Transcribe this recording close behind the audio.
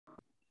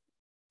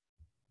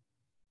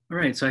All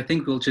right, so I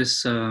think we'll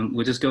just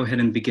go ahead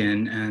and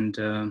begin,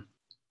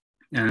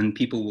 and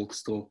people will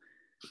still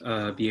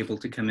be able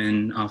to come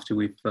in after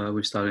we've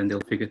started, and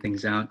they'll figure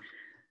things out.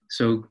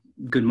 So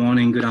good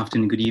morning, good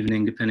afternoon, good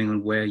evening, depending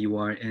on where you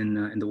are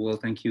in the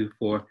world. Thank you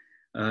for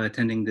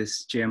attending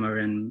this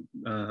JMRN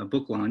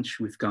book launch.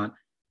 We've got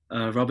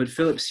Robert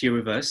Phillips here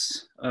with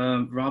us.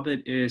 Robert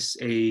is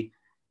a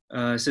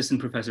assistant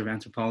professor of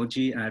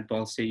anthropology at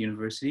Ball State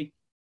University,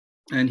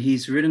 and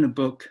he's written a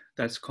book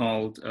that's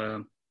called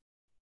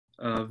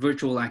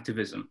Virtual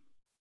Activism.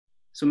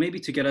 So maybe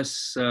to get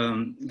us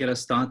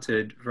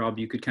started, Rob,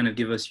 you could kind of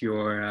give us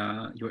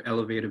your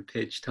elevator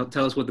pitch.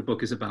 Tell us what the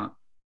book is about.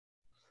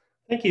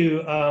 Thank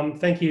you,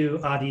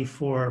 Adi,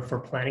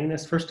 for planning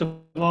this. First of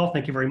all,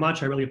 thank you very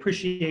much. I really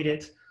appreciate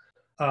it.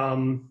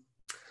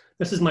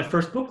 This is my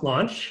first book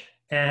launch,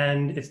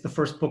 and it's the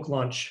first book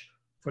launch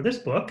for this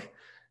book.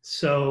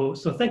 So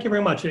thank you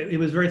very much. It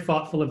was very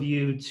thoughtful of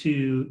you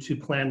to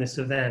plan this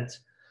event.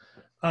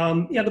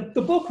 Yeah,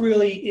 the book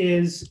really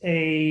is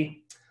an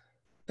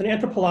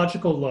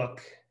anthropological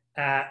look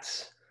at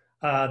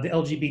the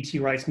LGBT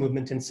rights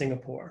movement in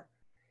Singapore.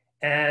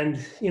 And,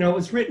 you know, it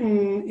was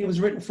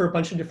written for a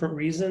bunch of different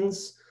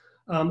reasons.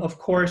 Of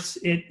course,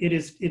 it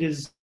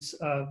is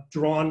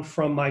drawn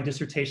from my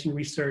dissertation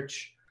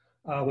research,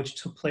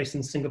 which took place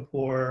in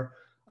Singapore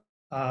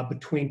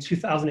between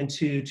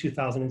 2002,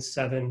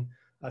 2007,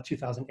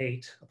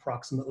 2008,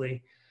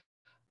 approximately.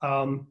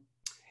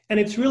 And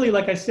it's really,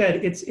 like I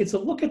said, it's a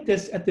look at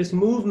this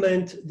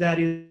movement that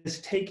is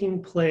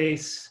taking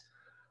place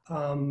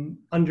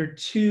under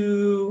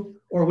two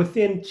or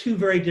within two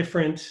very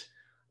different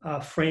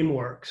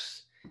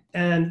frameworks.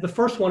 And the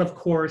first one, of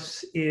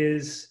course,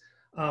 is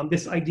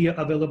this idea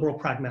of illiberal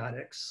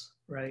pragmatics,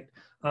 right?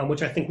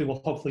 Which I think we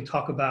will hopefully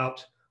talk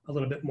about a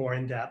little bit more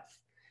in depth.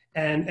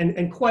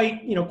 And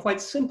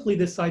quite simply,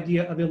 this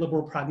idea of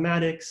illiberal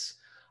pragmatics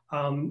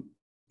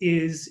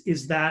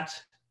is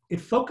that it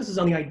focuses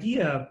on the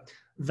idea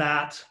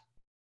that,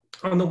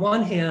 on the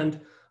one hand,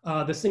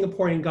 the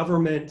Singaporean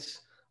government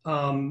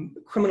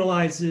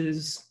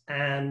criminalizes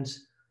and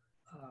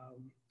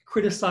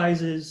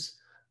criticizes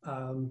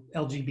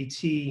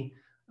LGBT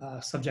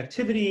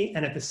subjectivity,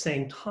 and at the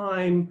same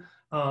time,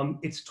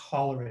 it's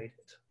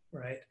tolerated,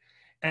 right?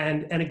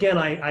 And again,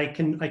 I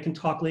can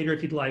talk later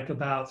if you'd like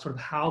about sort of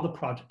how the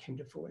project came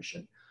to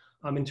fruition,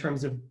 in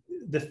terms of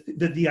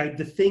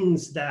the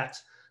things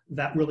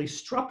that really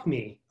struck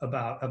me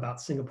about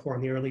Singapore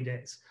in the early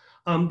days.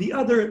 The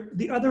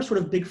other sort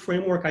of big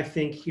framework I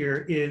think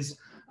here is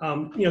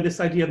this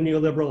idea of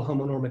neoliberal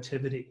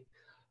homonormativity,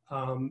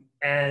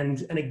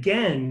 and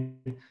again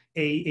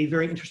a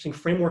very interesting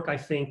framework, I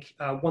think,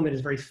 one that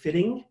is very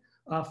fitting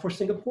for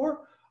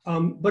Singapore,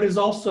 but is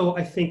also,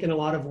 I think, in a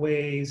lot of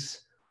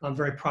ways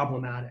very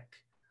problematic.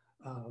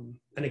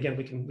 And again,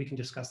 we can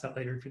discuss that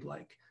later if you'd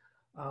like.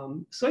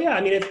 So yeah,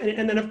 I mean,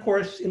 and then of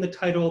course in the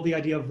title, the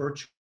idea of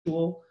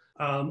virtual.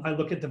 I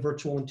look at the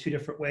virtual in two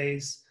different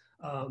ways.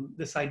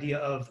 This idea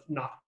of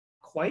not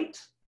quite,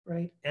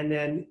 right? And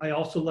then I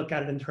also look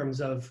at it in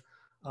terms of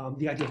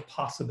the idea of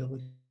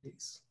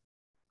possibilities.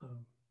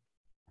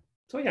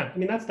 So yeah, I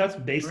mean, that's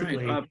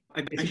basically. Right.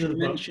 I should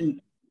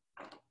mention.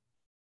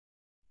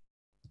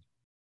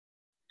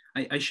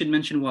 I should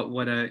mention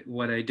what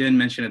I didn't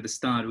mention at the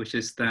start, which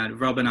is that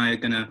Rob and I are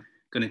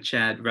gonna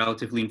chat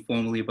relatively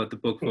informally about the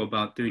book for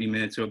about 30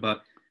 minutes or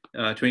about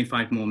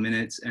 25 more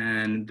minutes,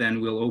 and then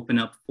we'll open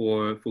up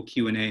for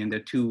Q&A. And there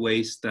are two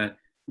ways that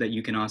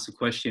you can ask a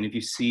question. If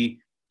you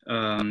see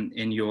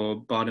in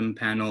your bottom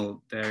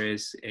panel, there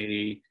is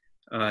a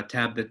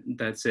tab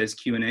that says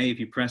Q&A. If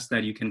you press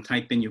that, you can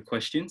type in your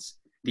questions.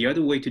 The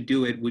other way to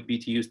do it would be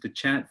to use the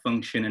chat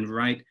function and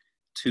write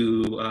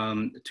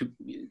to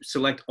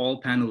select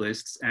all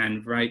panelists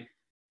and write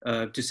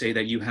to say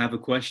that you have a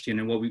question.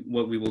 And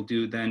what we will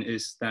do then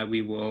is that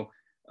we will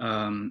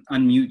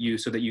unmute you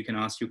so that you can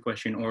ask your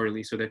question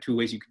orally. So there are two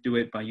ways you could do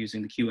it: by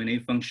using the Q&A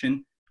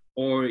function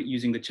or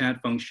using the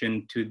chat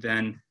function to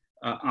then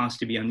ask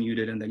to be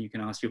unmuted, and then you can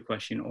ask your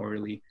question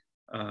orally,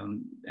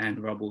 and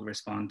Rob will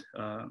respond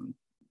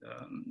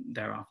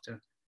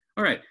thereafter.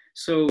 All right,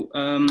 so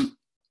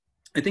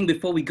I think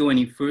before we go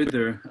any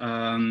further,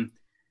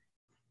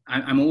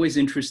 I'm always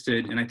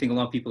interested, and I think a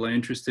lot of people are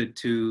interested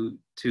to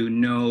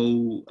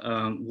know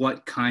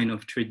what kind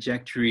of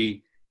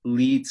trajectory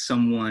leads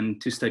someone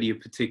to study a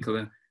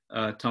particular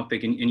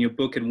topic. In your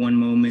book, at one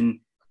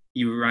moment,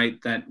 you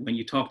write that when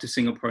you talk to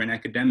Singaporean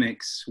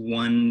academics,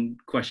 one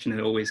question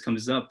that always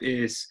comes up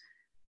is,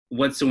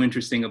 what's so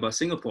interesting about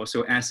Singapore?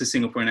 So as a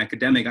Singaporean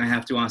academic, I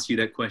have to ask you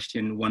that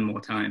question one more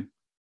time.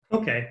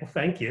 Okay, well,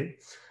 thank you.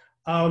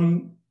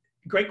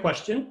 Great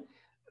question.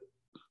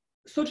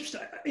 So just,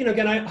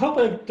 again, I hope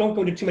I don't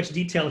go into too much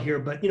detail here,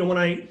 but,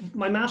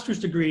 my master's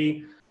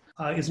degree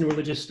is in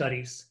religious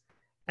studies.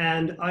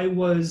 And I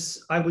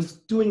was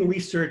doing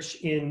research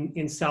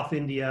in South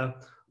India,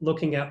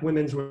 looking at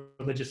women's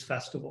religious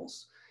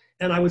festivals.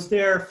 And I was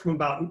there from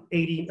about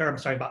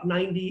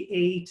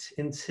 98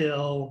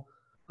 until,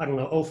 I don't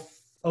know,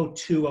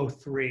 02,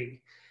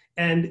 03.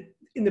 And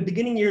in the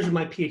beginning years of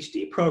my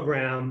PhD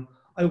program,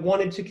 I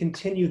wanted to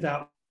continue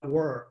that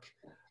work.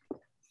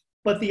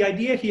 But the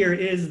idea here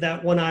is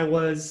that when I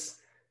was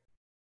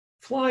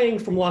flying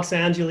from Los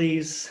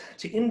Angeles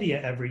to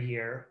India every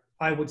year,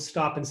 I would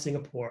stop in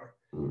Singapore.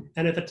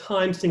 And at the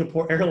time,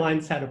 Singapore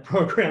Airlines had a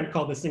program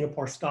called the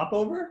Singapore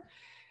Stopover.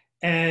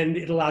 And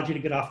it allowed you to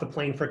get off the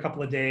plane for a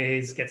couple of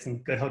days, get some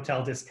good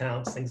hotel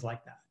discounts, things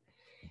like that.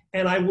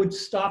 And I would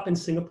stop in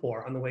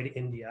Singapore on the way to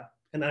India.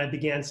 And then I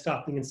began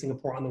stopping in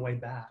Singapore on the way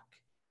back.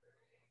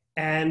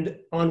 And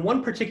on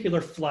one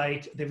particular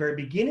flight, at the very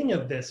beginning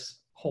of this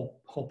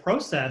whole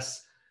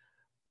process,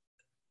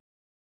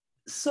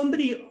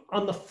 somebody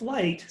on the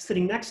flight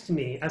sitting next to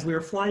me as we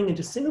were flying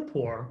into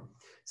Singapore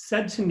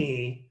said to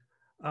me,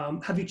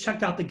 have you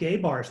checked out the gay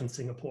bars in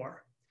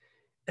Singapore?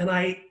 And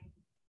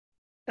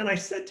I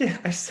said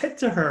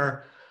to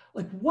her,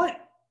 like,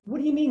 what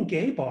do you mean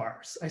gay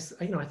bars? I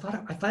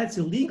thought it's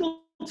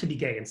illegal to be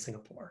gay in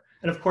Singapore.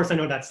 And of course, I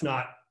know that's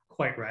not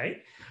quite right.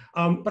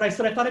 But I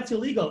said, I thought it's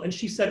illegal. And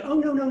she said, oh,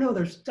 no,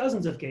 there's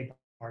dozens of gay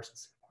bars in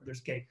Singapore.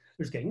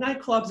 There's gay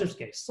nightclubs, there's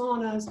gay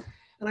saunas.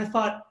 And I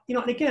thought,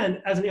 and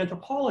again, as an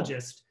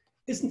anthropologist,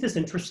 isn't this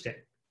interesting,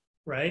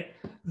 right?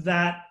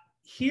 That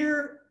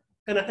here,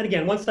 and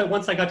again, once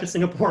I got to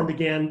Singapore and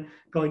began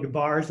going to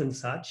bars and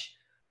such,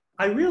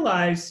 I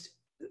realized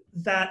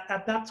that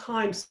at that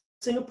time,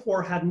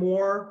 Singapore had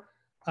more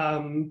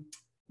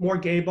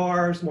gay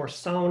bars, more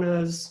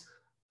saunas,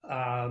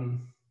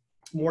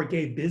 more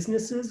gay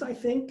businesses, I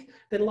think,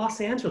 than Los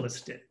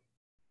Angeles did.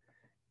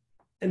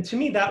 And to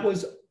me, that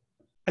was,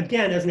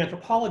 again, as an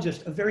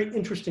anthropologist, a very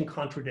interesting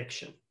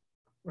contradiction,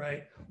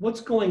 right?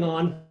 What's going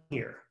on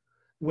here?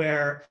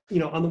 Where,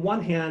 on the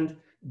one hand,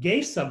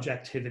 gay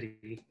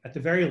subjectivity, at the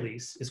very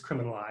least, is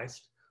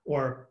criminalized,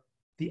 or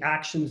the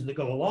actions that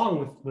go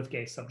along with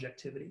gay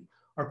subjectivity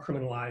are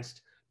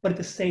criminalized. But at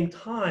the same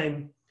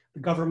time,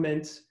 the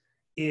government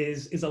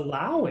is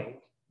allowing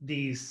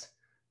these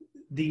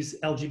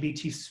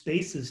LGBT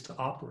spaces to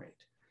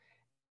operate.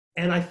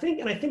 And I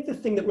think the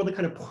thing that really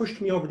kind of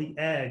pushed me over the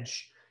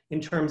edge in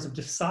terms of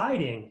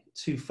deciding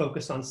to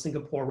focus on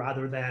Singapore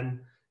rather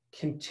than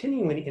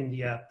continuing in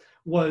India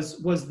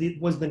was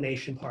the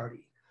nation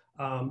party,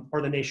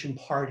 or the nation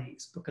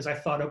parties, because I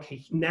thought,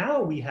 okay,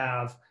 now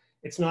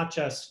it's not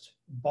just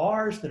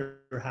bars that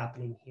are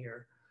happening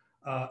here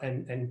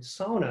and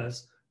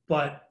saunas,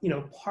 but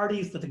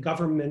parties that the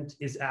government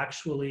is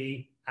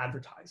actually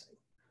advertising.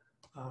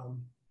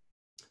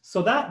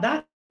 So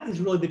that is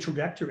really the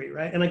trajectory,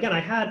 right? And again, I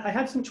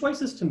had some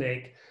choices to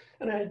make,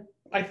 and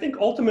I think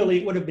ultimately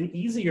it would have been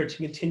easier to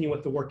continue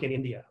with the work in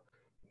India,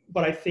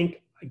 but I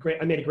think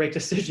I made a great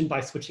decision by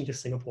switching to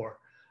Singapore,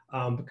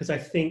 because I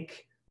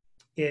think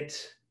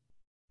it's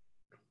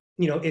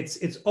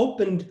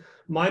opened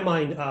my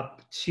mind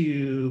up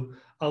to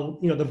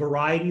the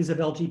varieties of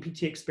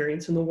LGBT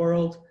experience in the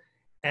world,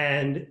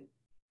 and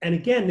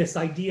again this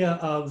idea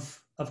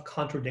of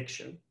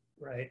contradiction,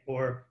 right?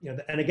 Or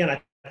and again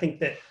I think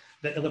that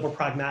illiberal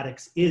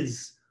pragmatics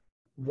is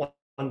one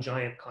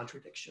giant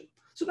contradiction.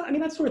 So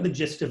that's sort of the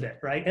gist of it,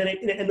 right?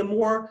 And the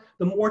more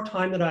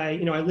time that I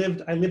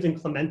lived in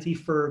Clementi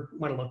for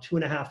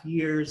 2.5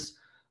 years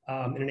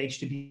in an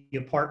H2B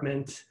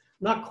apartment,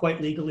 not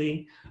quite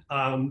legally.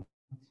 But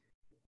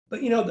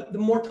the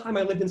more time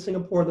I lived in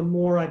Singapore, the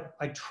more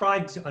I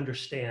tried to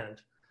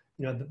understand,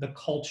 the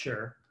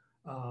culture,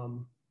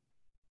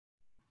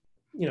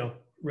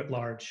 writ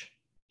large.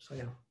 So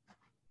yeah.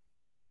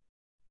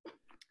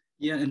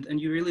 Yeah, and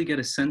you really get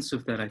a sense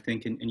of that, I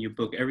think, in your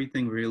book.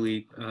 Everything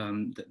really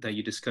that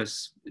you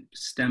discuss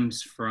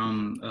stems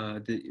from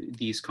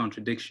these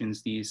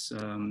contradictions, these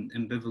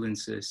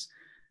ambivalences.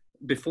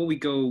 Before we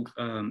go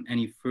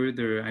any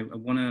further, I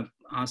want to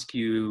ask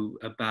you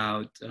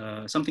about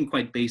something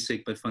quite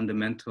basic but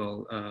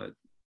fundamental,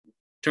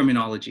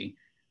 terminology.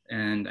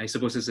 And I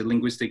suppose as a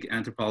linguistic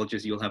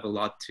anthropologist, you'll have a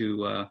lot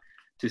to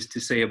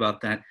say about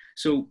that.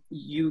 So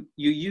you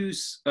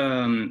use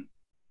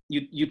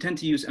you tend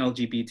to use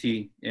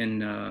LGBT in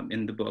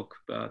the book.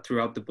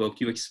 Throughout the book,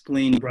 you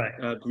explain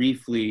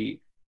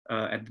briefly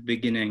at the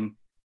beginning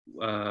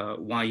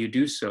why you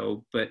do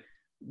so. But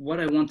what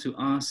I want to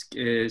ask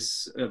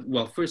is,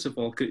 well, first of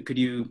all, could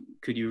you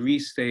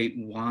restate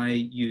why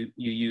you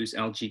use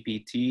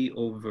LGBT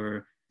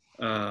over,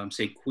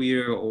 say,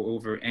 queer or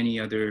over any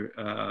other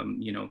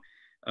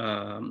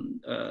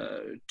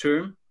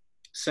term?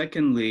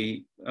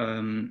 Secondly,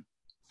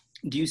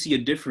 do you see a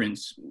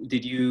difference?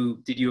 Did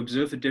you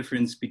observe a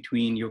difference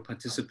between your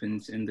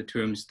participants in the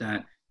terms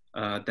that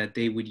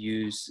they would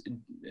use,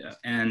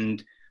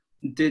 and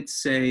did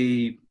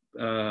say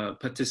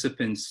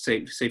participants,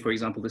 say for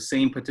example the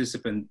same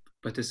participant,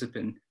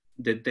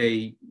 did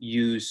they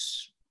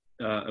use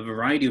a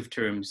variety of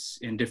terms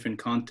in different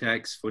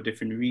contexts for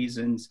different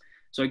reasons?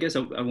 So I guess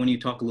I want you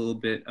to talk a little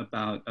bit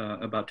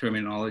about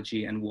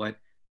terminology and what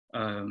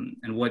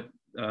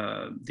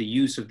the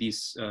use of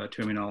these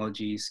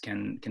terminologies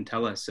can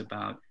tell us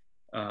about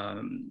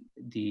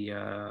the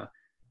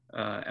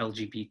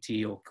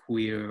LGBT or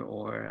queer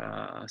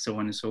or so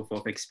on and so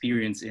forth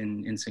experience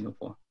in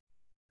Singapore.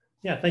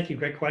 Yeah, thank you.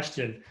 Great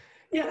question.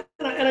 Yeah,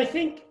 and I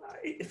think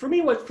for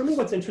me,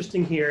 what's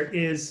interesting here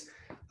is,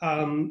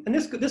 and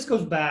this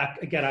goes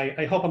back again.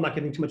 I hope I'm not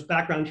giving too much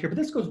background here, but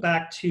this goes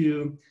back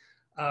to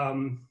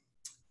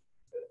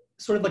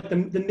sort of like the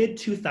mid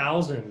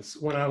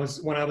 2000s when I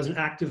was an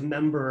active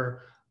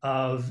member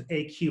of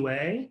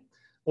AQA,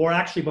 or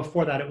actually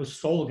before that it was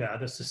SOLGA,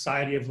 the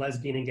Society of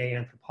Lesbian and Gay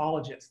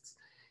Anthropologists,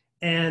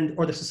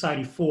 or the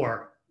Society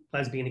for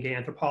Lesbian and Gay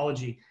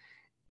Anthropology.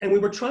 And we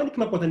were trying to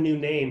come up with a new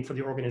name for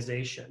the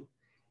organization.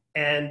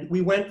 And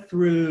we went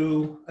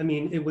through, I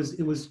mean, it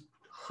was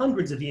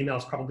hundreds of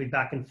emails probably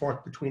back and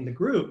forth between the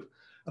group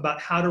about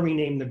how to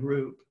rename the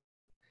group.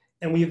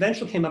 And we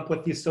eventually came up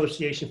with the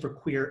Association for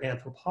Queer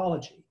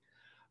Anthropology.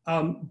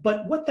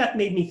 But what that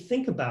made me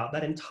think about,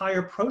 that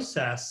entire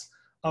process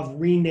of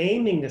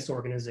renaming this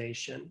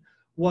organization,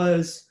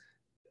 was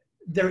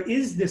there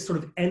is this sort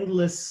of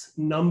endless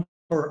number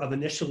of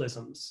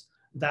initialisms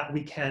that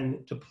we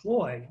can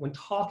deploy when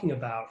talking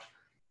about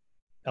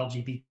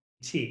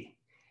LGBT.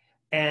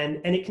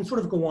 And it can sort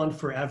of go on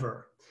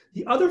forever.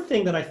 The other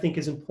thing that I think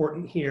is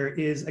important here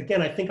is,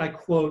 again, I think I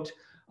quote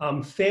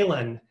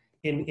Phelan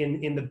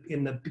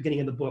in the beginning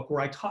of the book,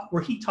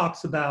 where he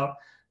talks about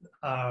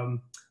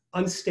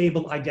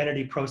unstable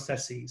identity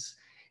processes.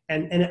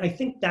 And I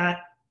think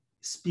that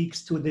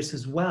speaks to this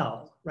as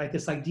well, right?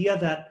 This idea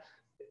that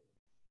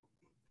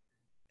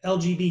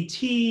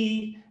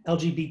LGBT,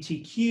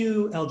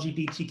 LGBTQ,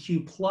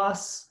 LGBTQ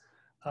plus,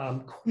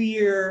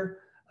 queer,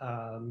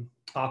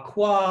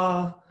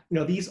 aqua,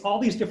 all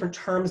these different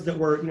terms that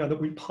were,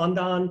 that we punned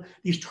on,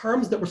 these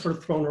terms that were sort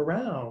of thrown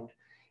around.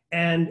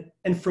 And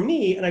for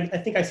me, and I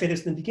think I say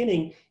this in the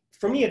beginning,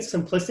 for me it's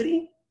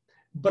simplicity,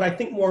 but I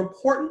think more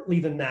importantly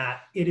than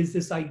that, it is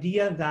this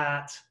idea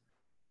that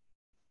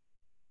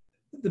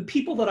the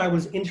people that I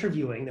was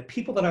interviewing, the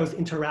people that I was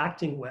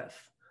interacting with,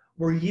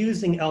 were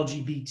using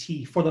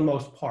LGBT for the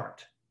most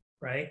part,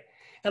 right?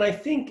 And I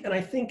think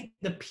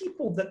the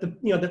people that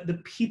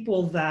the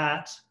people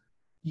that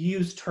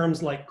use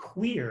terms like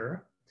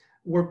queer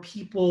were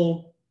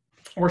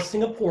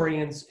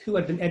Singaporeans who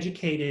had been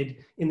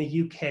educated in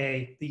the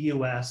UK, the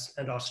US,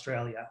 and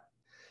Australia.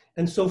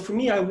 And so for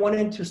me, I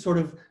wanted to sort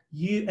of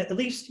at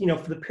least,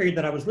 for the period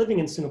that I was living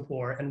in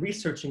Singapore and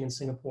researching in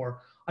Singapore,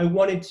 I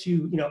wanted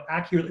to,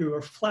 accurately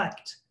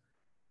reflect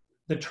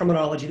the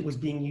terminology that was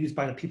being used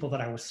by the people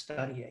that I was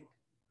studying.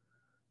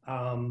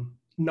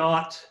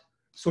 Not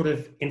sort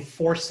of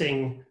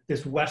enforcing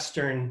this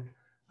Western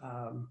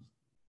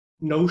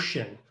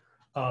notion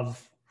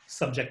of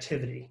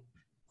subjectivity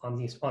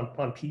on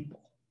people,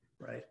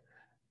 right?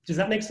 Does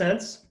that make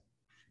sense?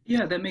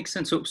 Yeah, that makes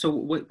sense. So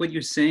what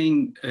you're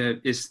saying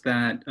is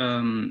that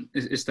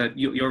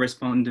your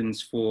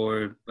respondents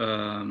for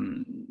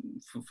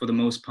the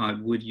most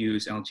part would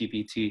use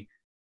LGBT.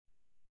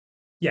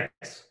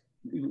 Yes.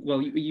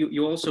 Well,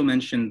 you also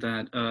mentioned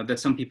that that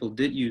some people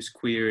did use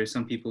queer,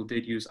 some people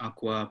did use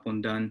aqua,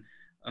 pondan.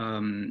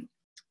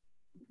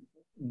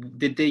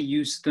 Did they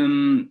use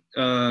them?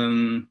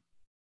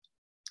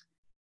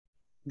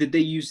 Did they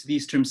use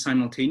these terms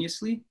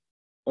simultaneously,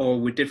 or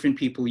were different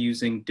people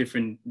using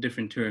different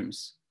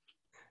terms?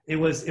 It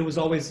was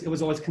always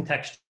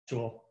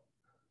contextual,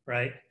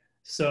 right?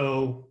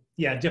 So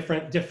yeah,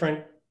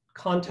 different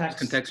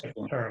context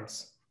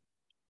terms,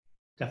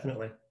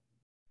 definitely.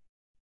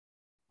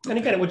 And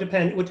again, it would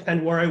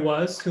depend where I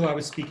was, who I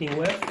was speaking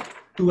with,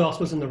 who else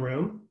was in the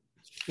room,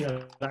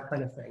 that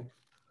kind of thing.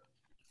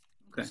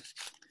 Okay.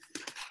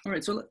 All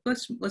right. So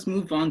let's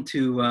move on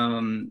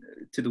to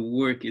the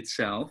work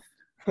itself.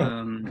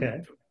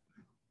 Okay.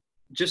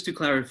 Just to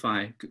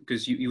clarify,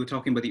 because you were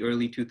talking about the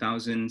early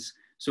 2000s.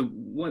 So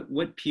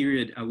what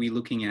period are we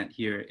looking at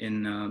here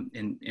in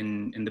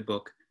the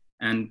book,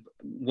 and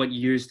what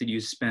years did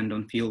you spend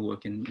on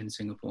fieldwork in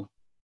Singapore?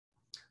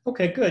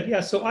 Okay, good.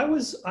 Yeah. So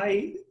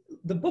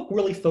the book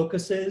really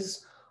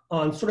focuses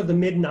on sort of the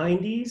mid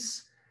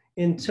 90s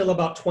until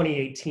about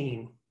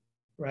 2018,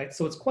 right?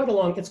 So it's quite a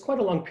long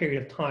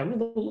period of time, a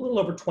little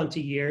over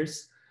 20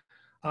 years.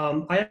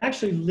 I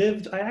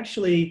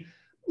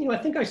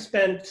think I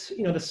spent,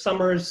 the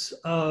summers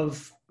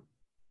of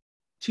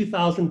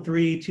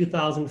 2003,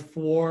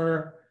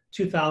 2004,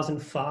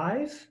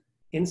 2005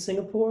 in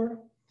Singapore.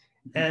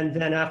 And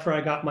then after I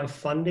got my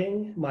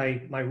funding,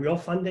 my real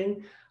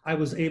funding, I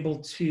was able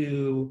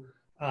to,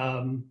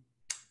 I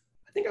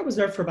think I was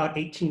there for about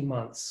 18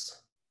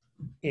 months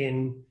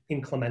in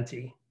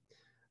Clementi.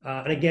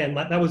 And again,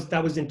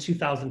 that was in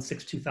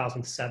 2006,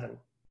 2007.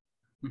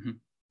 Mm-hmm.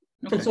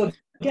 Okay. And so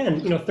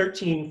again,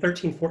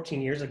 13,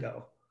 14 years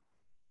ago.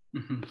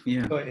 Mm-hmm.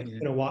 Yeah. So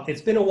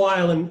it's been a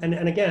while.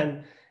 And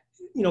again,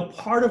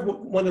 part of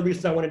one of the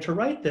reasons I wanted to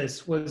write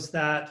this was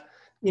that,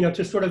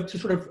 to sort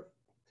of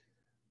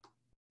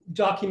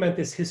document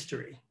this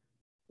history,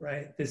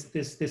 right?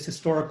 This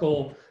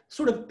historical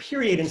sort of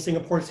period in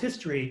Singapore's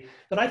history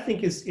that I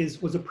think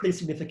was a pretty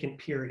significant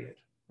period,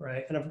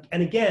 right?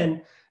 And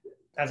again,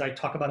 as I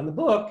talk about in the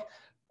book,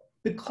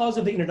 because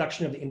of the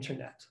introduction of the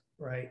internet,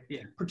 right?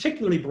 Yeah.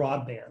 Particularly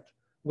broadband,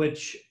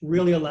 which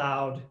really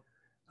allowed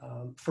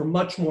for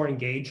much more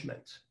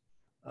engagement,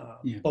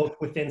 Yeah.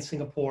 both within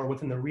Singapore,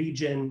 within the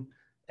region,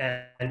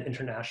 and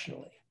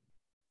internationally.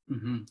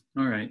 Mm-hmm.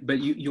 All right, but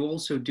you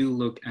also do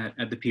look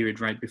at the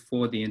period right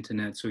before the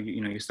internet. So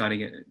you're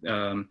starting it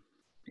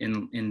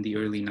in the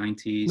early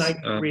 90s,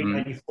 93,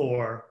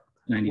 94.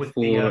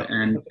 94,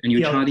 and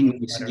you're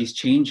charting these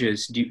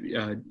changes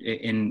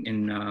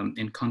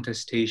in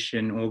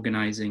contestation,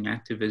 organizing,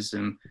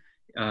 activism,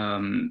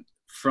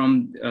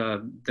 from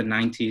the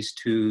 90s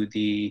to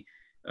the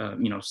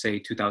say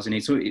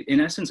 2008. So in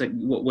essence, like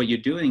what you're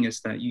doing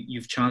is that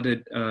you've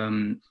charted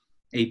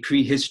a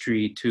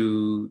prehistory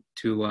to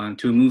a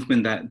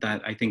movement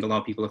that I think a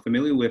lot of people are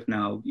familiar with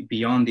now,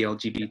 beyond the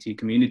LGBT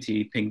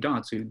community, Pink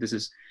Dot. So this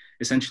is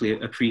essentially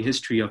a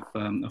prehistory of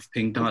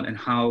Pink Dot, and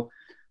how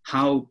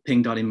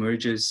Pink Dot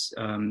emerges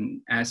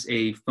as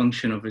a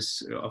function of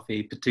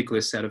a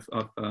particular set of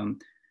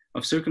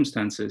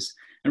circumstances.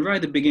 And right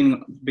at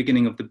the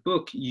beginning of the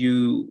book,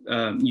 you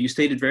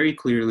stated very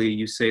clearly,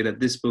 you say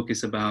that this book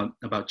is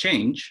about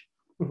change.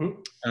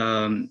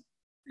 Mm-hmm.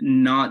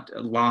 Not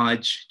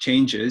large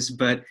changes,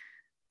 but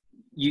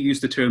you use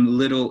the term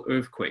little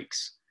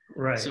earthquakes.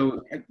 Right.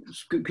 So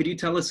could you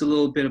tell us a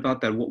little bit about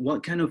that?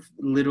 What kind of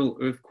little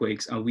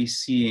earthquakes are we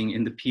seeing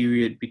in the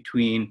period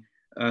between,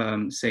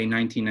 say,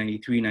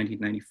 1993,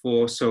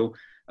 1994? So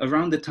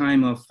around the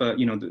time of,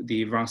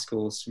 the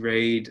Rascals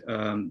raid,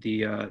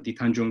 the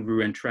Tanjung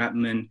Rhu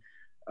entrapment,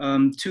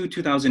 to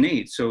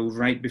 2008, so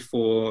right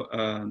before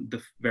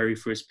the very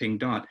first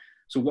Pink Dot.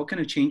 So what kind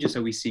of changes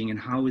are we seeing, and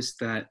how is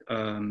that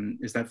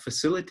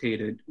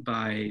facilitated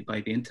by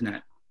the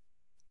internet?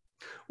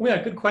 Well,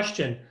 yeah, good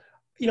question.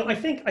 I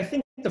think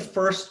the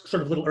first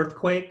sort of little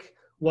earthquake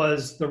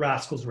was the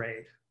Rascals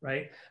raid,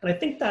 right? And I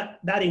think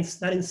that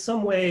in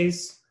some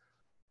ways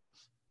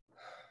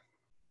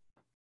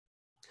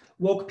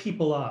woke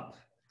people up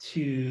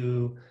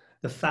to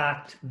the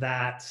fact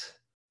that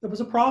there was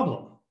a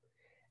problem,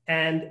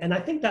 and I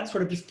think that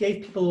sort of just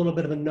gave people a little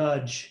bit of a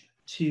nudge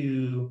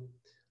to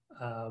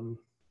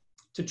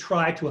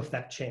try to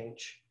affect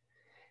change.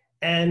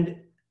 And,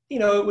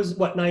 it was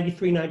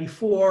 93,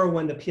 94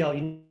 when the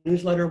PLU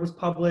newsletter was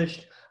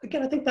published.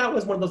 Again, I think that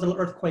was one of those little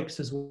earthquakes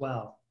as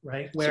well,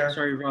 right? Where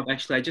sorry, Rob,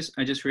 actually, I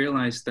just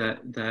realized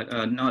that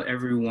not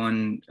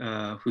everyone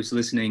who's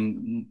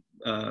listening,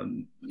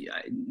 may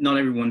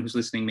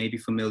be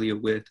familiar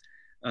with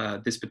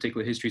this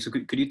particular history. So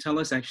could you tell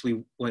us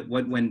actually what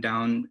went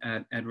down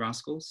at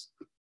Rascals?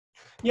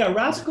 Yeah,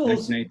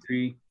 Rascals.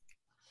 1993.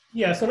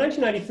 Yeah, so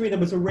 1993, there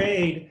was a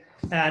raid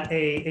at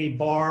a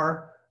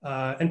bar,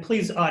 and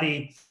please,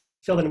 Adi,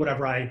 fill in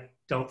whatever I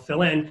don't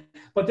fill in.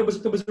 But there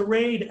was a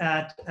raid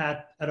at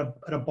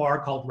a bar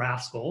called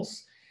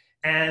Rascals,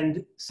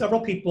 and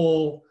several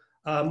people.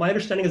 My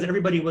understanding is that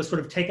everybody was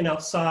sort of taken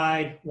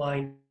outside,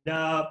 lined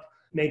up,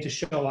 made to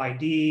show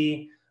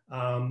ID.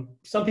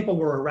 Some people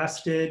were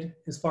arrested,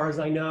 as far as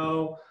I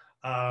know,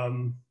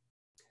 and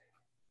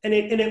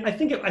I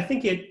think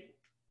it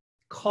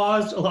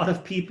caused a lot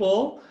of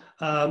people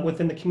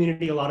within the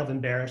community a lot of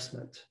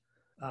embarrassment.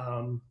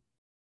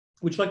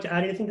 Would you like to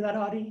add anything to that,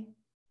 Adi?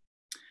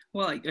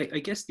 Well, I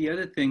guess the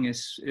other thing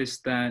is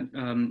that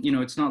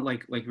it's not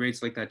like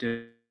raids like that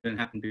didn't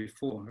happen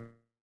before,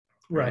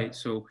 right?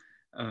 So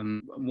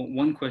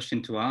one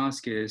question to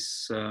ask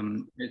is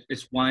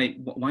why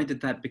did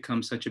that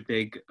become such a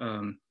big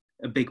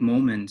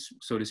moment,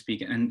 so to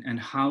speak, and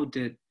how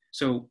did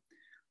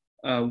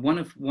one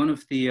of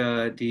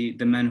the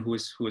men who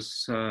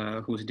was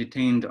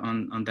detained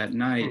on that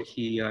night,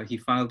 he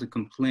filed a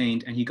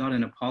complaint and he got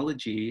an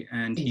apology,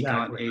 and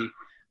Exactly. He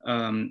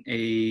got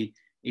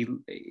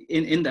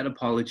in that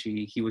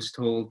apology he was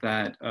told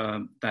that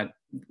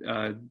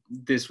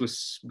this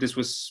was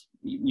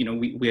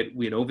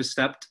we had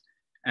overstepped,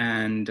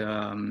 and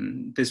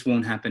this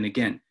won't happen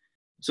again.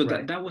 So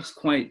right. that was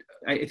quite,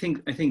 I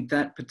think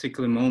that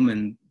particular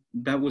moment,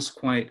 that was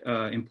quite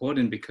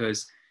important,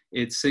 because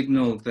it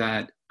signaled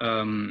that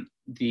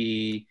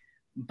the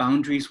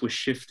boundaries were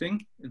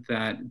shifting,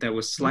 that there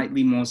was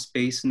slightly more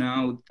space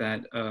now,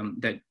 that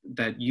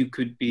you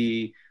could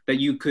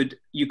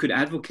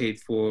advocate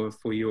for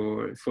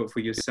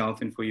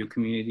yourself and for your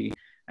community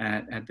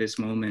at this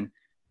moment.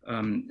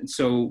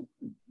 So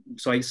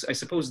I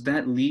suppose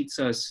that leads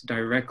us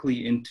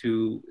directly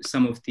into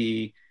some of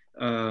the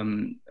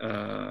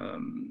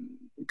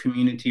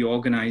community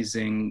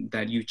organizing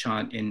that you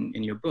chart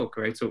in your book,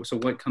 right? So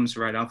what comes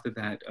right after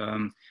that?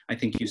 I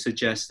think you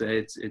suggest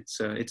that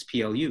it's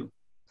PLU.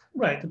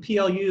 Right, the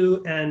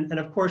PLU, and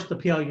of course the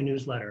PLU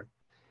newsletter.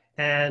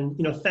 And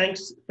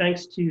thanks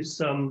to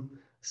some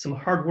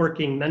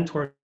hardworking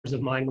mentors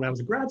of mine when I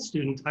was a grad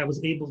student, I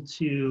was able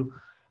to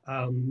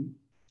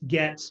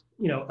get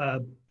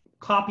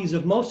copies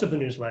of most of the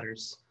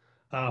newsletters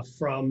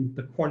from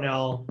the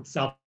Cornell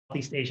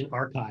Southeast Asian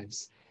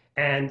archives,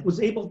 and was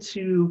able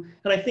to,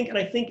 and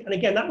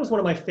again, that was one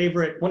of my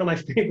favorite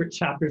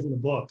chapters in the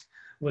book,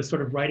 was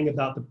sort of writing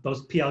about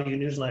those PLU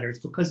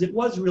newsletters, because it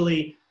was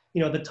really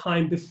the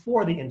time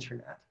before the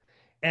internet,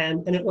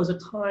 and it was a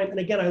time, and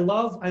again, I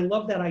love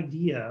that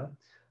idea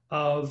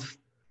of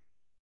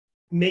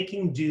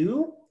making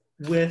do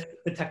with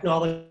the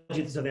technology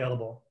that's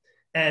available.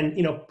 And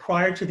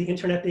prior to the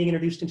internet being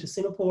introduced into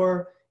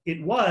Singapore,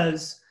 it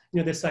was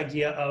this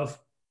idea of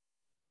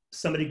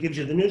somebody gives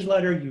you the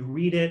newsletter, you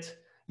read it,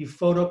 you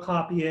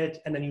photocopy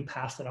it, and then you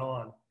pass it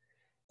on.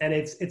 And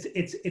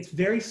it's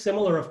very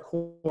similar, of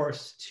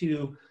course,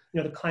 to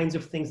the kinds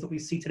of things that we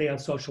see today on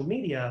social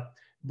media,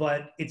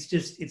 but it's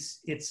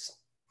the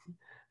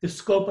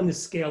scope and the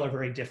scale are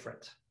very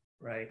different,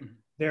 right?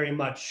 Very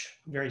much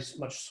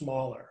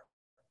smaller.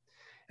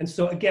 And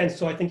so again,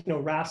 I think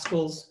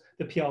Rascals,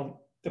 the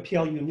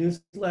PLU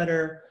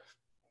newsletter,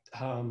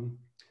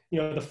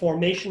 the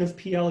formation of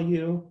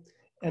PLU,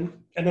 and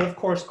then of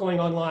course going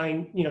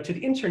online, to the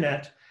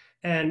internet,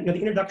 and the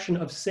introduction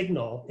of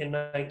Signal in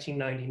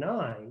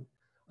 1999,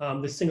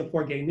 the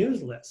Singapore Gay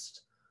News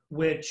List,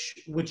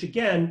 which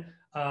again,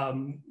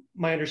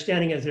 my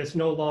understanding is it's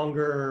no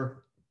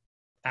longer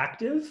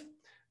active,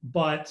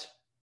 but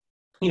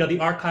the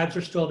archives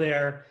are still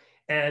there,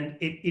 and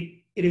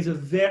it is a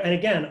very, and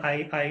again,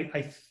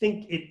 I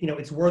think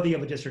it's worthy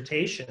of a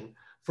dissertation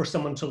for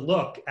someone to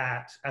look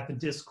at the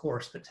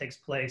discourse that takes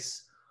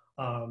place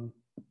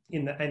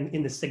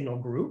in the Signal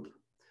group.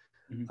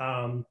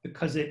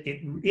 Because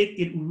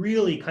it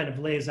really kind of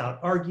lays out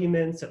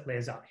arguments, it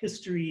lays out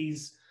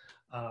histories,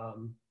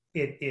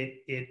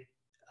 it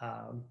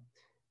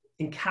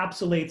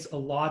encapsulates a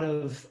lot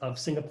of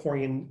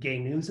Singaporean gay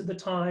news at the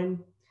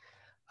time.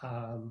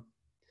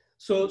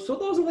 So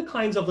those are the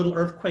kinds of little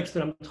earthquakes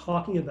that I'm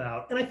talking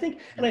about. And I think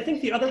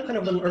the other kind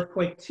of little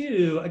earthquake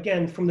too,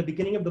 again, from the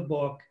beginning of the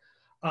book,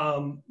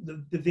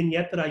 the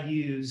vignette that I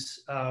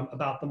use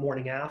about the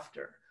morning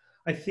after,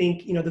 I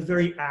think, the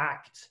very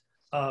act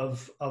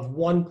of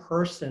one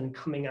person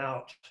coming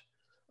out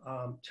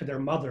to their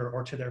mother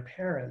or to their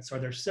parents or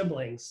their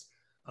siblings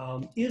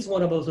is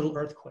one of those little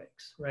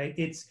earthquakes, right?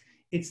 It's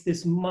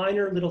this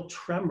minor little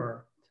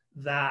tremor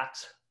that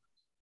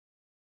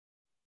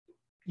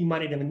you might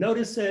not even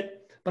notice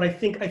it, but I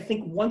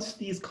think once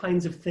these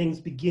kinds of things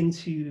begin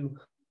to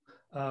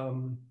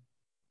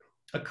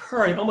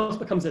occur, it almost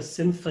becomes a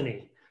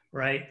symphony,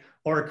 right?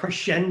 Or a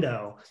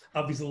crescendo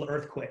of these little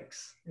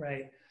earthquakes,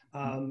 right?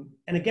 And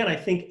again, I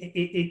think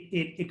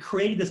it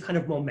created this kind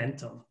of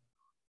momentum,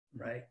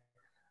 right?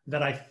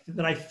 That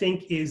I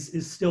think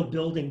is still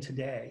building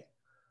today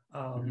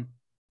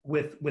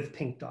with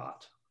Pink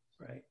Dot,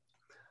 right?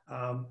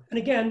 And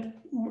again,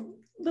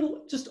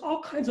 just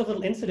all kinds of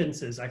little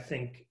incidences, I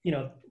think,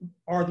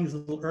 are these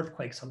little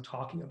earthquakes I'm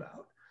talking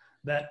about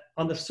that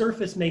on the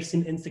surface may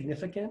seem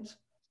insignificant,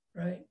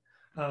 right?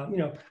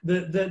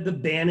 The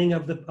banning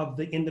of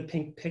the In the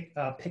Pink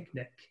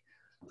picnic,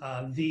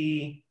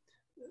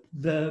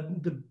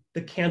 the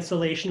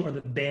cancellation or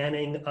the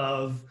banning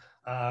of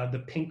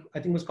the pink, I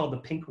think it was called the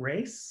Pink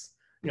Race,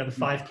 the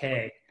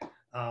 5K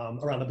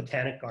around the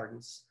Botanic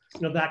Gardens,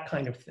 that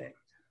kind of thing.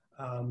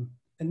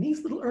 And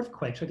these little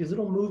earthquakes are these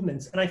little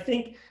movements, and I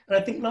think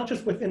not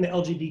just within the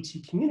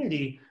LGBT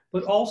community,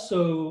 but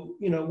also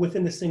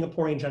within the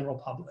Singaporean general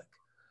public,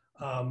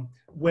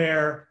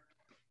 where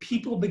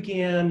people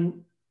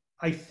began,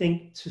 I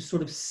think, to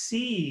sort of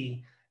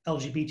see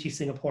LGBT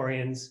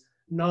Singaporeans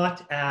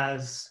not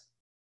as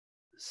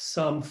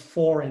some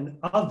foreign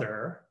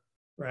other,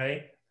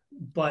 right,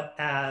 but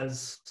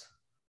as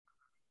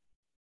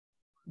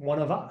one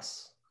of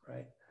us,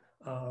 right?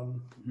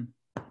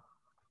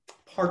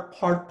 Part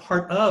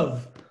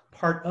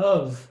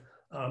of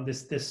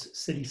this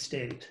city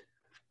state.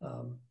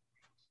 Well,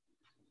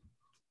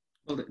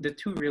 the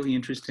two really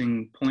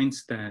interesting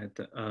points that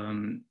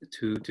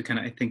to kind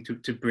of, I think,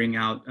 to bring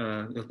out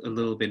a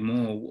little bit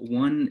more.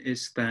 One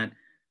is that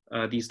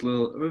these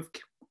little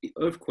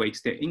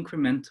earthquakes, they're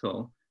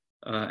incremental,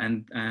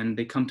 and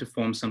they come to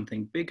form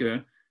something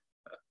bigger.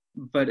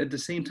 But at the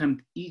same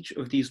time, each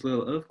of these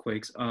little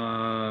earthquakes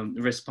are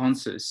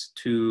responses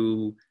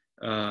to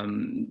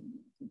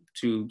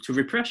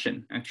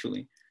repression,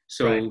 actually.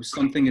 So right.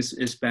 Something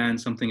is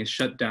banned, something is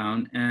shut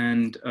down,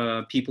 and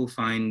people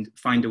find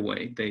a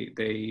way.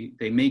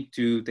 They make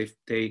do.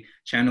 They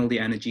channel the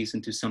energies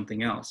into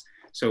something else.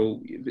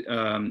 So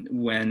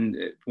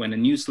when a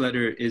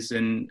newsletter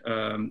isn't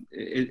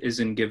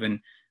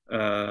given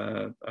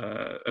a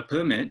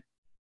permit,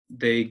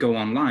 they go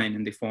online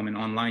and they form an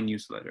online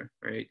newsletter,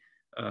 right?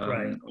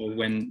 Right. Or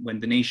when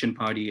the Nation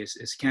Party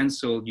is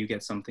cancelled, you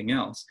get something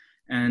else,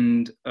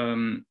 and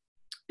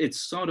it's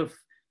sort of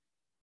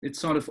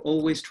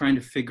always trying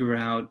to figure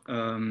out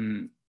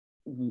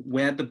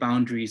where the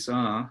boundaries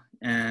are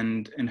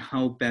and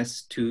how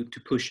best to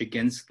push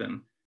against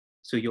them.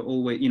 So you're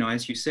always,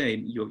 as you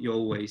say, you're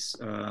always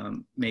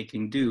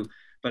making do.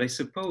 But I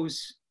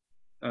suppose,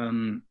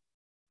 and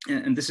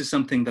this is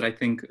something that I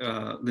think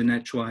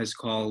Lynette Chua has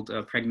called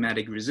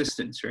pragmatic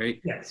resistance,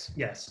 right? Yes,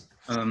 yes.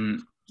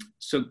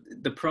 So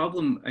the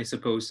problem, I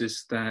suppose,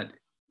 is that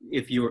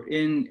if you're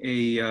in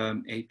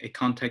a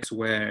context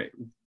where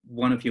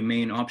one of your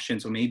main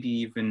options, or maybe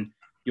even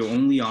your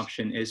only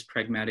option, is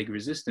pragmatic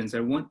resistance,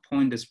 at what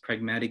point does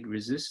pragmatic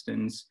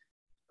resistance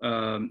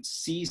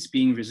cease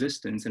being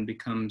resistance and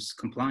becomes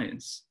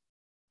compliance?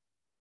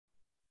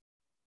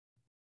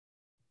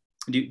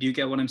 Do you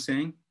get what I'm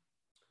saying?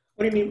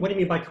 What do you mean? What do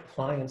you mean by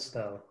compliance,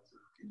 though?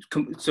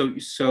 So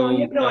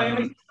yeah, no,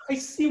 I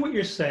see what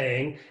you're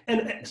saying,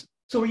 and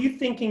so are you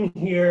thinking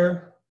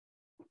here?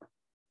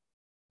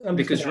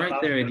 Because right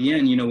there at the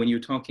end, you know, when you're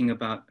talking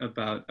about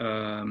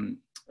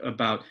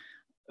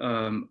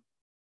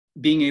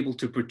being able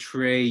to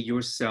portray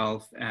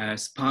yourself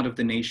as part of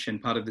the nation,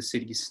 part of the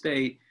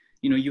city-state,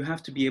 you know, you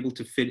have to be able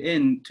to fit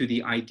in to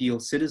the ideal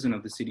citizen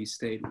of the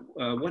city-state.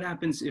 What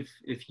happens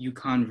if you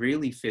can't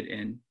really fit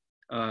in,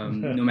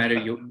 no matter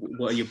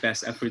what your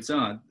best efforts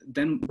are?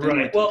 Then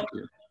Right. What do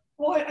you do?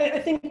 Well, I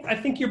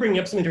think you're bringing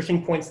up some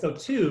interesting points though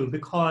too,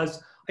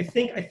 because I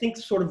think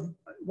sort of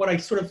what I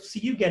sort of see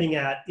you getting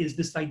at is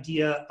this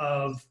idea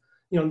of,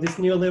 you know, this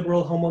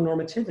neoliberal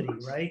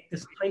homonormativity, right?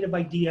 This kind of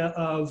idea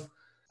of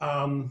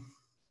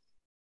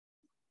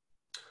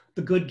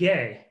the good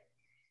gay,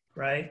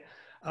 right?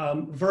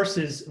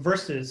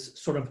 Versus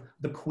sort of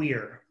the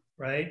queer,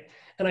 right?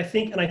 And I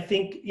think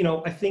you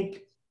know, I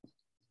think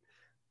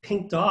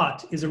Pink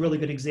Dot is a really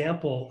good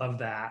example of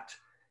that.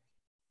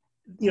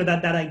 You know,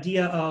 that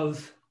idea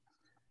of,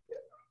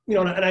 you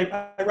know, and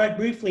I write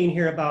briefly in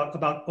here about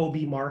OB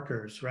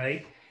markers,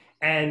 right?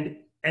 And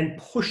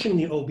pushing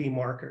the OB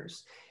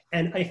markers.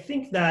 And I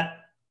think that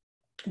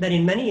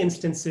in many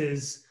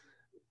instances,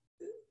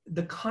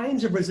 the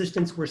kinds of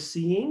resistance we're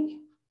seeing,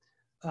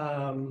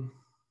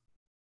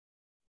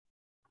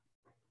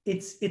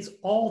 it's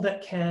all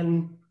that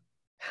can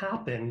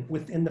happen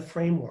within the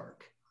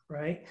framework,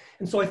 right?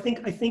 And so I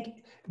think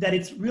that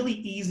it's really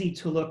easy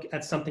to look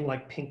at something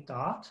like Pink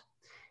Dot,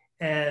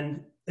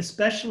 and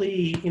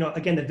especially, you know,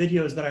 again, the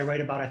videos that I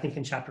write about, I think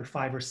in chapter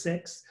 5 or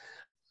 6,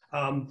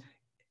 you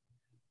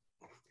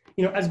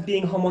know, as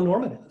being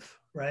homonormative,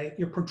 right?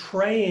 You're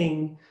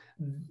portraying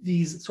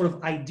these sort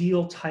of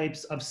ideal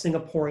types of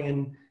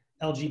Singaporean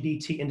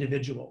LGBT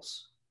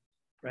individuals,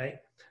 right?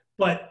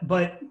 But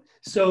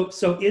so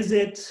is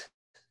it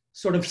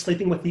sort of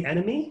sleeping with the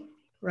enemy,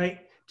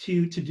 right?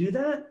 To do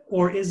that,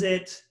 or is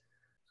it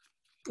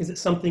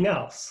something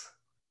else?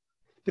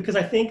 Because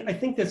I think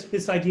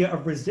this idea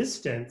of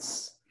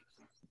resistance,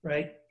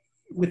 right,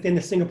 within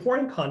the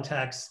Singaporean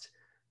context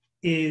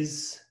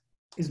is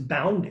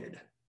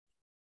bounded,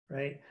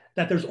 right?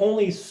 That there's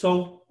only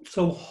so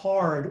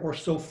hard or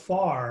so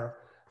far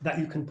that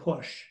you can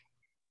push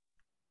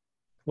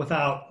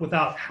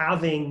without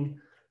having,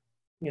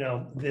 you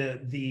know,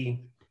 the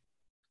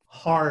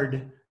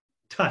hard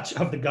touch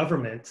of the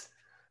government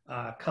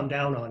come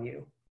down on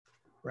you,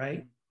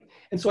 right?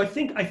 And so I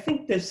think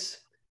this.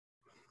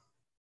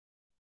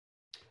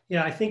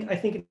 Yeah, I think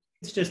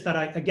it's just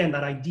that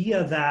that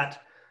idea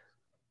that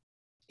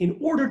in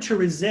order to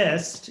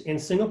resist in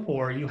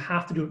Singapore, you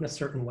have to do it in a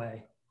certain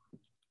way.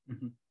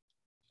 Mm-hmm.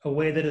 A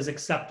way that is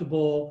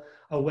acceptable,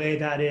 a way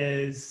that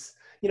is,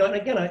 you know, and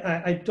again,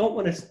 I don't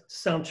want to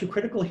sound too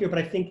critical here, but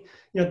I think,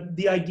 you know,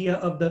 the idea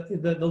of the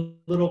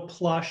little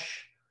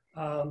plush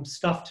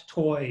stuffed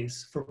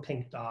toys for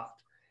Pink Dot,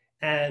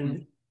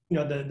 and, you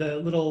know, the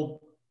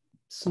little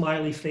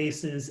smiley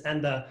faces,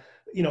 and the,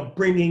 you know,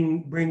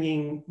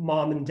 bringing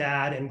mom and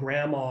dad and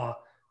grandma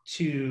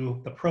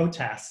to the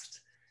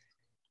protest.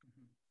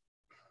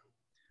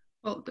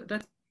 Well,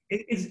 that's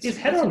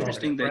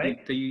interesting,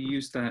 that you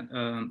use that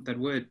that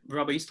word.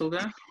 Rob, are you still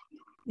there?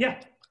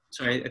 Yeah.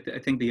 Sorry, I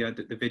think the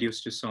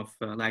videos just sort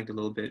of lagged a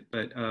little bit.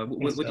 But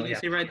what did you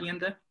say right at the end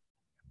there?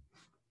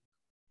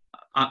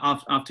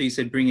 After you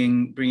said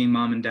bringing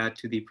mom and dad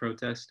to the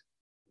protest.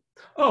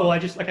 Oh, well,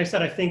 like I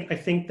said, I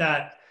think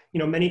that, you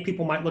know, many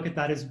people might look at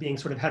that as being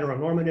sort of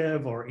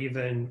heteronormative, or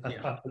even a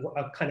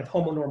kind of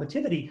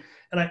homonormativity.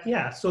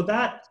 And so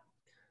that,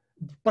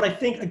 but I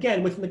think,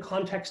 again, within the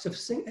context of,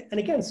 and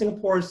again,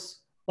 Singapore's,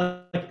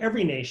 like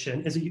every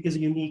nation, is a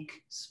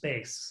unique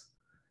space.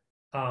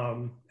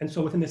 And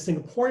so within the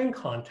Singaporean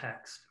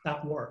context,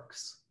 that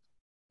works,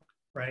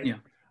 right? Yeah.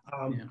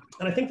 And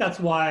I think that's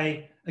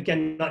why,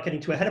 again, not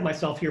getting too ahead of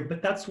myself here,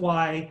 but that's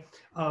why,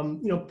 you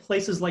know,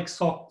 places like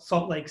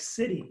Salt Lake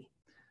City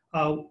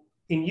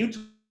in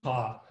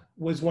Utah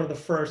was one of the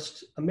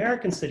first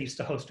American cities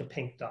to host a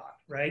Pink Dot,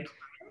 right?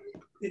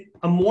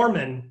 A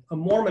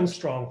Mormon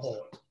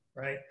stronghold,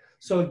 right?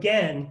 So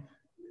again,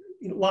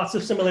 you know, lots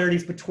of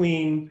similarities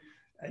between,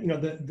 you know,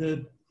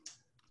 the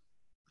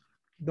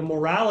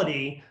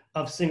morality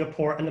of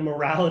Singapore and the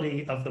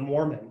morality of the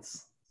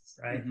Mormons,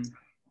 right?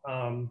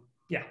 Mm-hmm.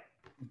 Yeah.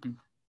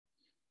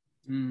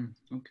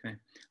 Mm-hmm. Okay.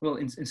 Well,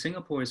 in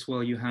Singapore as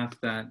well, you have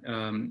that.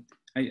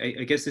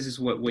 I guess this is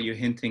what you're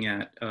hinting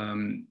at.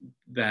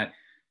 That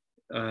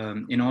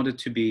in order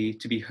to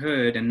be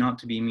heard and not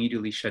to be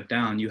immediately shut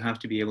down, you have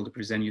to be able to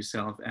present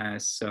yourself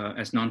as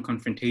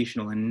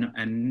non-confrontational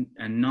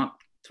and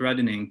not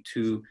threatening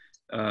to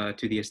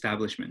the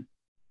establishment.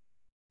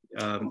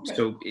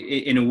 So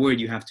in a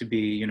word, you have to be,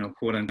 you know,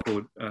 quote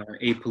unquote,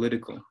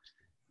 apolitical.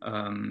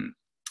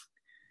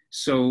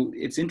 So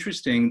it's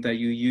interesting that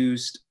you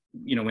used,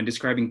 you know, when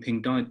describing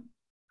Pink Dot,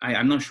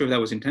 I'm not sure if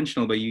that was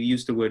intentional, but you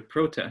used the word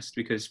protest,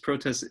 because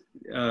protest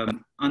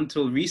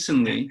until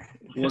recently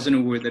wasn't a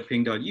word that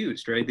Pink Dot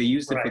used, right? They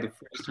used it for the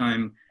first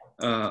time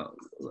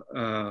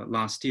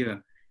last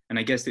year. And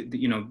I guess that,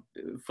 you know,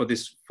 for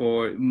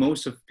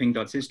most of Pink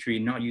Dot's history,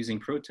 not using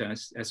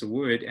protest as a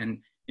word,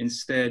 and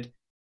instead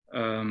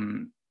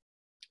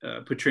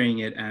portraying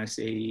it as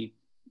a,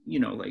 you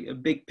know, like a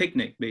big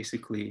picnic,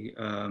 basically.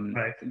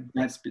 Right.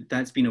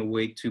 That's been a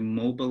way to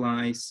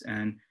mobilize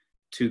and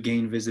to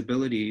gain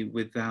visibility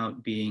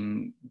without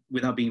being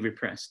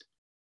repressed.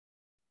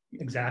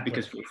 Exactly.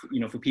 Because, you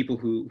know, for people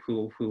who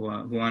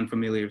aren't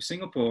familiar with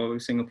Singapore,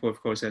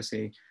 of course, has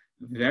a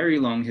very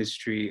long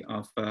history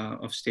of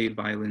state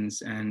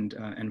violence and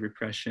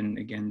repression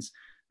against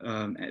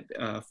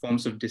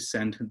forms of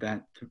dissent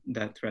that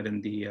threaten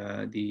the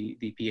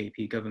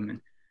PAP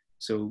government.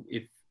 So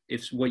if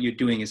what you're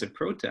doing is a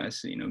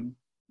protest, you know,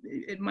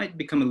 it might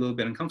become a little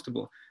bit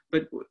uncomfortable.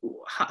 But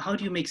how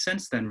do you make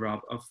sense then, Rob,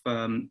 of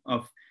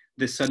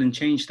this sudden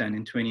change then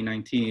in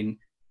 2019?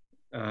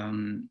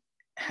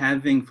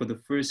 Having for the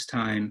first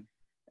time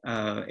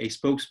a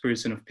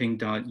spokesperson of Pink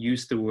Dot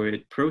use the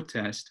word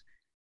protest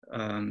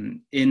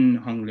in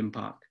Hong Lim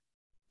Park,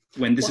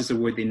 when this is a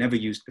word they never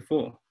used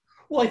before.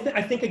 Well,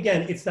 I think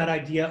again, it's that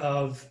idea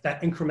of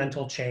that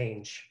incremental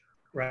change,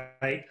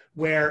 right?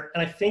 Where,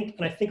 and I think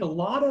a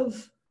lot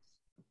of,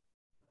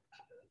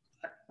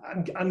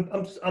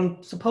 I'm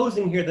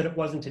supposing here that it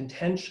wasn't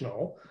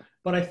intentional,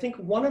 but I think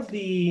one of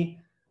the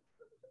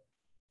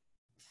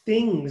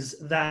things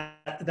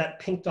that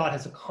Pink Dot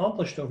has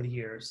accomplished over the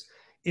years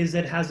is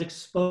it has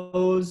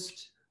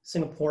exposed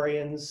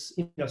Singaporeans,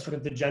 you know, sort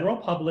of the general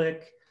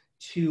public,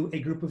 to a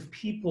group of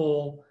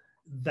people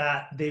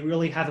that they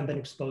really haven't been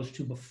exposed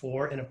to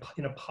before in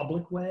a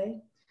public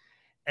way.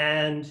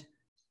 And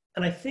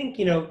I think,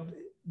 you know,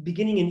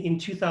 beginning in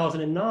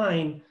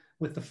 2009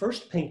 with the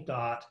first Pink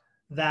Dot,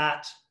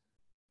 that,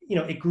 you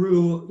know, it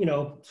grew, you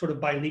know, sort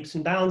of by leaps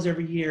and bounds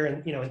every year,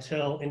 and, you know,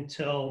 until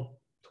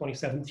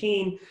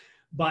 2017.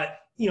 But,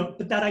 you know,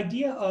 but that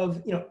idea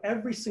of, you know,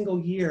 every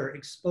single year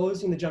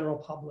exposing the general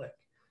public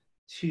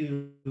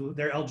to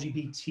their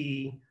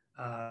LGBT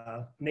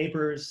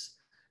neighbors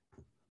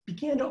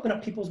began to open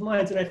up people's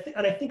minds. And I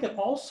think it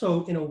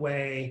also, in a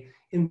way,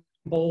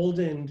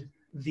 emboldened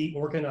the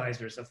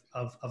organizers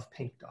of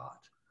Pink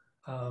Dot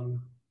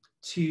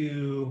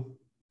to,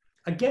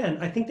 again,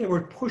 I think they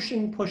were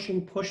pushing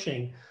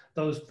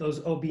those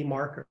OB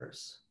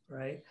markers,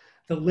 right?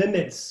 The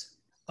limits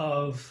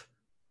of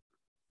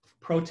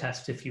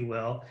protest, if you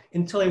will,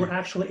 until they were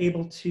actually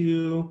able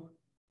to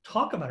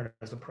talk about it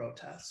as a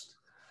protest.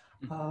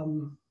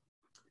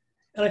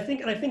 And I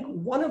think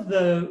one of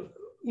the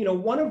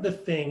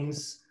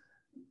things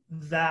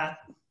that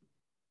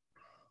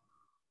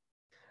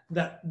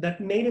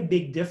made a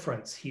big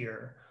difference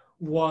here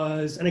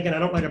was, and again, I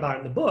don't write about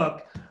it in the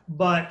book,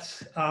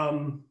 but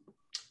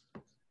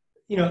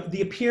you know,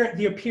 the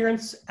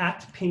appearance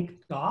at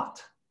Pink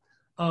Dot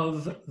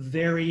of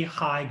very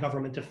high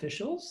government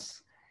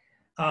officials,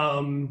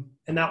 and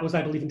that was,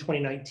 I believe, in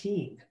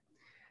 2019.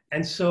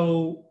 And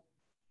so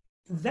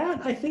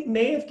that, I think,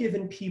 may have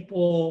given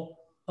people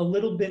a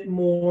little bit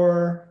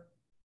more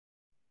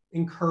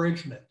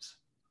encouragement,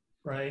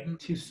 right,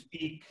 to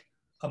speak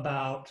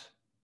about,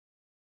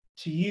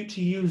 to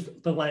use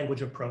the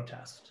language of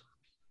protest.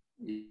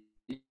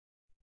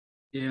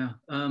 Yeah.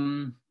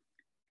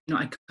 No,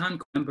 I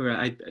can't remember.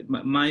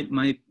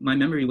 My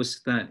memory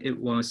was that it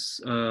was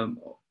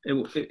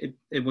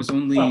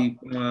only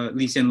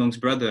Lee Hsien Loong's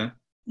brother.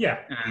 Yeah.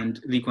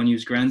 And Lee Kuan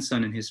Yew's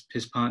grandson and his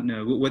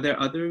partner. Were there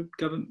other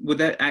government? Would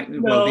that act?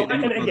 No, well,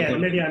 and again,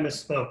 maybe I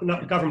misspoke.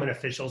 Not government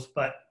officials,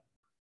 but,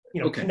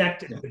 you know, okay,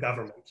 connected to the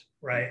government,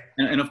 right?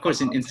 And of course,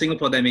 in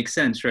Singapore, that makes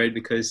sense, right?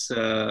 Because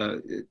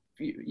of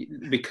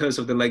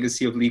the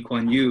legacy of Lee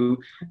Kuan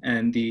Yew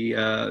and the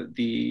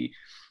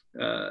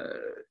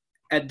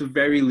at the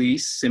very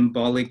least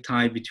symbolic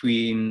tie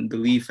between the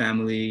Lee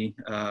family,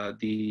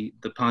 the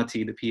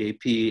party, the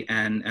PAP,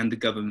 and the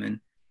government.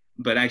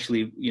 But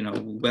actually, you know,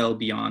 well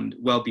beyond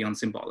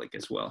symbolic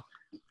as well.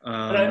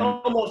 And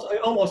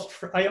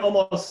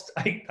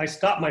I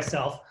stopped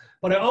myself,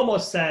 but I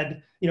almost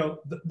said, you know,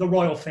 the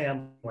royal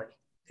family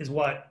is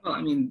what. Well,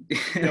 I mean,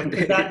 you know,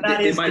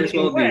 that is in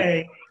a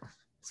way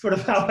sort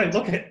of how I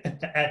look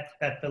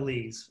at the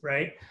Lees,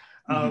 right?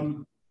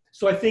 Mm-hmm.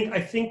 So I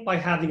think by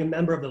having a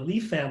member of the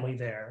Lee family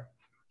there,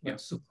 yeah,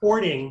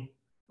 supporting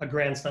a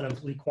grandson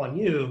of Lee Kuan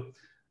Yew.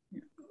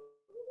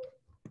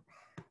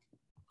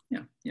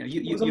 Yeah,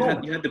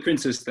 you had the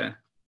princess there.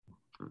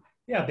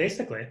 Yeah,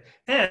 basically,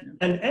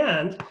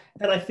 and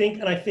I think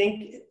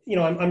you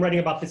know, I'm writing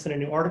about this in a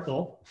new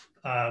article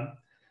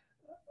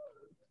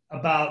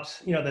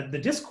about, you know, the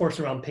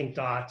discourse around Pink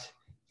Dot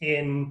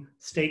in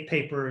state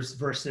papers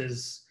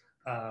versus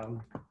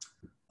on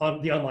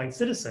the Online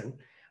Citizen.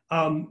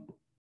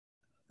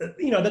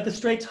 You know, that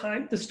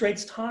the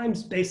Straits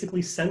Times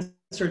basically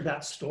censored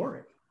that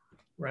story,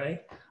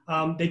 right?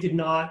 They did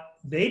not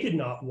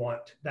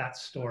want that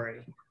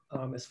story,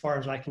 as far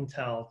as I can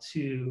tell,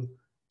 to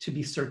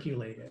be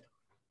circulated,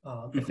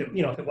 if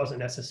it wasn't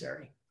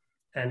necessary,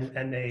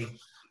 and they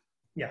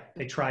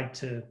tried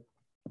to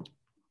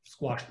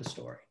squash the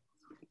story.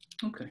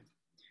 Okay.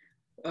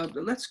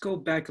 Let's go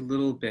back a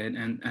little bit,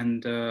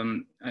 and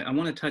I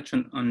want to touch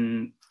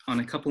on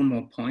a couple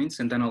more points,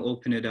 and then I'll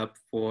open it up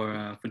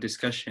for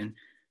discussion.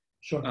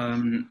 Sure.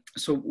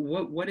 So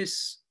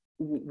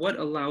what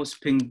allows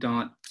Pink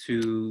Dot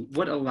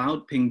what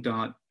allowed Pink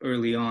Dot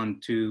early on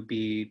to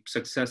be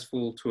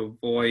successful, to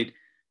avoid,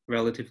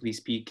 relatively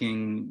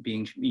speaking,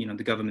 being, you know,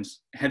 the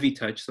government's heavy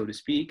touch, so to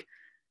speak,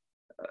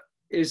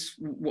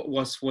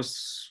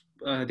 was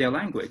their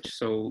language.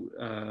 So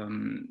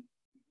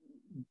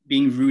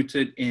being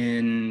rooted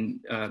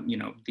in, you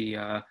know,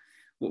 the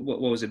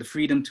what was it, the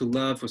freedom to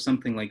love or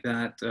something like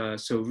that.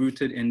 So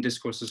rooted in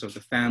discourses of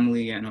the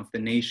family and of the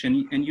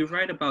nation. And you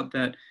write about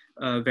that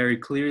very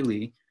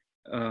clearly.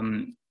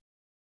 And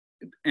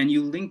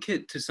you link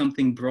it to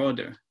something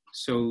broader.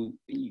 So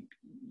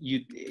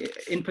you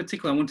in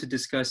particular, I want to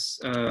discuss,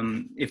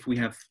 if we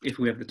have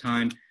the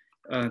time,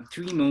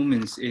 three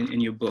moments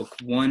in your book.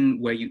 One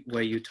where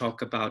you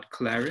talk about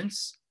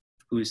Clarence,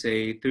 who's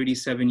a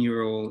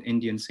 37-year-old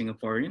Indian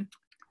Singaporean,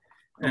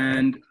 okay,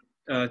 and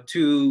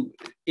two,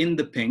 in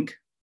the Pink,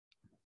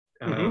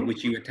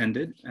 which you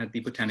attended at the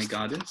Botanic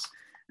Gardens,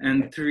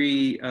 and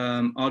three,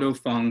 Otto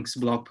Fong's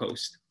blog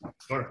post.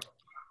 Sure.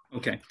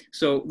 Okay,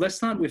 so let's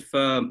start with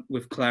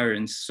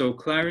Clarence. So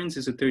Clarence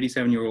is a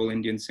 37-year-old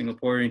Indian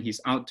Singaporean.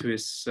 He's out to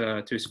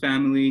his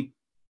family.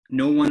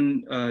 No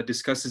one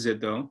discusses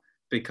it though,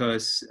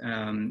 because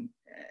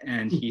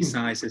and he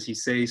sighs as he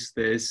says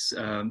this.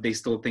 They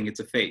still think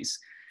it's a phase.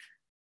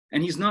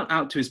 And he's not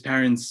out to his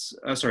parents,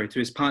 to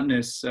his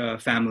partner's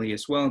family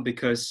as well,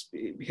 because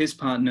his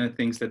partner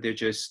thinks that they're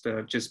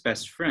just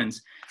best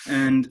friends.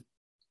 And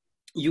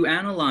you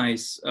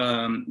analyze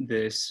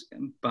this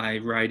by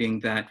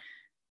writing that,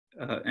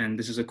 and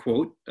this is a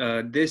quote,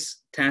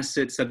 this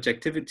tacit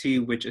subjectivity,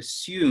 which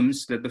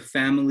assumes that the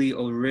family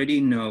already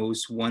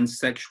knows one's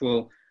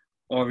sexual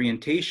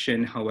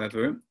orientation,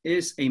 however,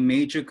 is a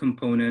major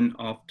component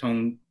of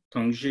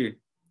Tongzhi.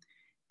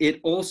 It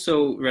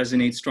also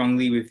resonates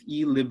strongly with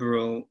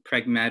illiberal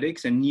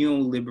pragmatics and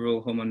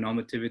neoliberal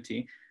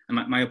homonormativity.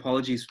 And my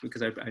apologies,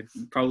 because I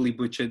probably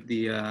butchered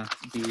the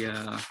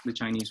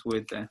Chinese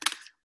word there.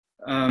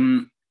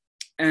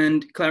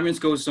 And Clarence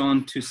goes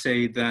on to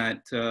say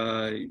that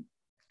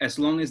as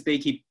long as they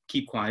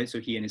keep quiet, so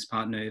he and his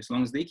partner, as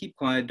long as they keep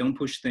quiet, don't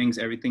push things,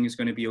 everything is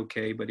going to be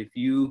okay. But if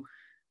you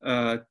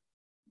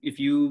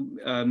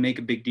make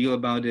a big deal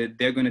about it,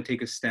 they're going to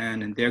take a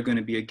stand and they're going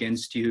to be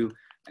against you.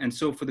 And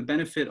so for the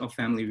benefit of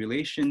family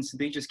relations,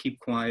 they just keep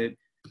quiet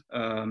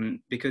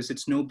because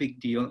it's no big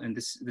deal. And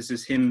this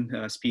is him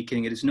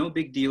speaking. It is no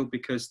big deal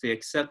because they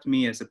accept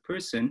me as a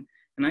person.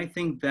 And I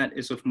think that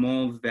is of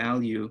more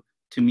value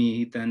to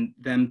me than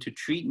them to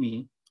treat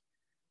me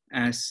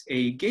as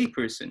a gay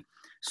person.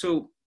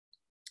 So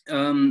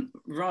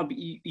Rob,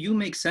 you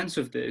make sense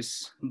of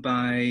this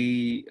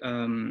by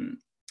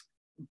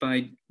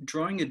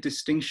drawing a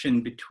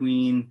distinction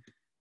between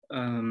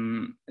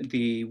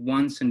the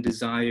wants and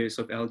desires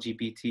of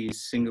LGBT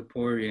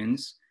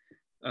Singaporeans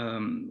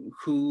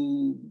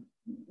who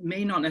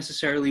may not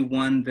necessarily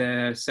want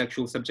their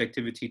sexual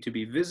subjectivity to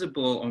be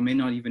visible, or may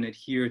not even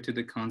adhere to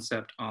the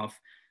concept of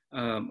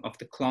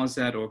the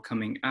closet or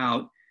coming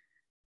out.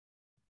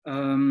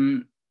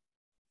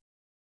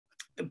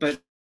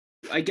 But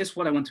I guess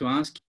what I want to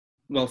ask,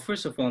 well,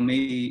 first of all,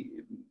 maybe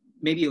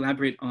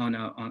elaborate on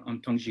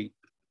Tongzhi.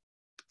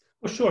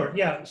 Well, sure,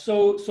 yeah.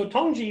 So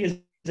Tongzhi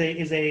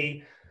is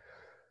a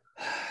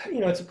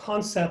it's a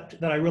concept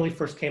that I really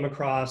first came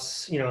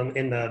across,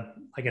 in the,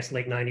 I guess,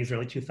 late 90s,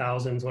 early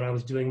 2000s, when I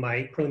was doing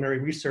my preliminary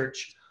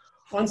research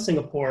on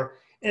Singapore.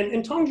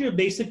 And Tongzhi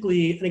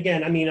basically, and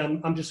again, I mean,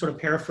 I'm just sort of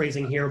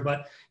paraphrasing here,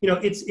 but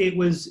it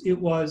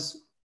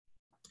was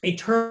a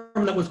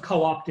term that was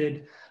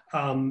co-opted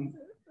from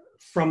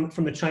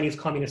the Chinese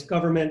Communist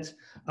government.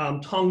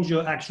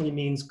 Tongzhi actually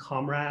means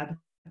comrade,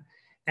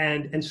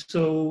 and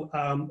so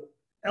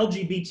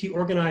LGBT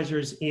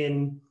organizers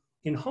in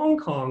Hong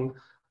Kong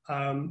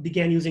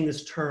began using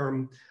this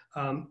term,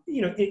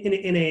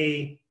 in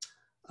a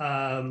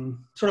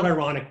sort of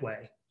ironic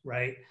way,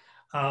 right?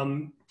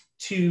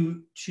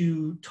 To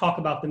talk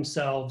about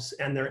themselves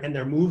and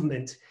their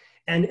movement,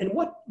 and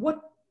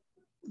what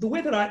the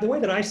way that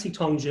I see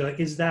Tongzhi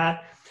is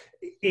that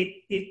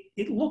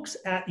it looks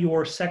at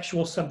your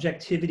sexual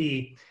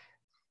subjectivity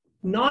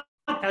not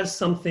as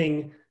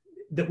something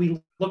that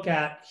we look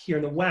at here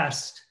in the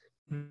West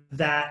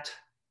that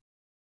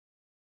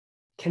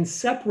can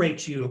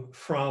separate you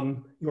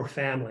from your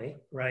family,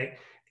 right?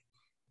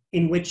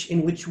 In which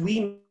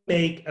we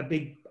make a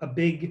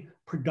big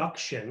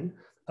production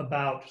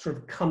about sort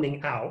of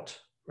coming out,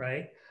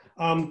 right?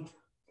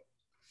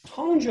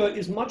 Tongzhi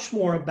is much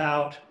more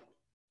about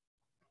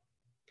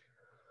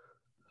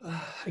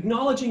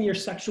acknowledging your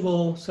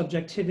sexual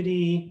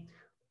subjectivity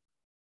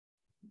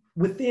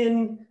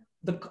within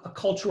a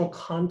cultural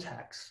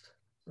context,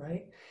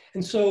 right?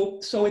 And so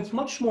it's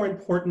much more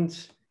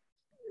important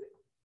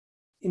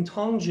in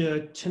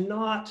Tongzhi to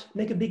not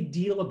make a big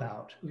deal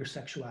about your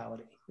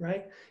sexuality,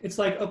 right? It's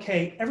like,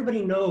 okay,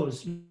 everybody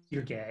knows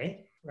you're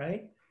gay,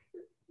 right?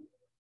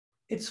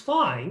 It's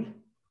fine,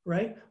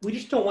 right? We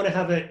just don't want to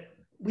have it,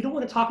 we don't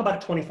want to talk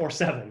about it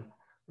 24/7,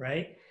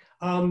 right?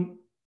 And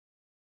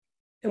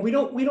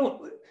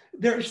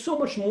there is so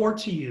much more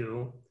to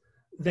you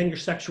than your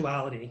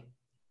sexuality.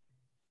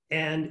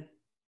 And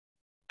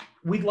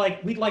we'd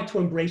like to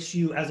embrace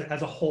you as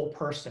a whole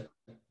person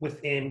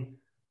within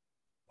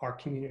our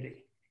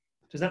community.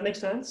 Does that make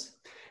sense?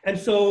 And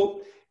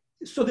so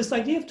this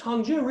idea of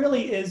Tongzhi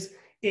really is,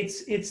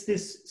 it's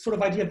this sort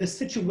of idea of the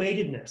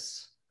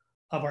situatedness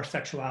of our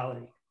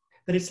sexuality,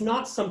 that it's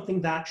not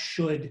something that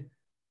should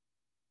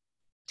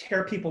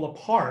tear people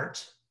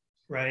apart,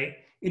 right?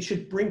 It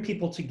should bring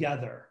people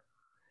together.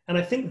 And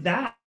I think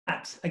that,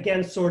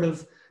 again, sort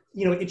of,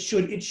 you know, it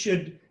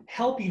should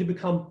help you to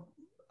become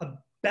a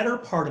better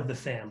part of the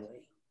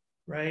family,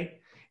 right?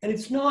 And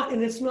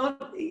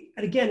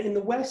again, in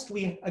the West,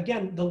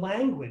 the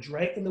language,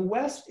 right? In the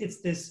West,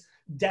 it's this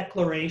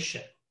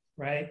declaration,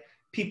 right?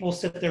 People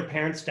sit their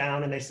parents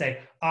down and they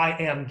say, I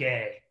am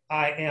gay,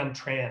 I am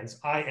trans,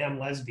 I am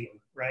lesbian,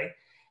 right?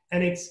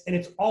 And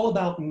it's all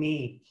about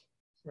me,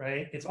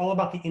 right? It's all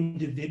about the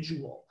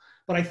individual.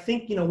 But I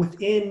think, you know,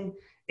 within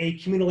a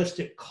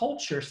communalistic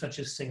culture such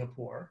as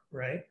Singapore,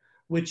 right,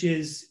 which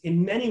is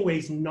in many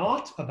ways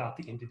not about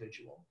the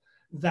individual,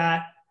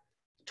 that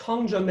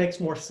Tongzhi makes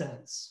more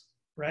sense,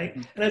 right?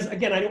 And as,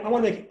 again, I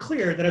want to make it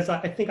clear that, as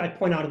I think I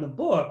point out in the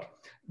book,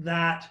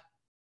 that,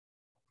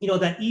 you know,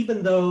 that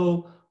even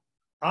though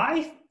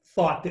I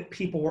thought that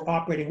people were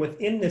operating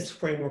within this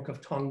framework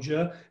of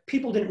Tongzhi,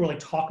 people didn't really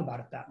talk about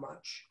it that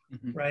much,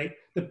 right?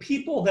 The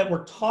people that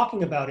were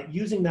talking about it,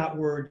 using that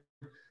word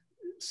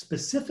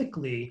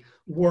specifically,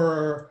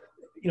 were,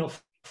 you know,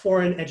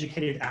 foreign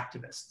educated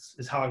activists,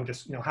 is how I would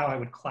just, you know, how I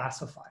would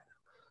classify them,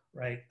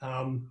 right?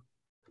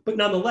 But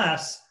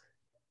nonetheless,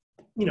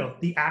 you know,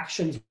 the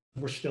actions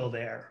were still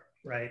there,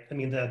 right? I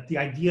mean, the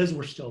ideas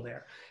were still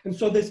there. And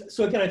so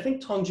again, I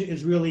think Tongzhi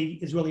is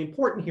really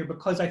important here,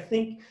 because I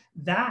think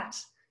that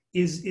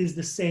is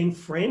the same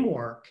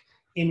framework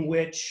in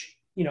which,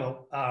 you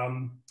know,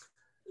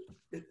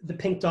 the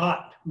pink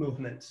dot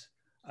movement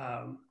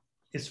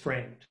is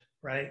framed,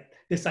 right?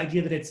 This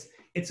idea that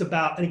it's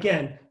about, and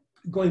again,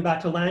 going back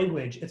to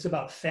language, it's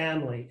about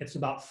family, it's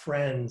about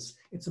friends,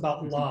 it's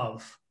about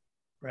love,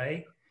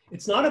 right?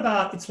 It's not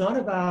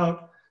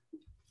about,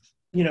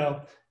 you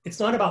know, it's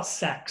not about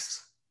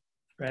sex,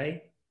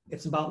 right?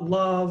 It's about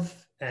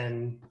love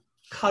and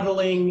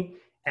cuddling,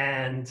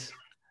 and,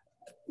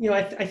 you know,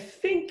 I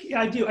think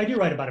I do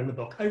write about it in the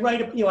book. I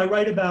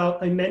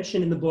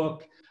mention in the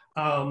book,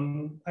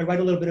 I write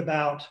a little bit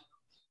about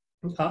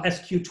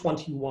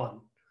SQ21,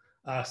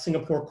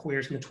 Singapore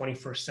queers in the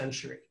 21st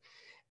century.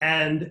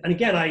 And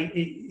again,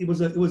 it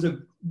was a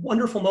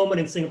wonderful moment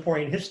in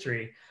Singaporean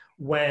history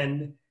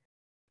when,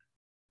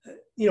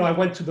 you know, I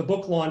went to the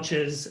book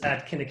launches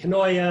at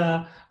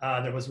Kinokinoya.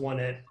 There was one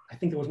at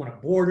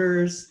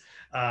Borders.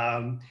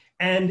 And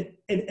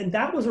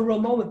that was a real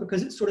moment,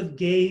 because it sort of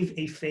gave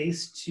a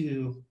face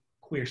to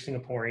queer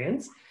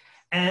Singaporeans.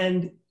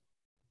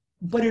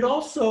 But it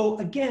also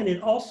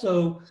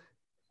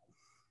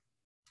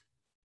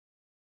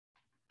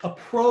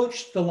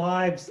approached the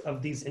lives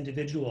of these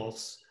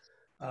individuals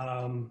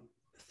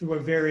through a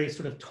very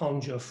sort of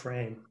Tongzhi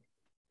frame,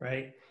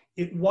 right?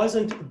 It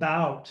wasn't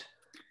about.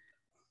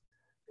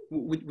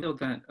 Would you know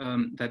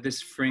that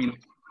this frame,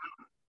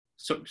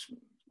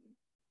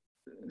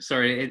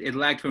 sorry, it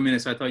lagged for a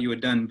minute, so I thought you were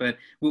done. But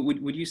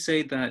would you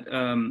say that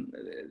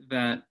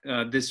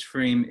this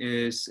frame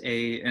is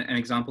an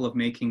example of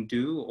making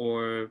do,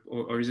 or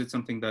is it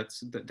something that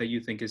you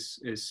think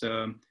is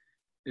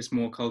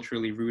more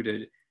culturally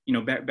rooted? You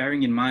know,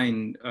 bearing in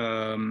mind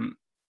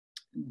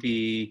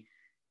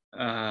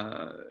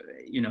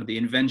you know, the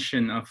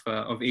invention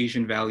of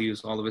Asian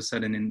values all of a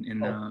sudden in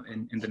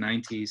the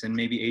 90s, and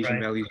maybe Asian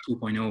values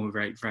 2.0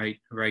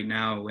 right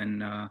now,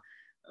 when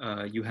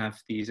you have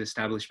these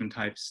establishment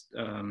types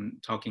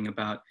talking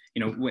about,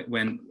 you know,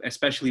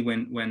 especially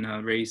when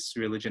race,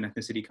 religion,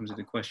 ethnicity comes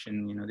into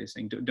question, you know, they're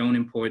saying don't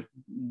import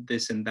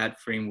this and that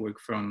framework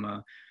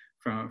from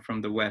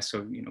the West.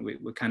 So, you know,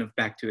 we're kind of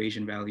back to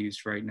Asian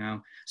values right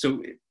now.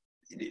 So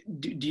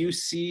do you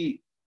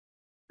see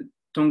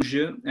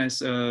Tongzhi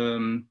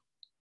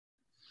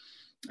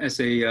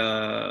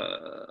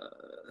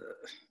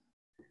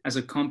as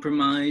a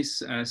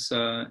compromise, as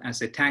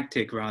a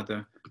tactic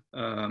rather,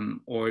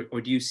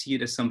 or do you see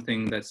it as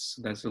something that's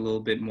a little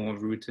bit more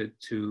rooted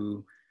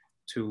to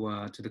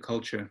the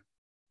culture?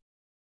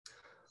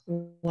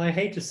 Well, I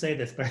hate to say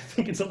this, but I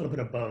think it's a little bit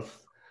of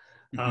both.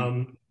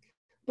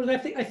 But I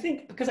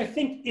think because I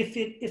think if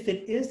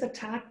it is a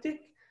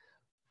tactic,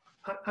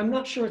 I'm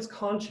not sure it's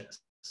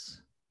conscious,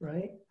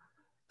 right?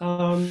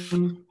 I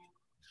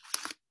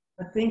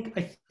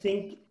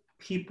think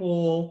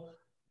people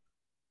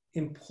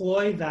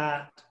employ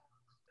that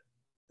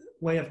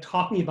way of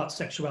talking about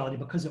sexuality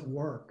because it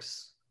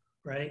works,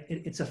 right?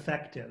 It's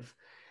effective.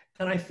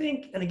 And I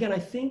think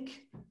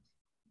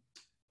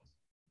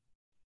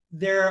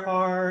there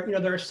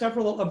are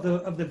several of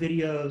the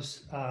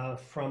videos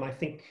from, I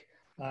think,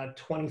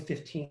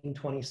 2015,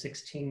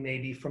 2016,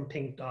 maybe, from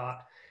Pink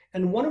Dot.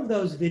 And one of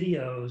those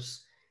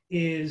videos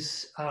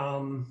is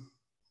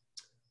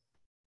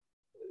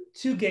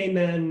two gay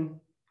men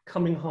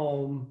coming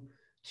home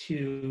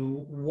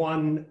to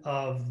one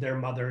of their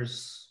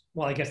mothers.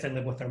 Well, I guess they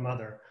live with their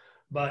mother,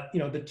 but you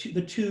know, the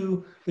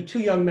two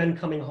young men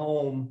coming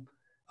home,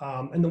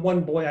 and the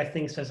one boy I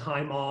think says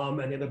hi mom,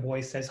 and the other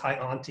boy says hi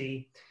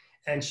auntie,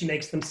 and she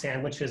makes them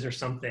sandwiches or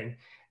something.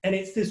 And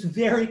it's this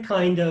very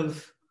kind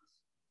of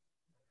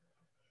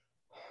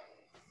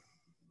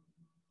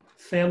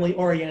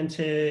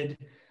family-oriented,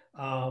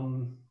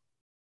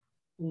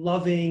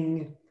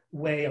 loving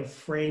way of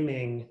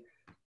framing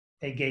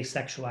a gay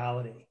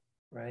sexuality,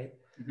 right?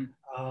 Mm-hmm.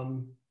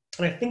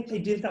 And I think they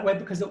did it that way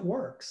because it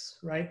works,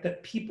 right?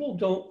 That people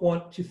don't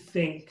want to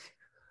think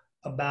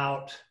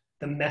about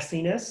the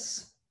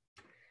messiness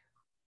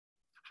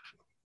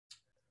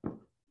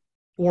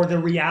or the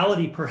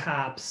reality,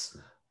 perhaps,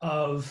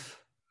 of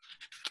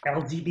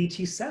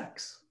LGBT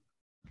sex,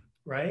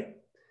 right?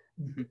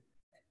 Mm-hmm.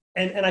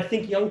 And I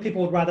think young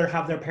people would rather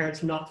have their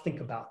parents not think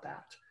about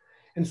that.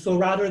 And so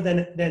rather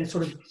than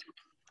sort of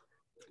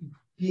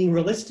being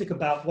realistic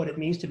about what it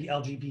means to be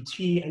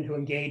LGBT and to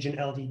engage in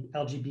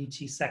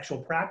LGBT sexual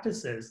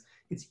practices,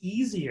 it's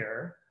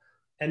easier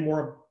and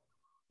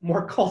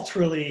more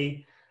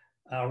culturally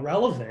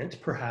relevant,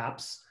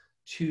 perhaps,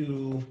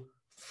 to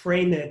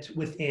frame it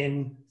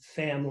within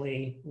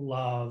family,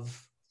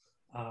 love,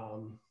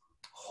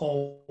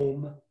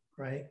 home,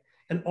 right?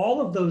 And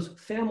all of those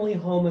family,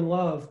 home, and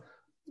love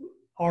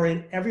are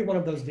in every one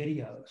of those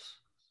videos.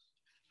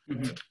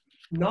 Mm-hmm.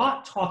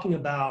 Not talking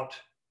about,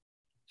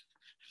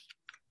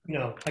 you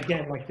know,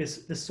 again, like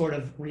this sort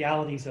of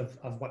realities of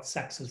what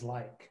sex is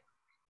like.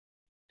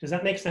 Does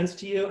that make sense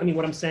to you? I mean,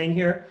 what I'm saying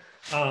here?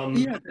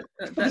 Yeah,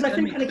 because I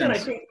think, and again, I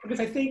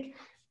think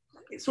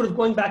it's sort of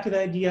going back to the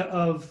idea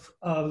of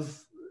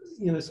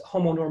you know, this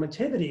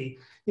homonormativity.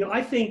 You know,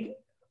 I think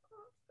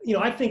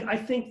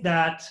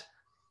that,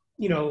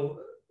 you know,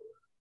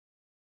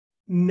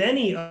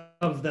 many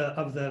of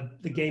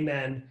the gay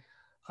men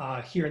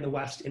here in the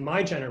West in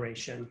my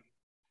generation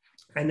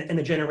and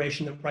the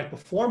generation that right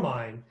before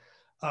mine,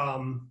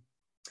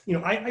 you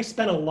know, I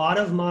spent a lot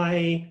of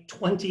my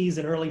 20s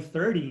and early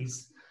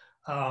 30s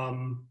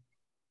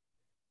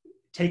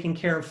taking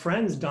care of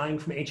friends dying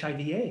from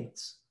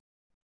HIV/AIDS,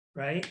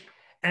 right?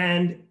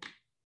 And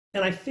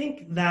I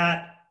think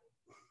that,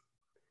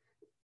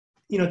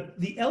 you know,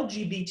 the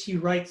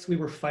LGBT rights we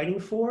were fighting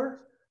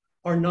for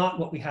are not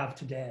what we have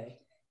today,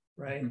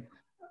 right? Mm-hmm.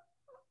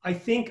 I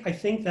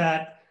think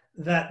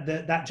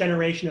that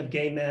generation of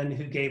gay men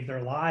who gave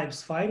their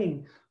lives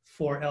fighting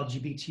for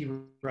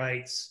LGBT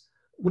rights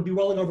would be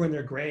rolling over in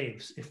their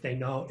graves if they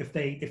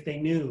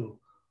knew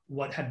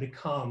what had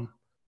become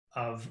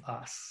of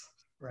us,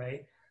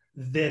 right?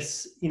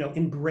 This, you know,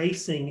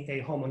 embracing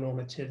a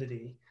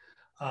homonormativity.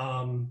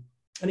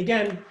 And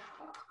again,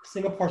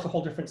 Singapore's a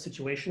whole different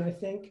situation, I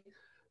think.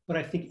 But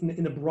I think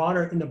in the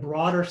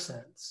broader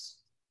sense,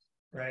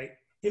 right?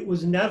 It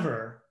was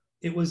never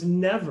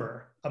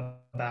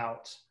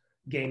about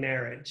gay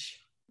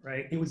marriage,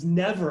 right? It was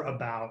never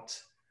about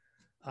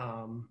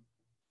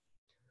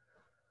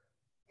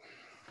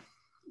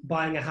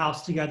buying a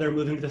house together,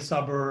 moving to the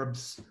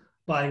suburbs,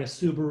 buying a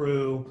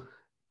Subaru,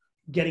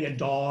 getting a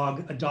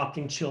dog,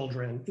 adopting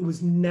children. It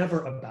was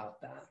never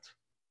about that,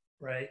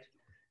 right?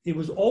 It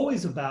was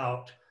always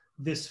about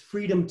this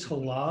freedom to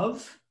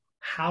love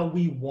how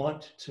we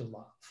want to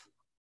love,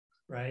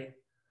 right?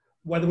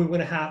 Whether we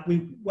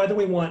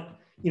want,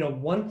 you know,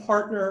 one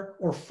partner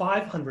or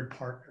 500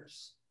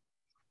 partners,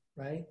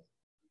 right?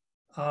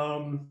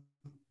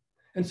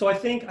 And so I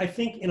think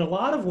in a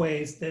lot of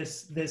ways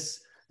this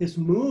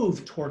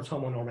move towards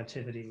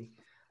homonormativity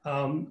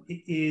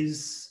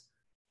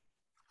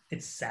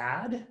it's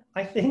sad,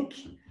 I think,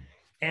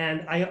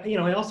 and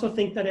I also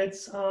think that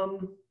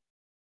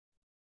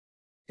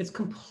it's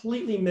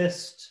completely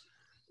missed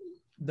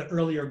the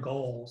earlier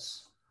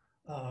goals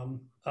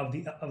of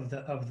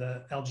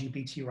the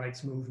LGBT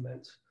rights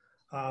movement.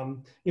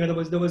 You know,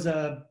 there was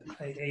a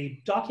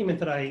document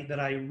that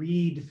I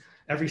read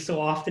every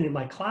so often in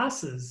my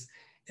classes,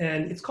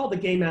 and it's called the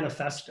Gay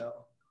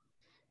Manifesto,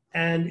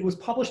 and it was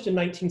published in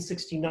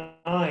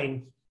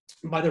 1969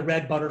 by the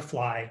Red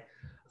Butterfly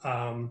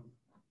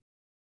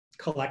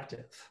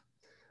Collective,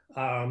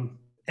 and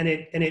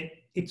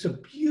it's a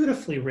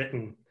beautifully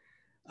written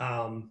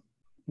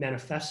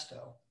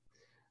manifesto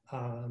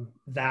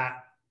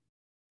that,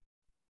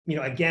 you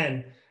know,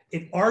 again,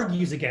 it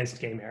argues against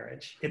gay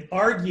marriage. It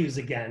argues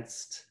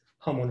against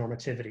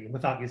homonormativity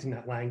without using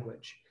that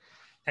language.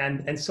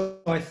 And so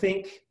I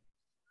think,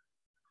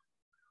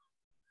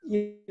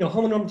 you know,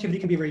 homonormativity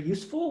can be very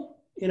useful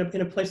in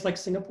a place like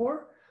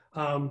Singapore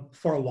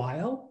for a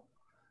while,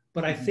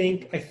 but I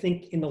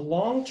think in the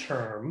long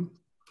term,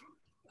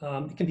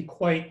 it can be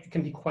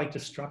quite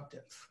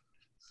destructive.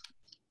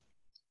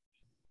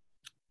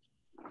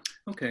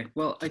 Okay,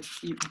 well,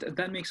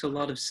 that makes a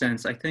lot of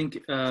sense. I think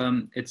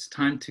it's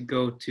time to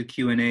go to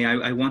Q&A.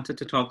 I wanted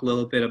to talk a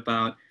little bit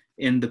about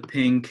In the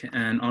Pink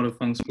and Otto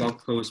Fong's blog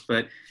post,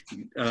 but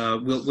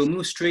we'll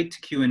move straight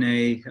to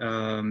Q&A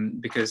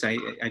because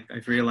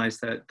I've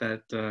realized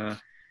that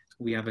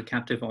we have a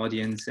captive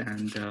audience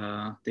and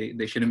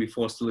they shouldn't be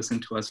forced to listen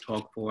to us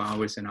talk for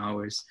hours and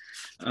hours.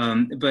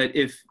 But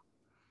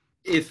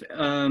if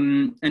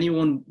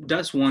anyone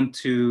does want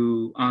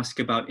to ask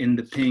about In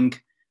the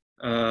Pink,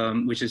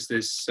 which is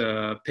this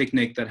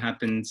picnic that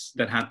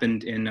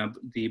happened in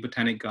the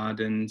Botanic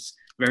Gardens,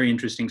 very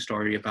interesting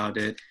story about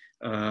it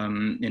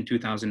in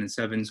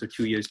 2007, so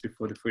 2 years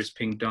before the first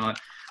Pink Dot,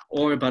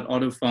 or about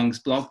Otto Fong's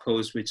blog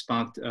post, which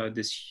sparked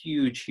this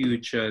huge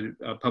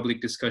public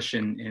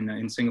discussion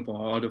in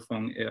Singapore. Otto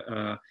Fong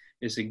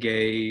is a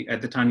gay.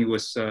 At the time, he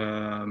was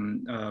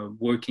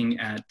working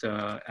at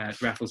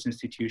Raffles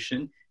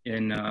Institution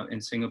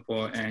in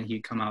Singapore, and he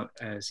come out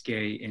as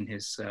gay in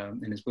his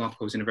blog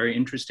post in a very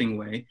interesting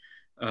way.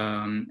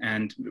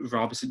 And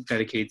Rob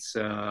dedicates,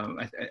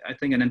 I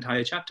think, an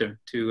entire chapter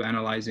to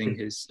analyzing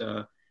his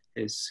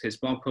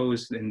blog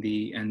post and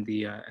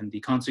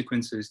the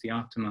consequences, the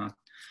aftermath.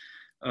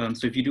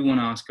 So if you do want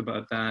to ask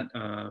about that,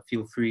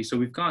 feel free. So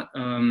we've got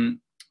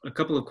a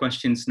couple of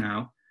questions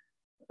now.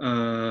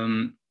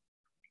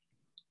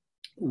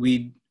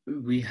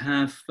 We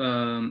have,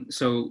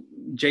 so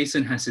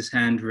Jason has his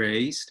hand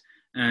raised,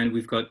 and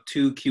we've got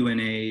two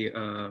Q&A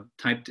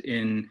typed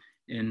in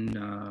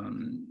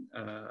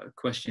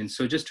questions.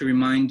 So just to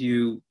remind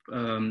you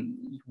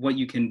what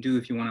you can do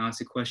if you want to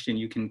ask a question,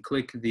 you can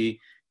click the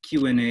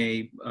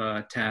Q&A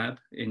tab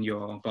in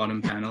your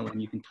bottom panel,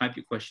 and you can type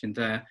your question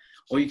there,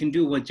 or you can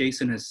do what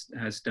Jason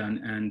has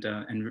done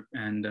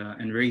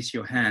and raise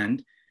your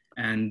hand,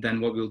 and then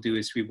what we'll do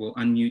is we will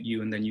unmute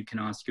you, and then you can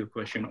ask your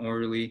question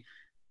orally,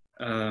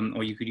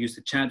 or you could use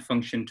the chat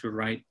function to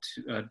write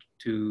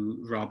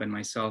to Rob and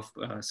myself,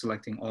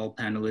 selecting all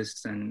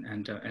panelists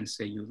and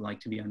say you'd like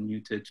to be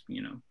unmuted,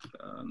 you know,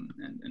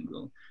 and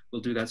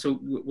we'll do that. So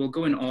we'll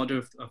go in order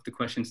of the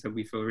questions that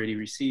we've already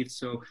received.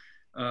 So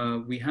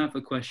we have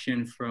a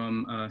question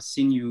from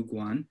Xinyu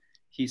Guan.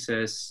 He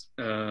says,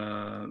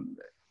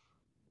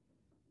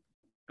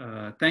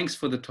 thanks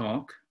for the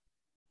talk.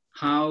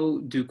 How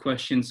do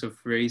questions of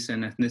race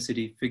and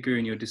ethnicity figure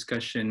in your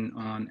discussion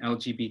on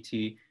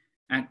LGBT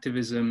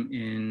activism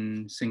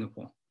in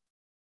Singapore?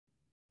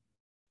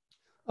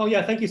 Oh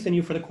yeah, thank you,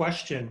 Xinyu, for the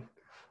question.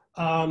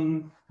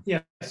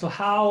 Yeah, so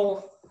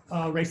how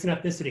race and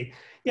ethnicity?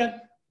 Yeah,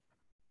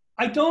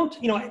 I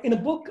don't, you know, in the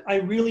book, I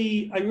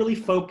really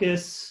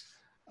focus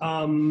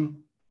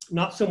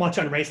not so much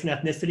on race and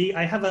ethnicity.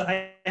 I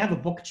have a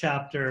book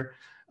chapter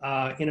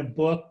in a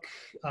book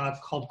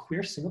called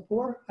Queer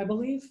Singapore, I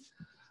believe,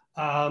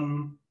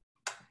 and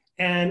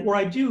where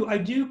I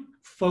do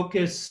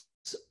focus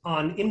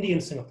on Indian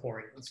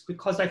Singaporeans,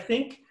 because I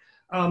think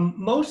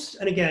most,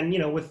 and again, you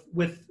know,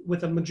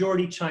 with a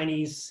majority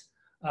Chinese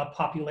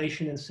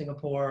population in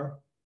Singapore,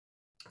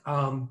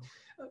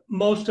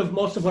 most of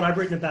what I've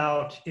written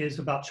about is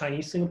about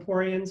Chinese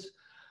Singaporeans.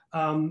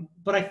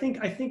 But I think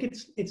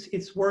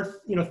it's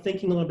worth, you know,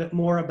 thinking a little bit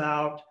more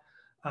about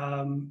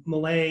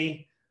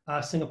Malay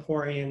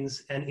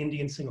Singaporeans and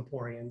Indian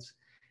Singaporeans.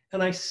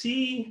 And I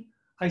see,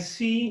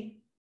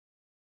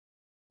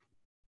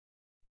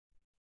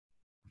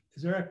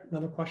 is there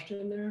another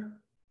question there?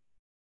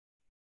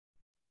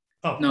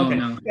 Oh, no, okay.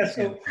 no. Yeah,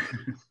 so,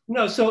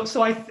 no,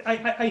 so I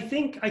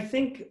think,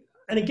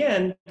 and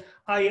again,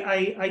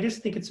 I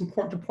just think it's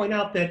important to point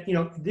out that, you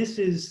know, this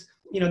is,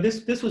 you know,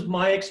 this was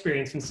my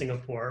experience in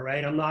Singapore,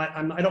 right? I don't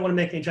want to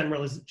make any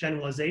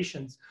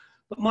generalizations,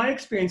 but my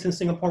experience in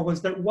Singapore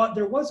was that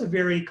there was a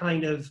very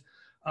kind of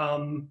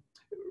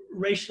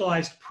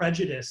racialized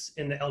prejudice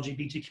in the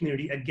LGBT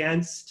community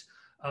against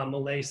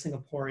Malay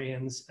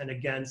Singaporeans and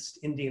against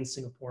Indian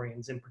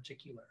Singaporeans in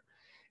particular.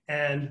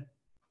 And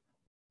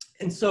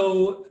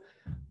so,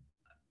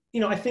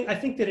 you know, I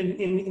think that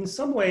in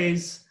some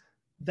ways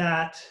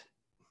that,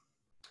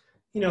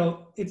 you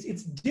know,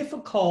 it's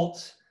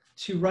difficult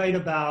to write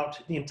about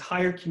the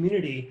entire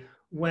community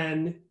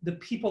when the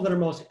people that are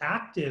most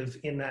active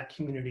in that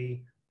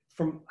community,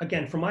 from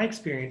my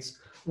experience,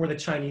 were the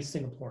Chinese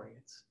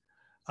Singaporeans.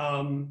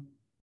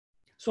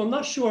 So I'm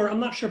not sure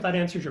if that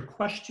answers your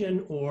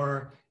question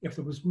or if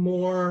there was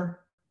more.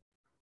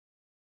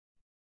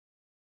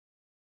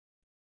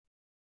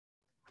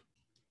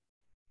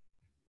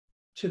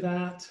 To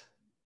that.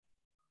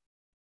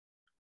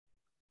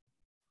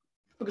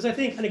 Because I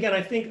think, and again,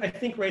 I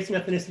think race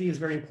and ethnicity is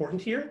very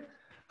important here.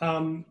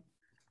 And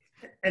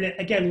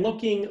again,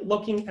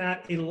 looking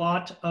at a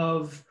lot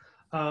of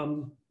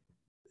some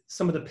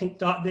of the Pink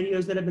Dot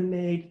videos that have been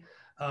made,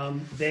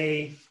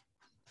 they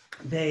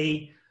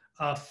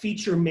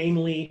feature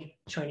mainly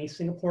Chinese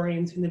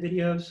Singaporeans in the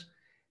videos,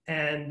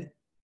 and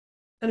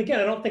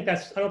again, I don't think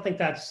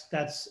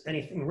that's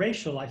anything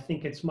racial. I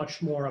think it's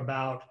much more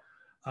about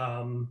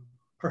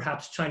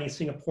perhaps Chinese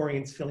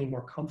Singaporeans feeling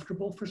more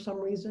comfortable for some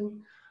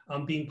reason,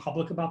 being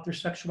public about their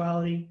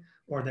sexuality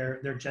or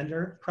their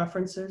gender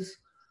preferences.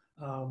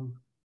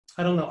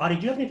 I don't know, Adi,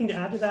 do you have anything to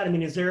add to that? I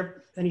mean, is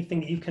there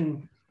anything that you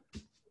can?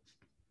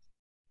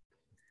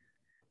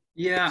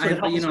 Yeah, Sort of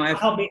help, you know,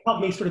 help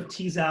me sort of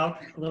tease out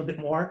a little bit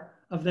more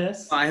of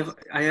this. I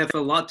have a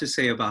lot to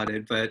say about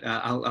it, but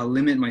I'll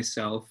limit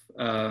myself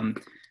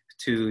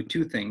to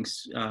two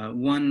things.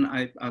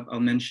 One, I'll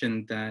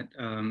mention that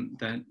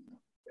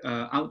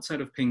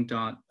outside of Pink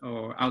Dot,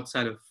 or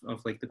outside of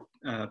like the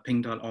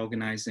Pink Dot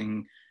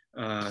organizing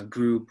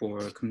group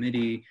or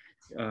committee,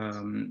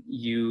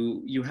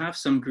 you have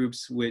some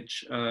groups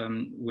which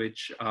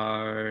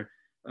are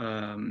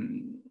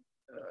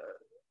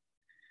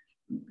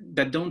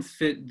that don't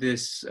fit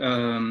this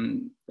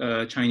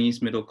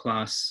Chinese middle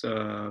class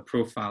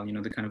profile, you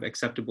know, the kind of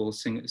acceptable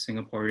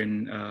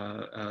Singaporean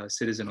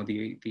citizen, or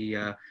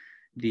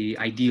the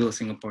ideal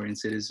Singaporean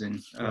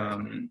citizen.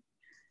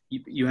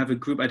 You have a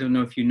group, I don't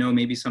know if you know,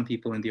 maybe some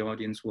people in the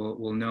audience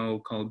will know,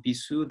 called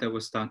Bisu, that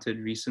was started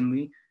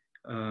recently.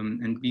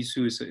 And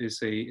Bisu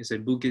is a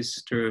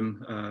Buddhist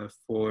term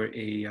for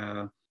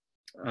a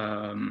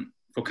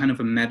for kind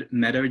of a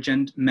meta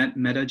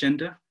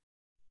agenda.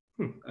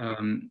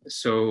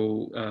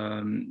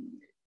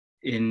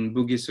 In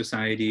Buddhist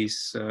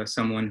societies,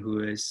 someone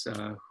who is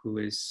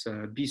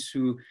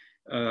Bisu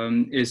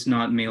is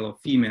not male or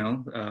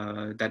female.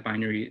 That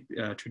binary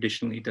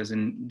traditionally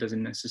doesn't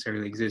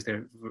necessarily exist.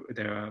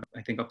 There are,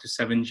 I think, up to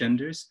 7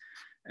 genders,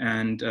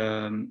 and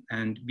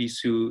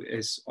Bisu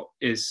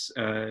is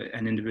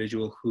an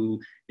individual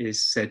who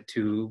is said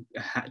to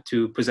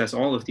possess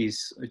all of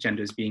these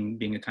genders,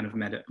 being a kind of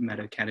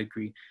meta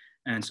category.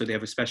 And so they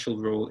have a special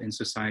role in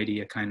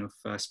society, a kind of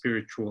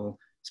spiritual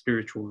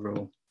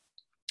role.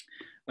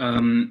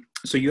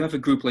 So you have a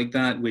group like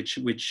that,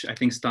 which I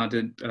think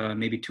started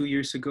maybe 2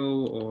 years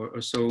ago or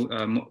so,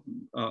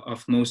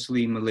 of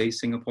mostly Malay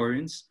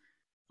Singaporeans.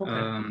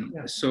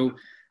 Yeah. So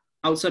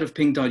outside of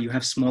Pink Dot, you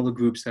have smaller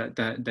groups that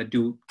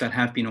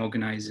have been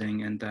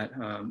organizing, and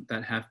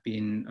that have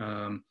been,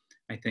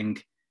 I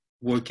think,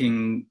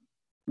 working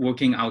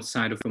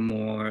outside of a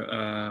more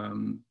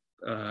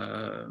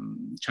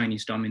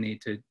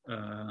Chinese-dominated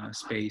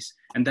space,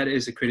 and that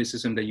is a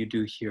criticism that you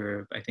do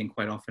hear, I think,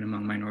 quite often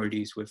among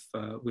minorities with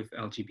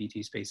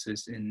LGBT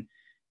spaces in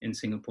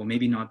Singapore.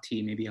 Maybe not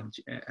T, maybe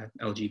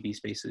LGB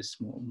spaces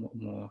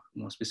more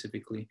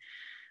specifically.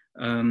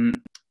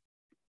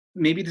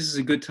 Maybe this is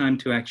a good time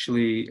to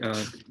actually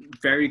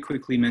very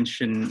quickly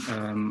mention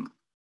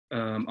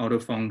Otto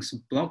Fong's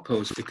blog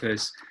post,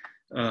 because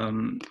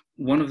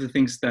one of the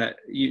things that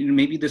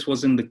maybe this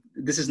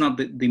is not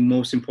the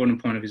most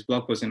important point of his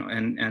blog post,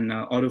 and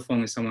Otto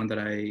Fong is someone that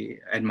I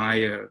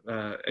admire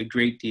a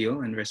great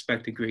deal and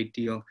respect a great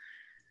deal.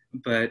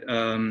 But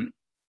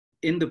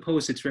in the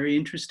post, it's very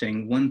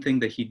interesting. One thing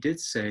that he did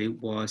say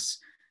was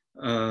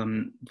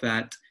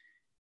that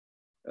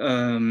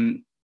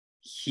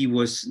he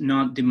was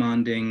not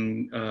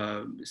demanding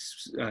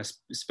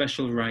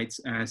special rights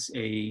as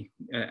a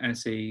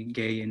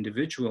gay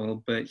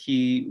individual, but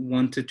he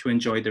wanted to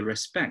enjoy the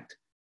respect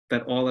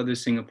that all other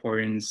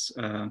Singaporeans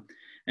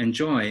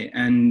enjoy.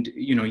 And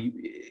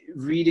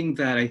reading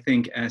that, I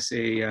think, as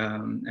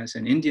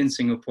an Indian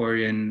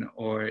Singaporean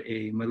or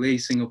a Malay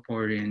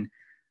Singaporean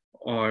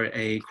or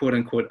a quote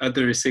unquote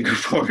other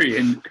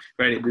Singaporean,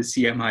 right, the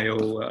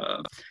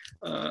CMIO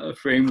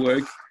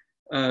framework.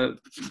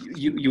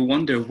 You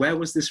wonder, where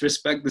was this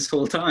respect this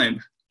whole time?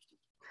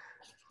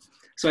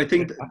 So I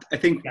think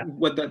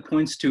what that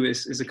points to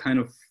is a kind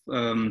of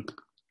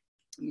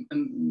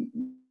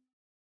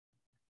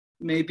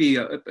maybe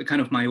a kind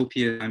of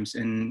myopia times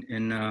in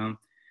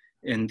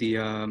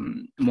the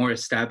more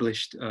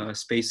established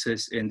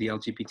spaces in the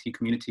LGBT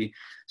community.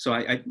 So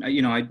I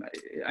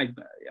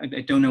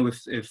don't know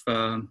if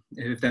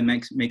that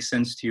makes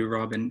sense to you,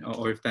 Robin,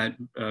 or if that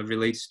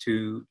relates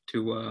to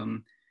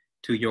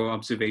your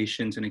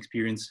observations and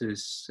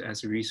experiences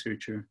as a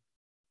researcher.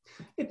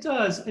 It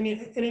does. I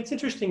mean, and it's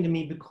interesting to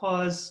me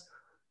because,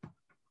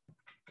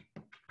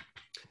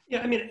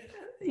 yeah, I mean,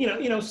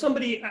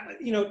 somebody,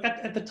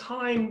 at the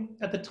time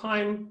I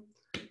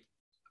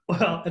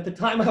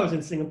was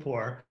in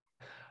Singapore,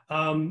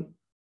 I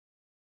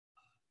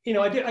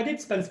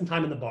did spend some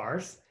time in the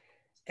bars,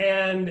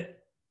 and,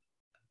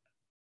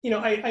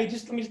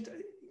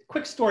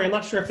 quick story. I'm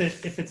not sure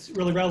if it's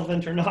really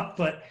relevant or not,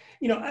 but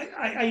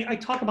I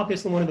talk about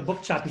this in one of the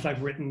book chapters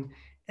I've written.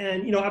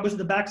 And I was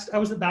the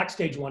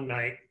backstage one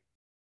night,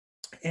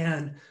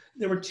 and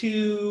there were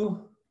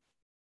two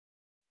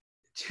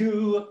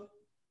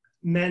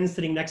men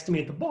sitting next to me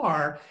at the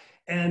bar,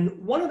 and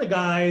one of the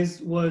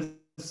guys was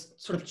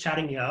sort of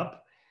chatting me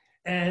up,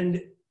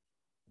 and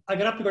I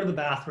got up to go to the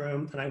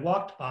bathroom, and I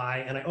walked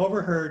by, and I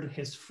overheard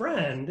his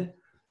friend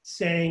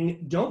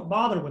saying, "Don't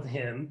bother with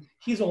him.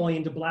 He's only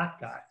into black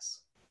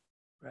guys,"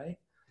 right?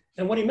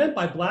 And what he meant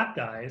by black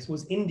guys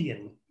was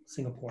Indian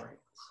Singaporeans,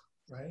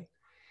 right?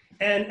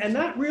 And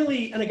that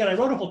really, and again, I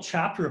wrote a whole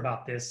chapter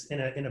about this in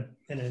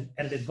an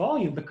edited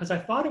volume because I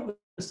thought it was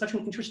such an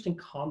interesting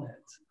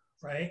comment,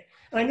 right?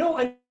 And I know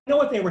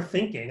what they were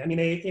thinking. I mean,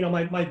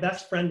 my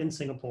best friend in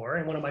Singapore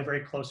and one of my very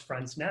close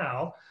friends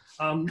now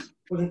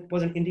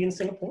was an Indian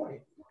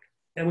Singaporean.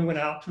 And we went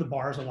out to the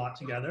bars a lot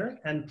together,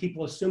 and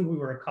people assumed we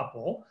were a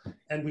couple,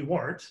 and we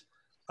weren't.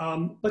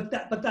 But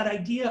that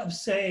idea of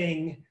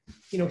saying,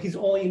 you know, he's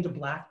only into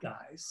black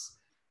guys,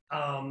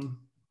 to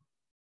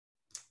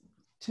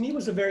me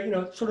was a very, you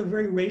know, sort of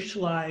very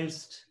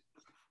racialized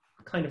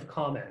kind of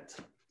comment,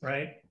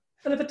 right?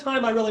 And at the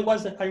time, I really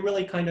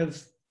kind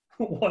of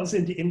was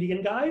into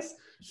Indian guys.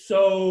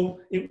 So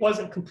it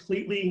wasn't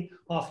completely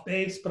off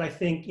base, but I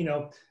think, you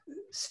know,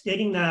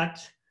 stating that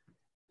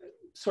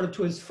sort of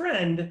to his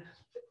friend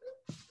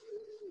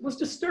was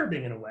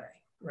disturbing in a way,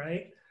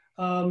 right?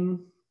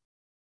 And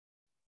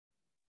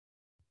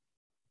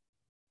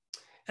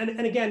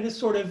again, this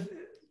sort of,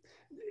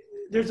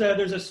 there's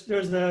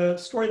a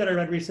story that I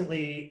read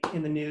recently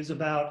in the news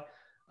about,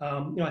 you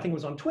know, I think it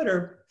was on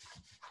Twitter,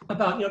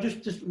 about, you know,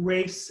 just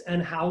race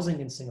and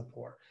housing in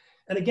Singapore.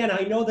 And again,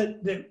 I know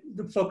that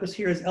the focus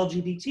here is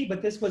LGBT,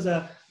 but this was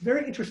a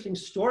very interesting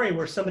story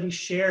where somebody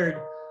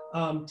shared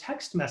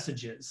text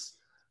messages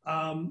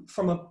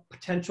from a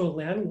potential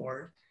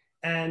landlord.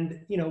 And,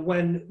 you know,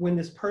 when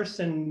this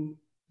person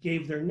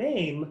gave their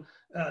name,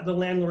 the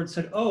landlord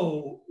said,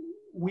 "Oh,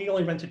 we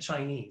only rent to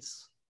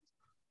Chinese,"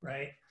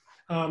 right?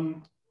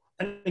 And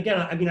again,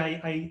 I mean,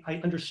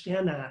 I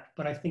understand that,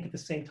 but I think at the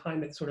same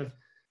time, it sort of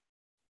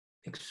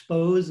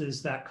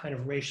exposes that kind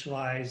of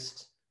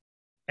racialized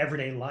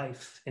everyday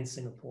life in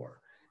Singapore.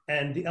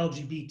 And the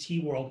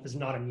LGBT world is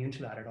not immune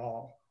to that at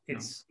all.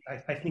 It's, no.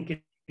 I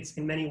think it's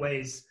in many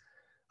ways,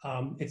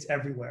 it's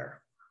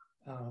everywhere.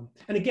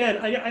 And again,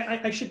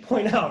 I should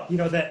point out, you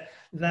know,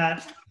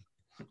 that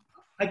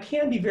I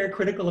can be very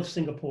critical of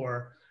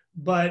Singapore,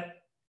 but,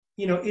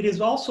 you know, it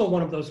is also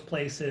one of those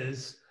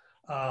places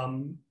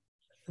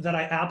that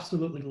I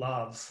absolutely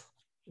love,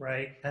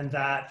 right? And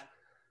that,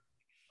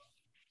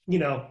 you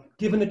know,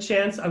 given the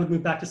chance, I would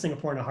move back to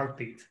Singapore in a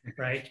heartbeat,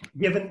 right?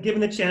 Given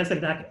the chance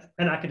at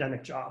an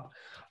academic job,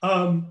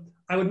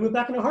 I would move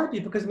back in a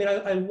heartbeat because, I mean,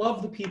 I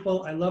love the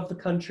people, I love the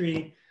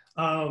country.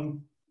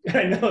 And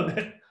I know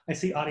that I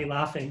see Adi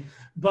laughing,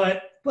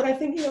 but I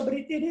think, you know, but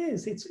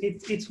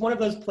it's one of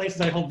those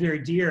places I hold very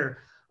dear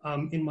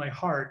in my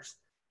heart,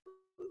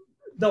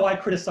 though I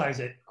criticize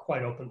it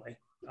quite openly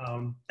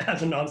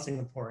as a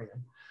non-Singaporean.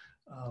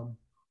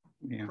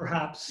 Yeah.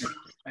 Perhaps.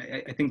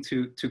 I think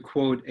to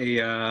quote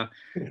I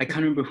can't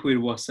remember who it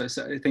was.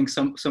 So I think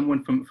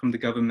someone from the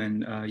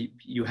government.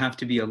 You have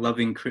to be a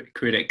loving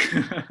critic.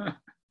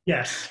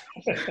 Yes.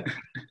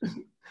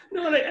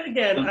 No, and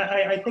again,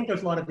 I think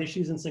there's a lot of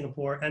issues in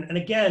Singapore, and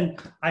again,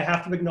 I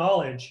have to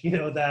acknowledge, you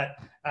know,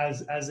 that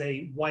as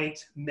a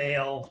white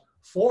male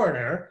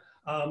foreigner,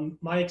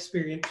 my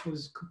experience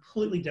was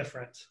completely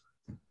different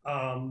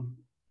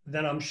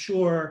than I'm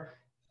sure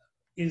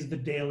is the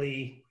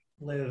daily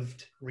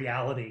lived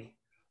reality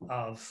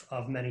of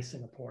many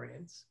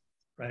Singaporeans,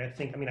 right? I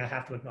mean, I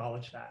have to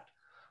acknowledge that.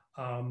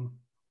 And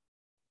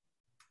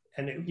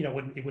it, you know,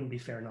 it wouldn't be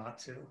fair not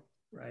to,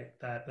 right?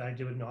 That I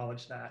do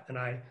acknowledge that. And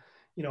I,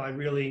 you know, I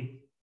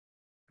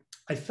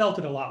felt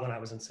it a lot when I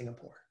was in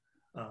Singapore.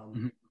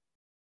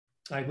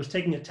 I was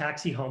taking a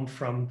taxi home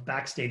from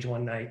backstage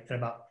one night at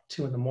about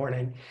 2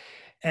 in,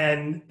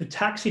 and the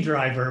taxi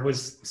driver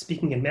was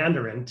speaking in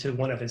Mandarin to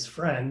one of his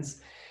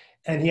friends.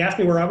 And he asked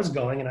me where I was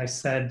going, and I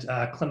said,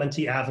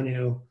 Clementi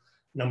Avenue,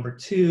 number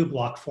 2,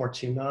 block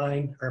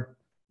 429, or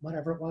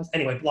whatever it was.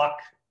 Anyway,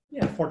 block,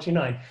 yeah,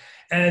 429.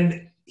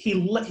 And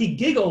he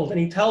giggled, and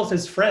he tells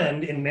his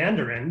friend in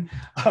Mandarin,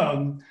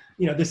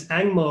 you know, this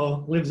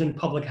Angmo lives in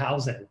public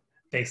housing,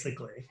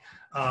 basically,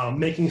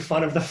 making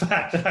fun of the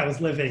fact that I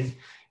was living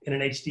in an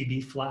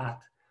HDB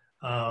flat.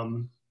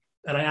 And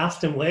I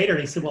asked him later,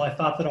 and he said, well, I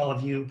thought that all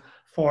of you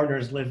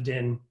foreigners lived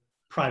in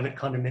private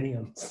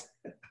condominiums.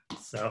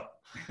 So.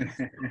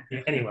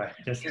 Anyway,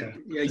 just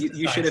yeah,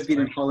 you should have been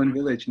in Holland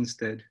Village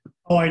instead.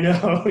 Oh, I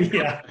know.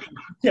 Yeah,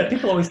 yeah.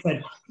 People always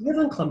said, "You live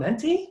in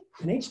Clementi,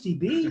 in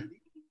HDB."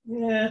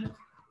 Yeah.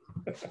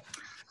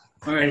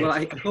 All right. Well,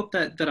 I hope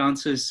that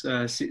answers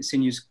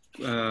Sinu's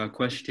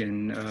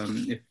question.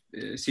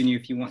 Sinu,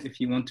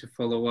 if you want to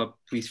follow up,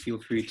 please feel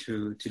free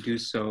to do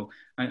so.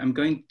 I'm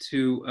going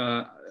to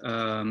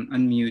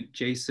unmute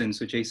Jason.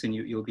 So Jason,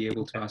 you'll be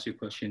able to ask your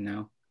question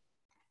now.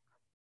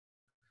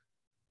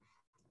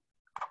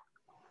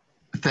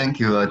 Thank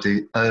you,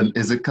 Adi.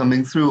 Is it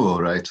coming through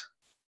all right?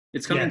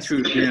 It's coming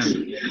through,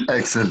 yeah.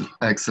 Excellent,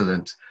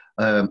 excellent.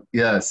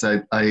 Yes,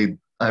 I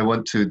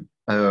want to,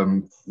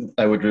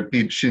 I would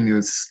repeat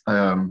Shinu's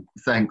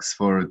thanks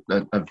for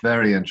a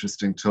very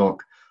interesting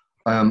talk.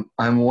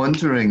 I'm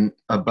wondering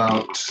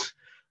about,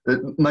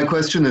 my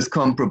question is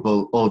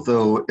comparable,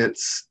 although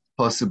it's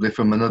possibly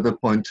from another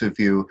point of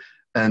view,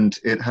 and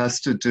it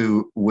has to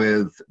do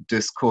with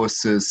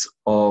discourses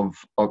of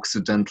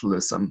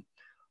Occidentalism.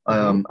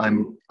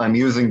 I'm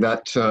using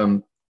that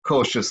term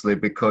cautiously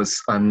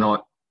because I'm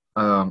not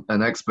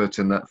an expert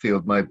in that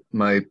field.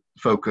 My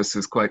focus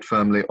is quite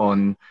firmly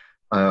on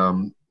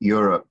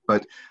Europe,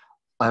 but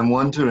I'm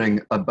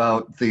wondering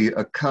about the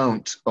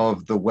account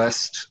of the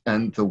West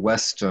and the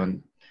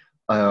Western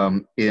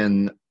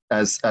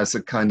as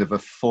a kind of a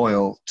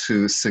foil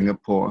to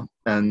Singapore.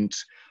 And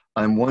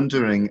I'm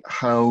wondering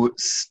how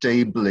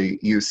stably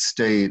you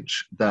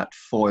stage that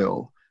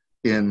foil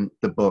in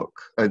the book.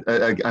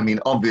 I mean,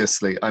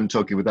 obviously, I'm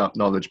talking without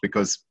knowledge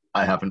because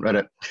I haven't read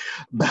it.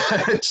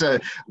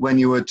 But when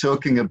you were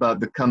talking about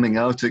the coming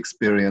out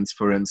experience,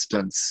 for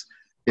instance,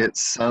 it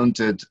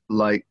sounded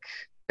like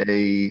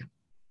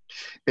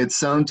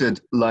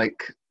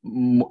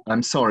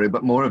I'm sorry,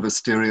 but more of a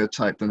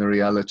stereotype than a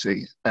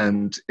reality.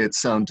 And it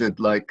sounded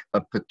like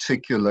a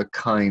particular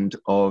kind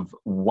of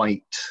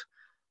white,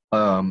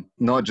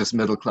 not just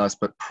middle class,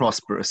 but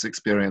prosperous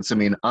experience. I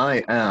mean,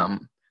 I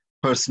am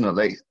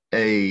personally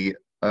a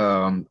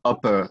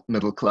upper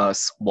middle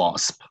class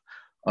WASP.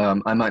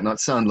 I might not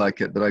sound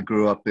like it, but I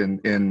grew up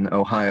in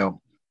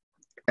Ohio.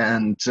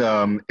 And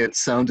it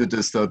sounded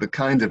as though the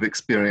kind of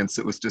experience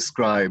that was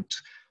described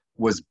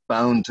was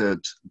bounded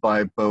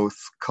by both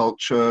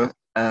culture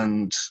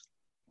and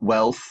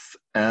wealth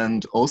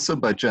and also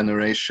by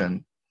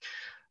generation.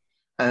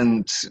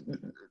 And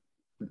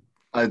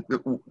I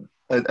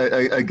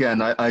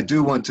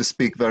do want to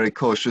speak very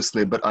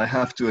cautiously, but I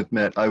have to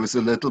admit I was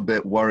a little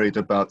bit worried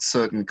about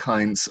certain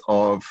kinds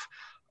of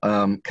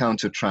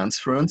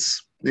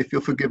countertransference, if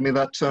you'll forgive me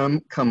that term,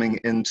 coming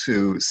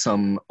into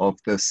some of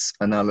this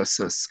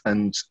analysis.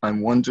 And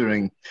I'm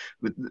wondering,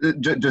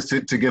 just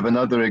to give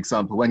another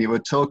example, when you were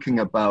talking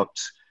about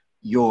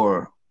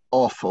your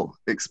awful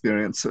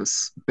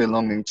experiences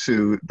belonging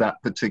to that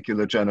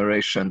particular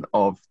generation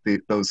of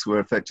those who were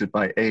affected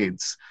by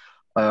AIDS,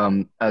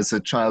 as a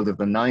child of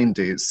the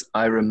 90s,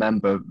 I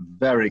remember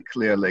very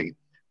clearly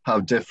how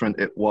different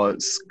it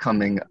was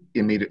coming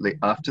immediately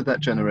after that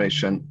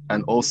generation,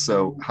 and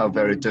also how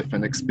very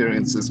different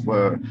experiences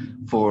were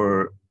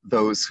for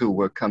those who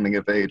were coming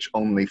of age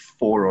only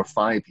 4 or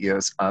 5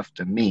 years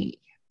after me.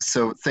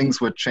 So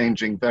things were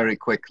changing very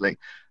quickly.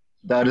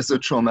 That is a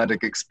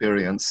traumatic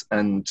experience,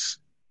 and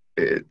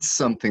it's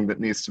something that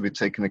needs to be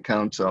taken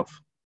account of.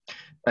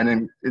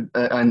 And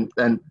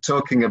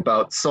talking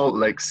about Salt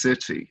Lake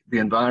City, the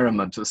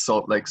environment of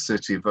Salt Lake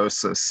City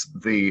versus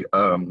the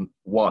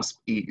WASP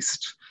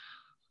East.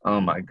 Oh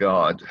my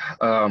God.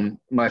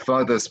 My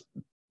father's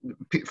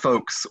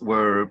folks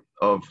were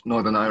of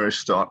Northern Irish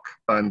stock,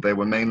 and they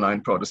were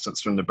mainline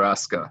Protestants from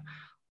Nebraska.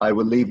 I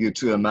will leave you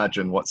to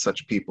imagine what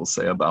such people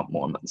say about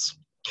Mormons.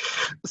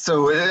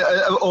 So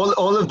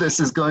all of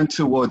this is going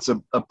towards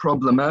a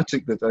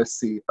problematic that I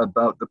see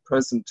about the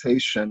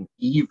presentation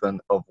even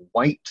of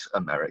white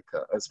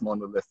America as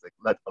monolithic,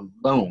 let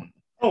alone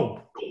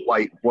the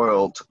white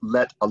world,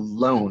 let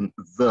alone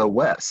the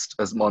West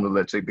as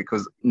monolithic,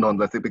 because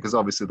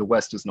obviously the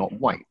West is not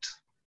white.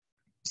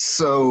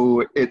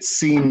 So it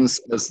seems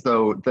as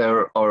though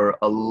there are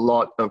a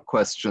lot of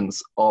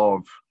questions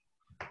of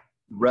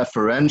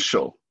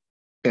referential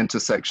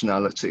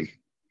intersectionality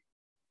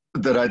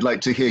that I'd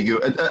like to hear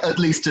you at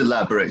least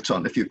elaborate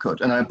on, if you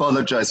could. And I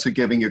apologize for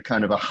giving you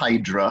kind of a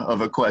hydra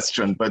of a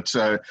question, but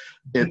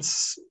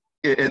it's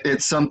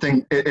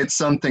something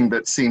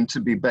that seemed to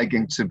be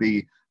begging to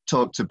be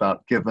talked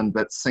about, given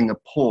that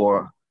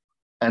Singapore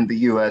and the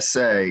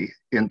USA,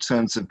 in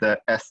terms of their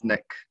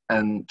ethnic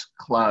and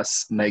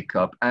class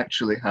makeup,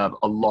 actually have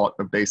a lot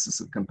of basis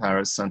of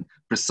comparison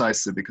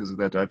precisely because of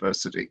their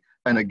diversity.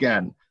 And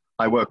again,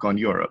 I work on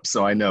Europe,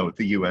 so I know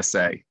the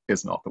USA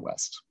is not the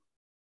West.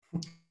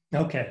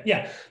 Okay,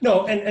 yeah,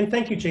 no, and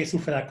thank you, Jason,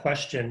 for that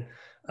question.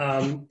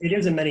 It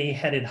is a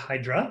many-headed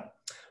hydra,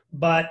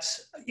 but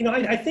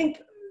I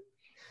think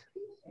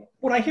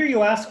what I hear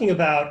you asking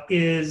about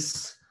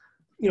is,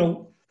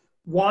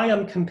 why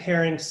I'm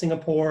comparing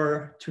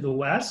Singapore to the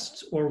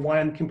West, or why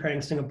I'm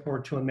comparing Singapore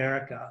to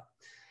America.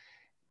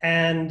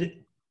 And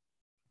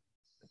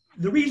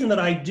the reason that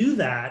I do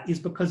that is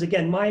because,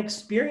 again, my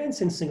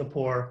experience in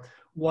Singapore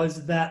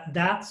was that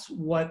that's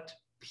what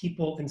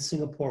people in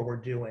Singapore were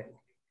doing.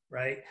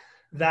 Right?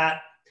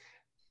 And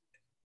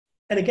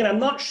again, I'm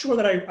not sure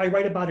that I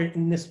write about it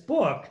in this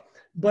book,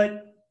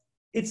 but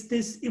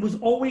it was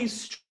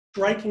always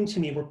striking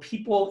to me where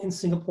people in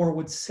Singapore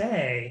would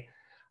say,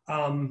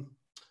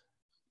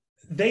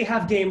 they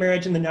have gay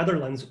marriage in the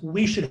Netherlands,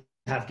 we should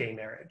have gay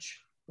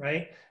marriage,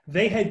 right?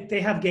 They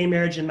have gay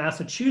marriage in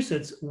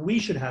Massachusetts, we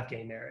should have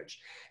gay marriage.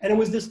 And it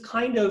was this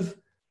kind of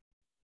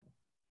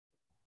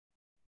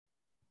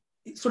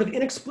sort of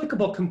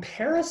inexplicable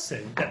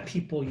comparison that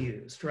people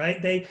used,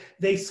 right?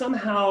 They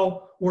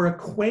somehow were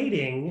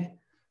equating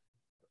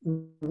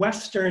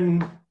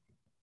Western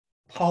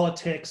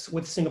politics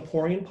with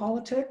Singaporean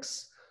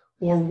politics,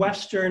 or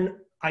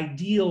Western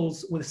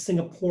ideals with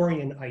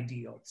Singaporean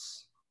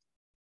ideals,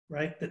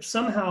 right? That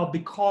somehow,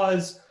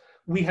 because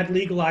we had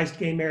legalized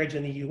gay marriage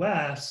in the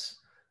US,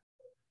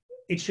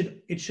 it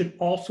should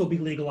also be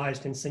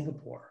legalized in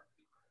Singapore.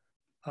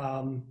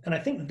 And I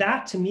think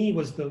that, to me,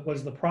 was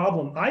the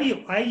problem.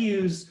 I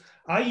use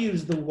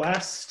the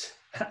West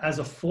as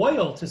a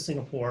foil to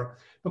Singapore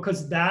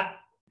because that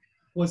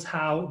was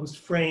how it was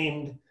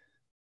framed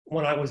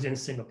when I was in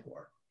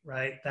Singapore,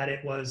 right? That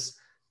it was,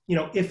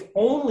 if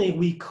only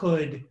we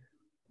could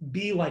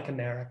be like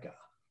America,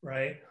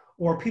 right?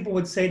 Or people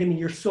would say to me,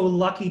 "You're so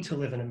lucky to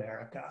live in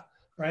America,"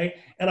 right?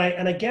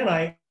 And again,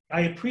 I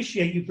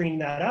appreciate you bringing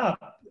that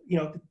up,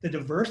 the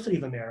diversity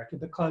of America,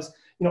 because,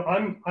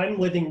 I'm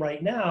living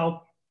right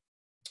now.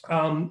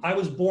 I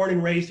was born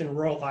and raised in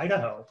rural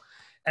Idaho,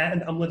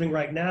 and I'm living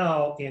right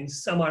now in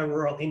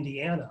semi-rural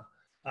Indiana,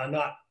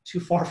 not too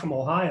far from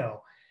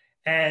Ohio.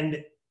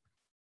 And,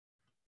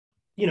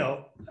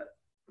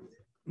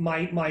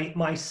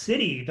 my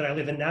city that I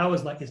live in now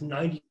is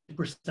 90%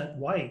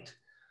 white.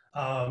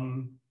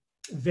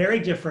 Very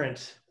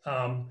different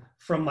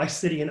from my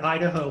city in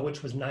Idaho,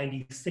 which was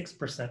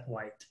 96%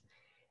 white.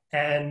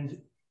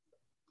 And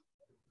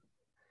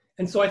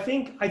so I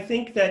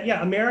think that,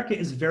 yeah, America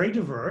is very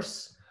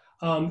diverse.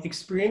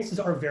 Experiences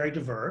are very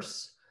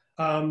diverse.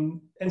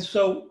 And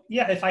so,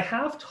 yeah, if I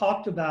have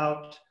talked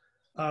about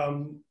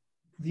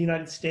the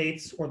United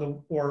States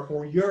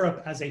or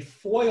Europe as a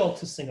foil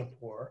to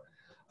Singapore,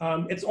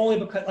 it's only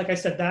because, like I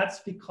said, that's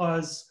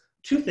because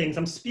two things.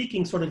 I'm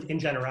speaking sort of in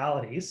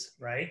generalities,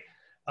 right?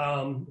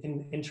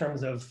 In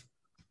terms of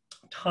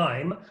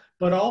time,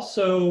 but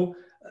also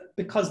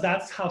because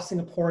that's how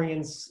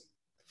Singaporeans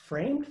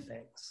framed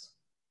things,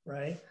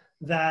 right?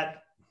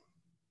 That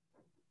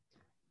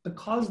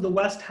because the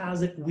West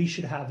has it, we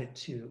should have it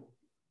too.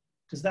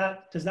 Does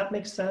that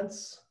make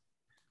sense?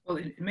 Well,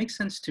 it makes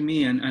sense to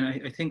me, and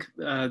I think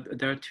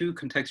there are two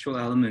contextual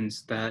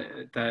elements that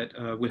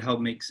would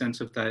help make sense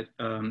of that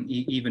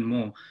even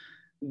more.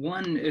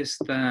 One is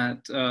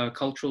that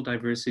cultural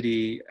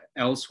diversity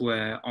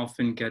elsewhere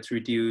often gets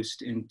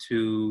reduced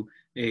into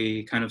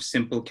a kind of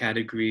simple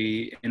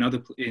category in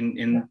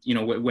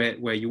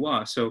where you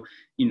are. So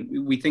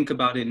we think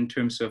about it in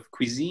terms of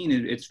cuisine.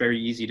 It's very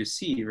easy to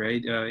see,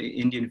 right?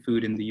 Indian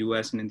food in the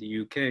US and in the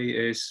UK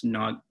is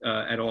not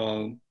at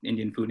all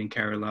Indian food in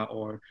Kerala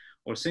or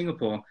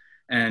Singapore.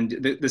 And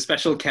the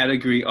special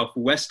category of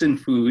Western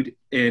food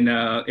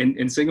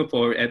in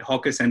Singapore at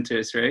hawker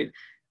centers, right,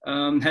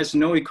 has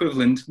no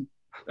equivalent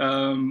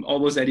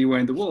almost anywhere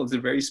in the world. It's a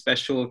very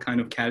special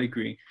kind of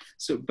category.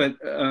 So, but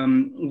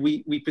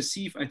we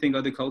perceive, I think,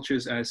 other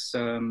cultures as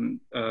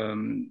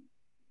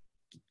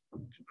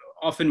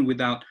often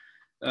without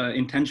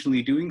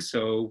intentionally doing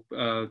so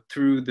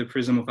through the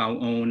prism of our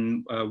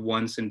own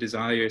wants and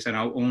desires and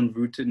our own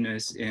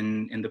rootedness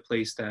in the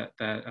place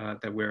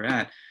that we're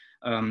at.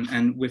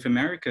 And with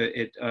America,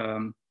 it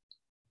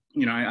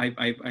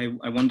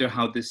I wonder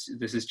how this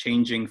is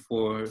changing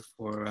for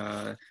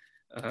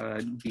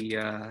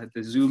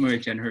the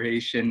Zoomer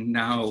generation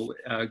now,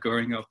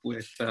 growing up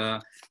with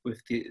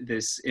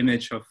this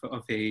image of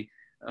a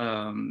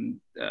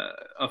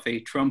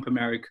Trump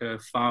America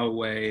far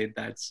away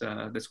that's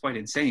quite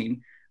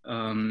insane.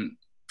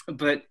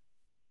 But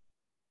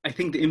I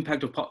think the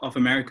impact of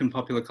American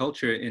popular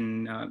culture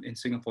in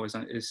Singapore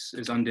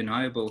is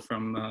undeniable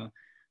from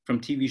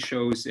TV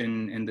shows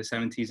in the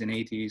 70s and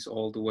 80s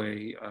all the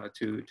way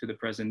to the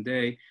present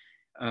day.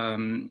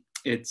 I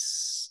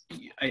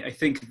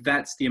think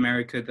that's the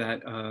America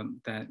that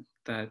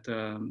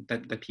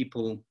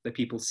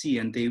people see,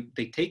 and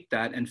they take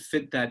that and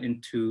fit that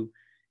into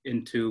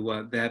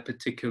their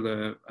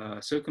particular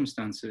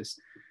circumstances.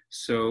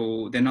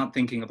 So they're not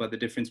thinking about the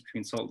difference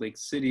between Salt Lake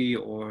City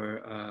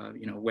or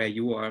where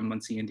you are,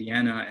 Muncie,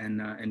 Indiana,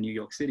 and New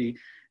York City.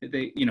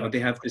 They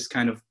have this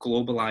kind of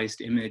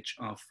globalized image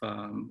of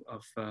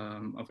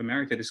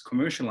America, this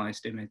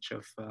commercialized image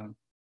of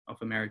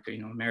America,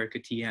 America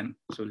TM,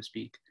 so to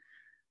speak.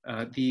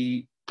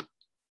 The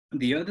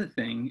other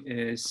thing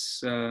is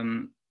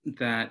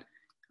that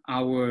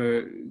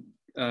our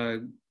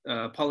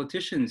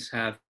politicians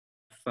have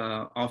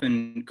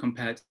often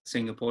compared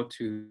Singapore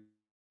to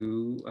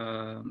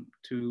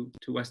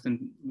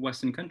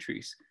Western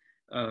countries.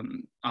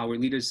 Our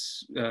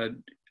leaders.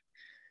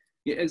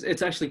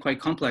 It's actually quite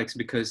complex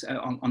because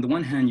on the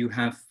one hand, you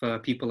have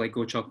people like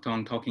Goh Chok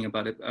Tong talking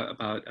about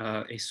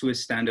a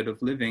Swiss standard of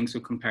living,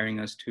 so comparing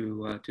us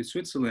to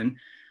Switzerland.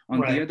 On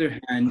the other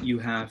hand, you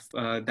have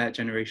that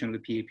generation of the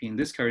PAP and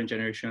this current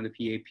generation of the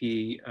PAP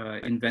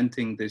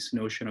inventing this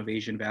notion of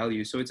Asian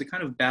values. So it's a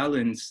kind of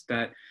balance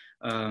that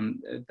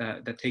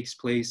takes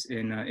place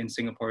in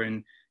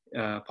Singaporean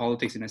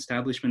politics and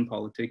establishment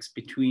politics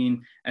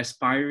between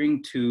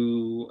aspiring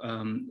to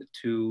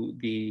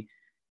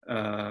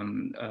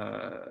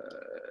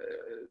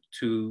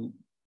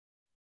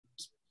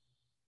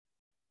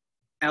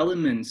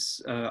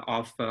elements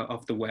of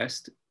the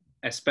West,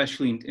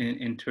 especially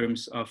in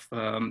terms of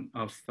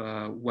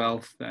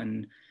wealth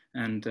and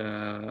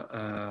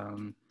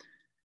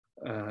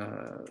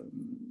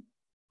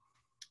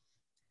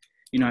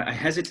I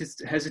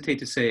hesitate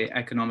to say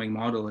economic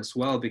model as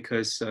well,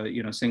 because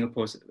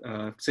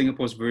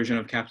Singapore's version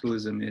of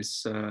capitalism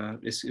is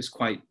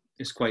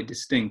quite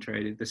distinct,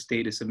 right? The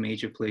state is a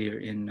major player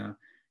in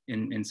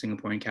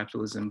Singaporean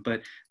capitalism,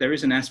 but there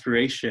is an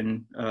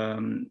aspiration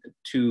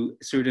to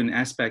certain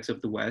aspects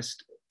of the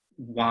West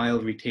while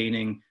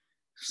retaining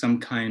some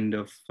kind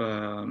of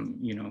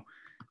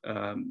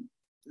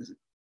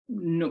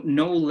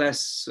no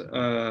less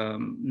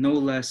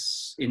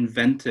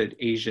invented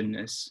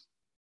Asianness,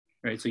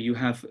 right? So you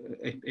have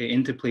an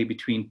interplay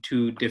between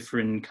two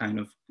different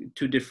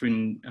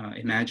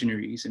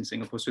imaginaries in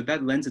Singapore. So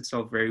that lends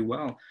itself very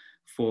well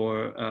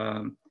for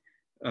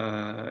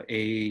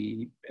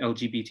a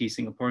LGBT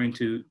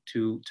Singaporean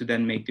to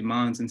then make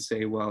demands and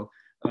say, well,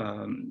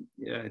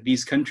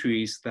 these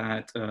countries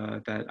that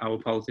our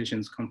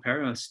politicians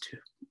compare us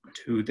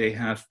to, they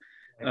have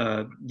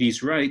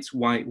these rights.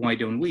 Why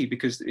don't we?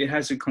 Because it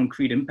has a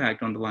concrete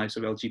impact on the lives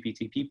of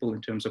LGBT people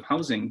in terms of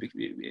housing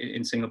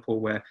in Singapore,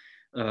 where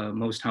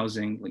most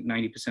housing, like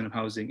 90% of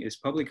housing, is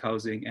public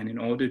housing, and in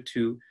order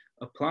to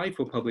apply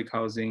for public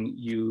housing,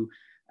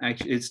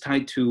 it's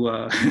tied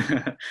to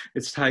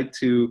it's tied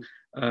to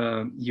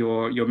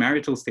your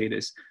marital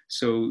status.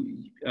 So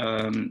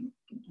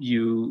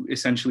you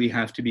essentially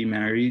have to be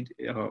married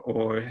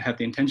or have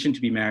the intention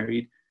to be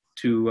married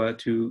to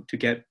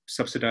get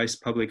subsidized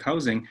public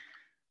housing.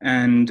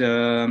 And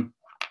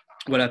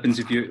what happens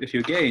if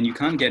you're gay and you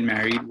can't get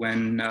married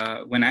when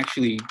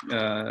actually,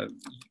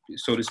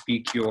 so to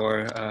speak,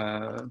 your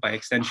by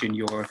extension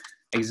your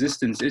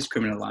existence is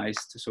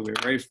criminalized? So we're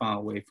very far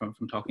away from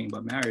talking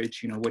about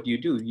marriage. What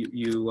do?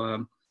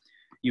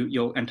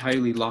 You're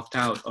entirely locked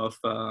out of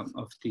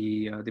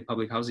the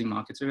public housing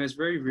market. So it has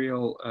very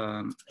real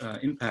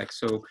impact.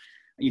 So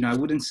I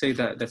wouldn't say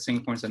that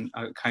Singaporeans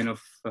are kind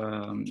of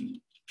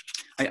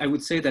I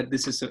would say that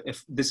this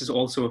is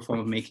also a form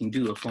of making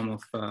do, a form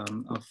of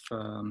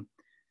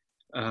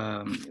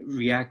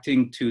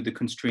reacting to the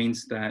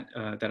constraints that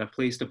are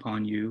placed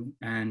upon you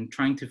and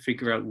trying to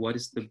figure out what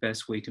is the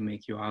best way to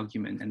make your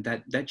argument, and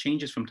that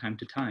changes from time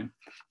to time.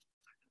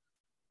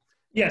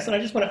 Yes, and I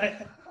just want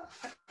to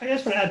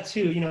add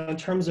too, in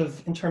terms,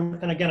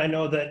 and again, I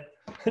know that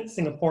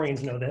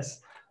Singaporeans know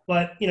this,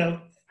 but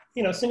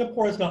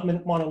Singapore is not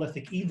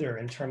monolithic either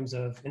in terms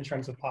of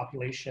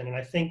population, and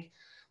I think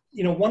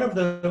one of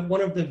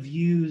the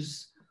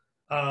views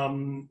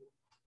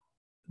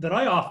that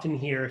I often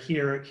hear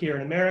here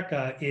in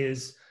America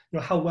is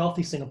how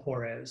wealthy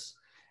Singapore is,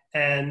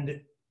 and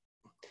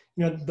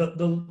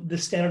the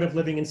standard of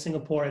living in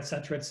Singapore, et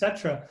cetera, et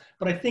cetera.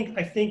 But I think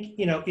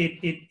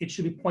it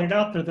should be pointed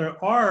out that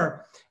there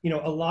are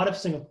a lot of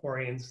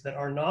Singaporeans that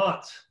are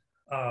not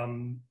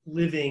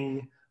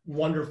living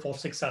wonderful,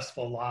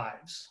 successful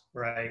lives,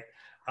 right?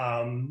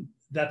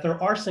 That there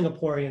are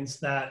Singaporeans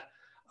that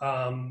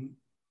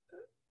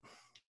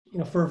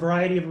for a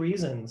variety of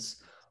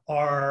reasons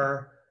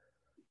are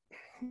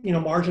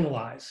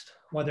marginalized,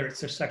 whether it's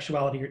their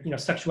sexuality or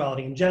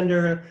sexuality and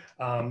gender,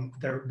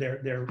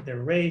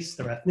 their race,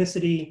 their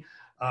ethnicity.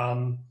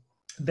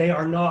 They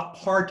are not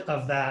part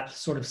of that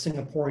sort of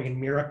Singaporean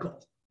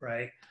miracle,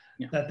 right?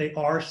 Yeah. That they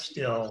are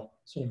still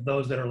sort of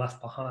those that are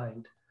left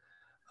behind.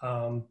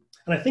 And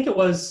I think it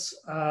was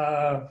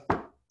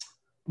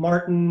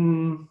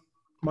Martin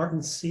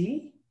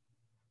C.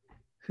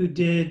 who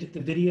did the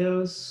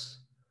videos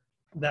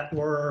that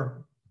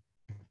were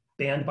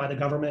banned by the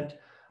government.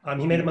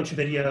 He made a bunch of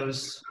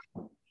videos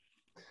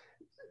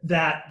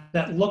that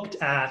looked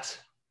at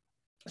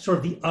sort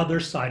of the other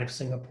side of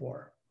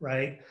Singapore,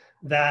 right?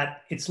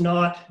 That it's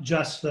not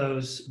just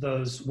those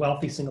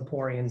wealthy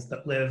Singaporeans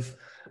that live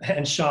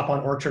and shop on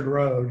Orchard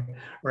Road,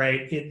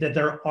 right? That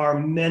there are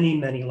many,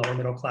 many lower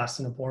middle class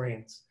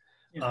Singaporeans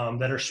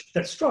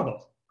that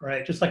struggle,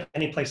 right? Just like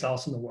any place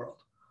else in the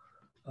world.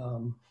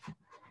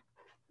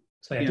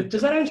 So yeah,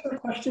 does that answer the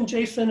question,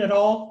 Jason, at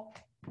all?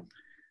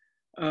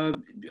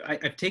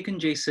 I've taken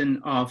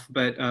Jason off,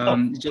 but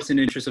just in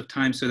the interest of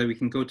time, so that we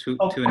can go to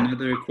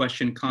another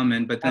question,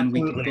 comment. But then we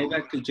can go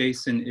back to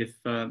Jason if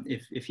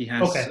he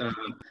has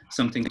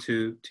something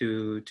to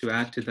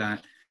add to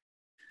that.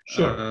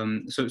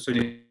 Sure. So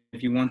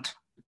if you want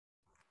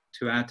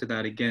to add to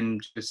that again,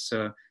 just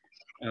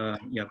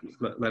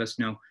let us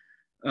know.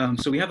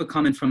 So we have a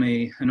comment from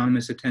an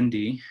anonymous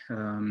attendee.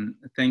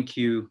 Thank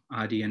you,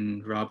 Adi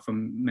and Rob, for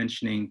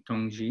mentioning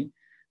Tongji.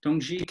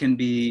 Tongji can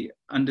be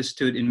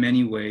understood in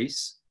many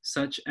ways,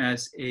 such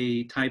as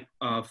a type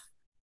of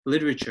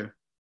literature,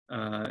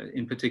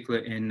 in particular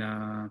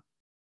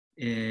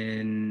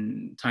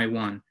in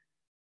Taiwan,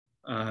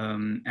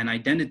 an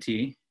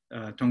identity,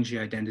 Tongji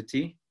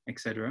identity,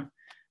 etc.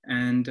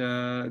 And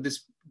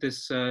this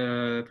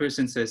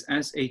person says,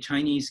 as a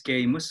Chinese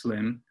gay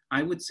Muslim,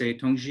 I would say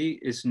Tongji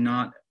is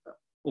not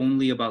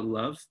only about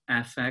love,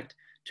 affect,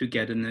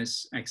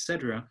 togetherness,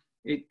 etc.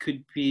 It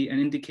could be an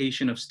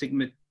indication of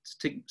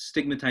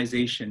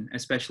stigmatization,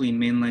 especially in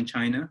mainland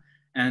China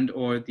and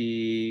or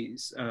the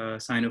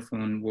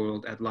Sinophone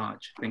world at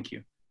large. Thank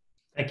you.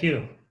 Thank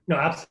you. No,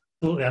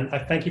 absolutely. I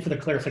thank you for the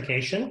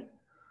clarification.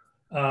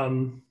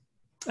 And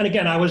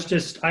again, I was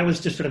just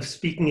sort of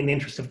speaking in the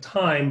interest of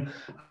time.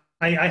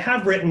 I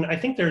have written, I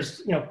think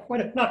there's not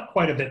quite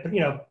a bit, but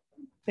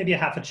maybe a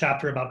half a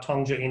chapter about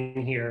Tongji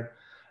in here.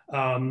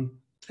 And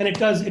it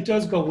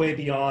does go way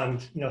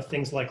beyond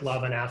things like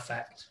love and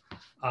affect.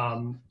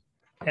 And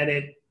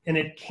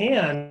it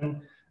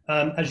can,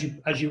 as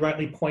you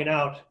rightly point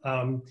out,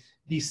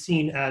 be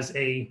seen as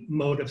a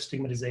mode of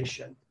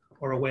stigmatization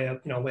or a way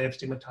of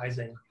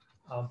stigmatizing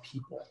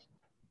people.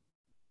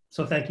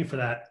 So thank you for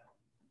that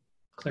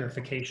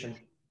clarification.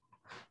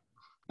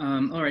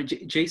 All right,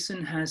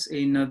 Jason has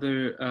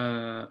another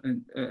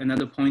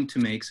another point to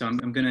make, so I'm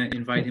going to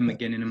invite him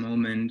again in a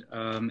moment.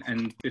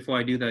 And before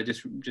I do that,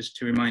 just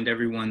to remind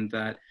everyone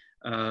that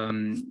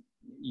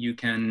you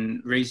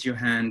can raise your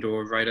hand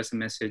or write us a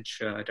message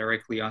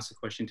directly, ask a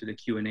question to the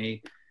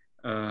Q&A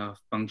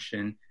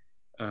function.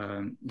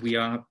 We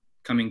are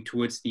coming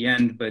towards the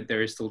end, but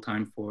there is still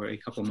time for a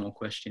couple more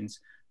questions.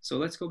 So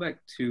let's go back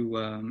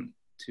to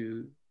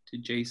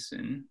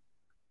Jason.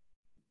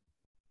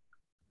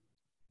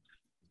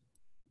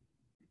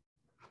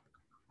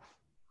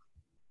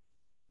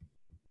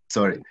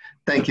 Sorry.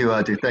 Thank you,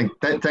 Adi.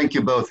 Thank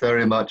you both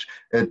very much.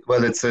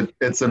 Well, it's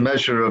a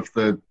measure of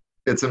the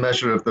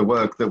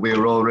work that we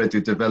are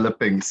already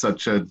developing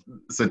such a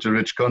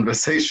rich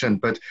conversation.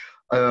 But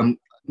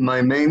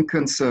my main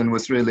concern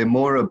was really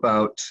more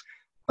about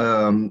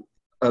a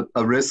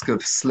risk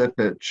of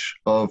slippage,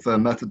 of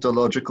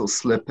methodological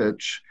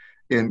slippage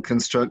in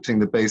constructing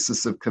the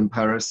basis of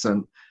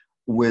comparison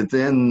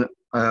within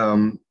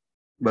the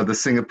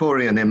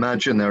Singaporean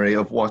imaginary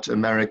of what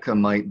America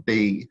might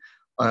be.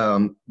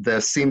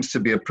 There seems to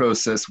be a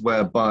process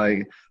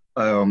whereby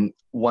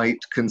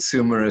white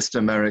consumerist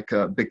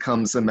America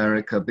becomes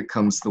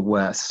the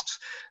West,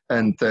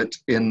 and that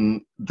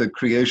in the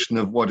creation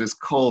of what is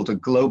called a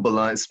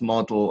globalized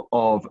model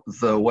of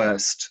the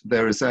West,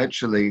 there is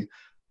actually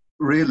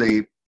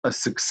really a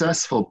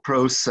successful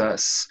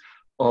process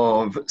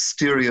of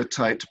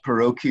stereotyped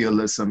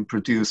parochialism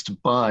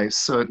produced by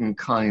certain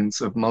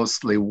kinds of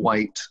mostly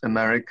white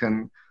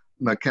American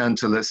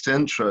mercantilist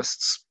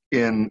interests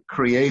in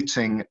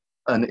creating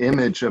an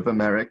image of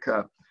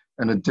America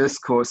and a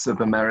discourse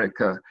of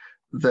America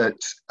that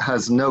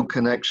has no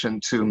connection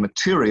to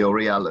material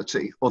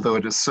reality, although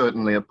it is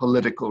certainly a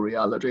political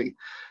reality.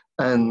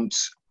 And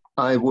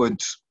I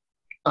would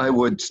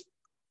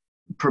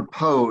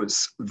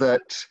propose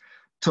that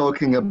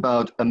talking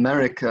about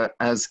America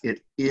as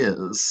it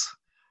is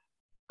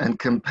and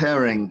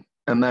comparing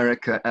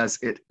America as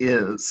it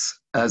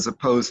is, as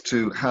opposed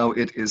to how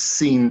it is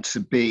seen to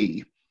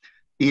be,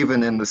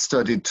 even in the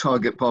studied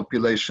target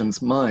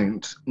population's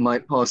mind,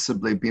 might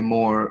possibly be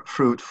more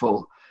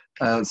fruitful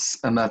as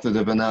a method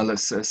of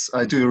analysis.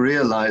 I do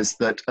realize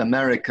that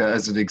America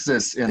as it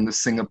exists in the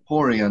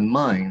Singaporean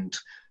mind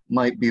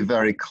might be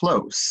very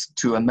close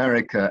to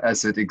America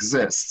as it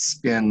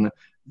exists in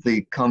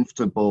the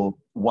comfortable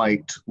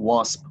white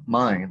WASP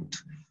mind.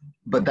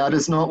 But that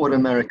is not what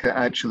America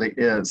actually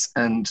is.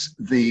 And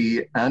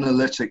the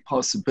analytic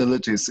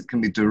possibilities that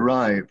can be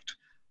derived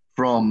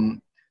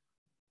from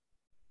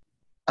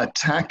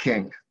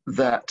attacking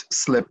that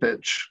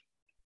slippage,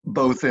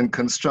 both in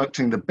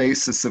constructing the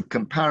basis of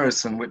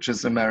comparison, which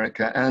is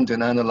America, and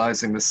in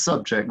analyzing the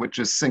subject, which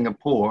is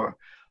Singapore,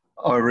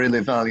 are really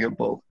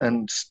valuable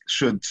and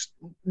should.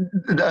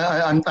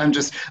 I'm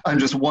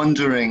just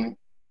wondering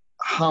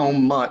how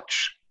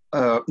much.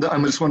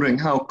 I'm just wondering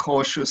how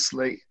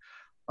cautiously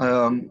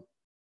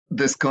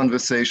this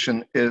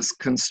conversation is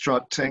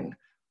constructing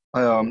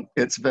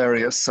its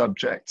various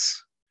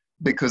subjects.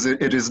 Because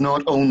it is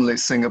not only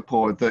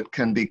Singapore that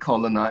can be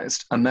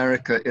colonized.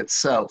 America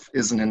itself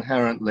is an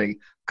inherently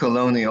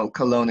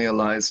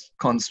colonialized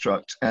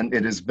construct, and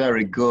it is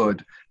very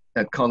good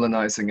at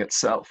colonizing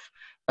itself.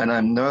 And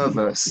I'm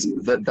nervous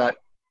that that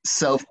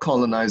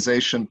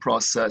self-colonization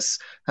process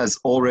has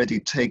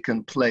already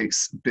taken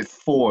place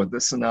before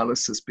this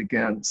analysis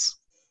begins.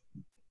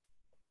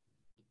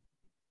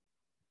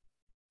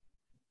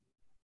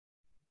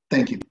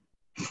 Thank you.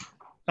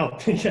 Oh,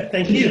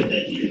 thank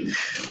you.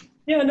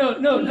 Yeah,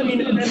 no. I mean,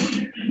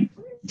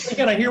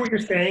 again, I hear what you're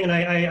saying, and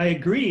I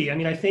agree. I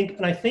mean, I think,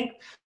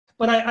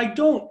 but I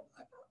don't.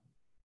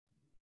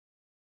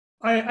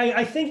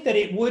 I think that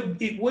it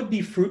would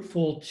be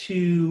fruitful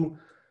to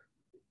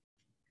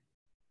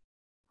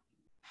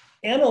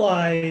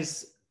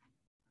analyze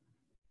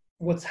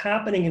what's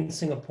happening in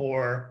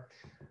Singapore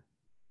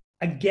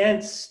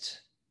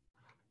against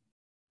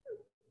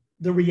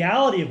the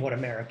reality of what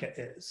America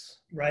is,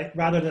 right?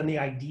 Rather than the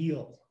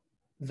ideal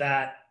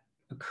that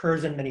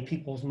occurs in many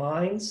people's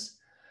minds.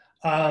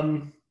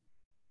 And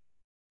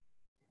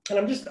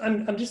I'm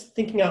just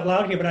thinking out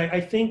loud here, but I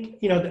think,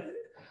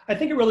 I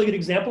think a really good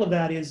example of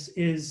that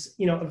is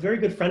a very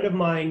good friend of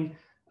mine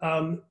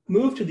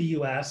moved to the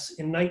US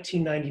in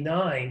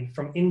 1999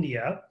 from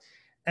India.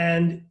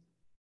 And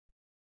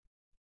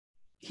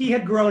he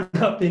had grown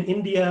up in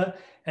India,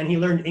 and he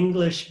learned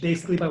English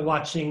basically by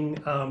watching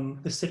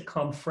the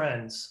sitcom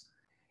Friends.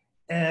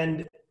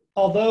 And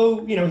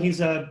although,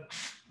 he's a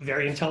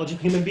very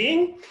intelligent human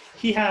being,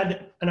 he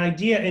had an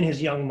idea in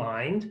his young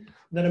mind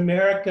that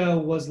America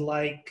was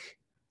like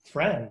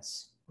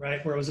Friends,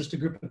 right? Where it was just a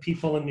group of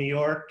people in New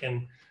York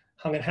and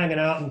hanging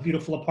out in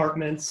beautiful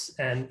apartments,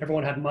 and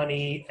everyone had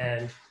money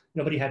and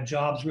nobody had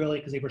jobs really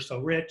because they were so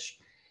rich.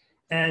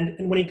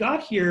 And when he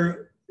got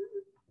here,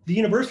 the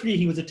university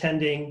he was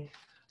attending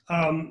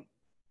had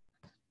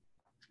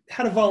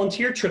a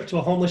volunteer trip to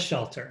a homeless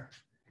shelter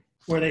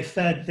where they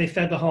fed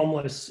the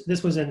homeless.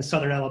 This was in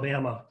southern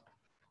Alabama.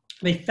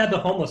 They fed the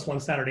homeless one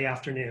Saturday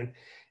afternoon.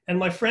 And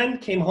my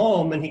friend came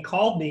home and he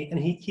called me and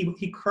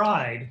he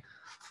cried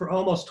for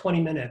almost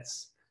 20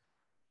 minutes.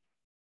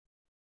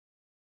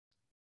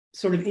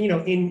 Sort of, you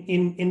know,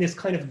 in this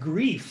kind of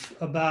grief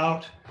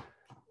about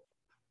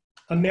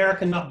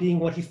America not being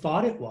what he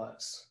thought it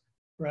was,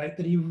 right?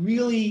 That he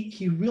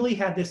really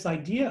had this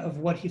idea of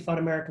what he thought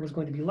America was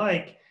going to be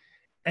like,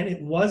 and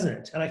it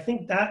wasn't. And I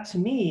think that to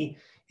me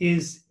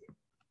is,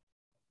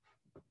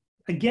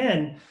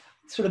 again,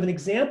 sort of an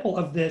example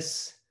of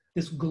this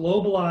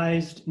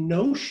globalized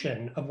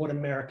notion of what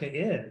America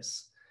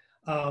is.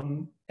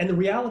 And the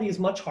reality is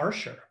much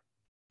harsher.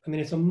 I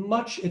mean, it's a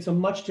much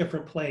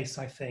different place,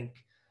 I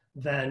think,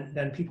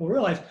 than people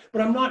realize.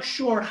 But I'm not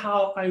sure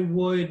how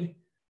to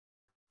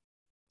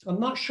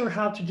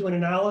do an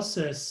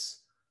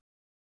analysis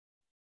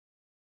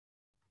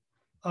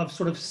of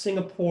sort of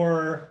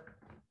Singapore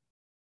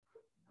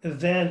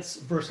events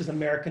versus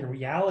American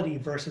reality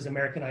versus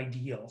American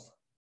ideal.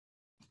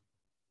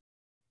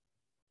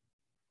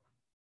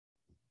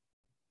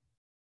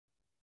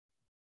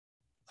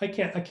 I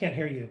can't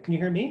hear you. Can you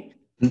hear me?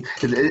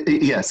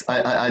 Yes,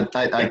 I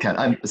can.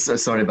 I'm so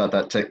sorry about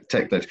that tech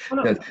glitch. Oh,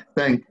 no. Yes,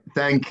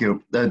 thank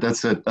you.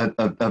 That's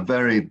a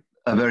very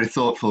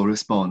thoughtful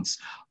response.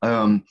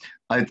 I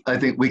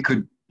think we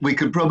could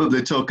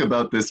probably talk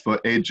about this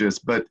for ages,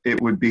 but it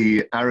would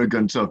be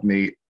arrogant of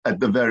me, at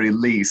the very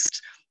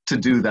least, to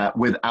do that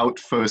without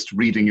first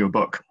reading your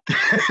book.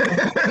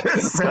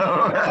 So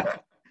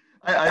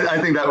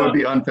I think that would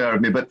be unfair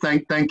of me. But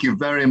thank you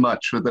very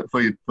much for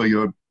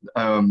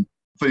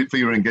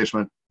your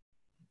engagement.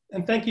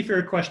 And thank you for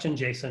your question,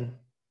 Jason.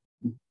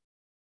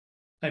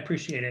 I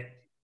appreciate it.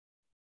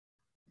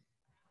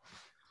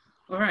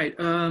 All right.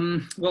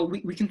 Well,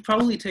 we can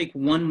probably take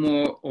one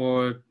more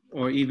or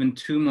even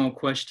two more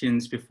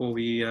questions before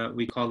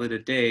we call it a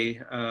day.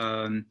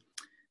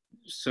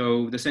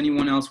 So does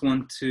anyone else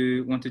want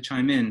to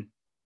chime in?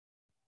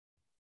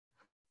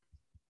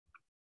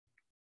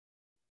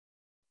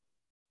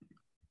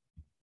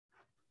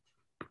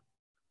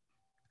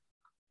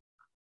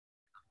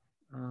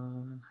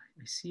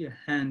 I see a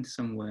hand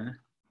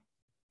somewhere.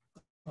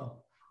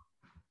 Oh.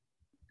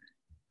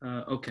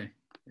 Okay.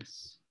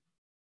 Yes.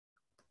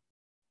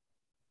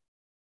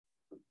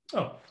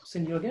 Oh,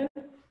 send you again?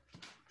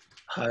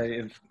 Hi,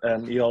 if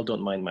you all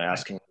don't mind my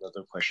asking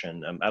another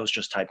question. I was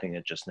just typing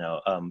it just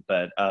now,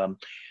 but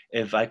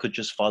if I could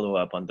just follow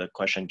up on the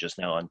question just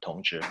now on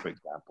Tongzhi, for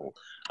example,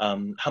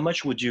 how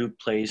much would you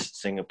place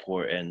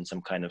Singapore in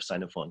some kind of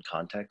Sinophone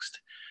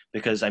context?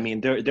 Because I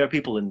mean, there are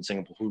people in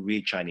Singapore who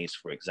read Chinese,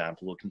 for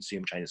example, who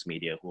consume Chinese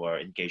media, who are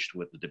engaged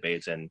with the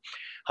debates in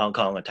Hong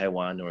Kong or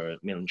Taiwan or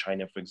mainland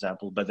China, for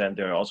example. But then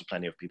there are also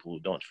plenty of people who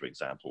don't, for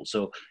example.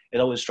 So it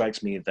always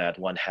strikes me that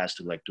one has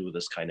to like do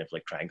this kind of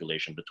like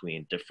triangulation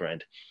between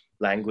different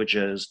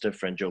languages,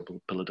 different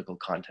geopolitical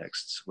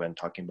contexts when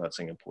talking about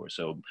Singapore.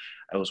 So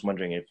I was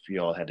wondering if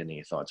you all had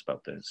any thoughts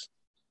about this.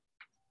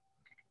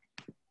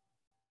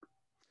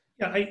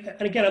 Yeah,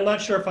 and again, I'm not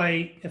sure if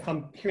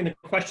I'm hearing the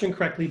question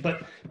correctly,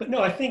 but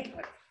no, I think,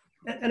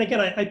 and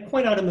again, I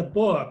point out in the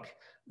book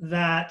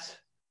that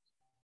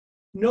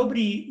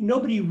nobody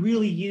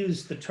really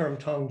used the term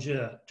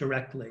Tongzhi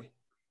directly,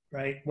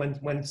 right?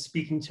 When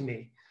speaking to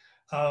me,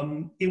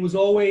 it was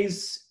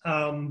always,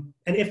 and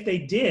if they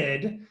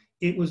did,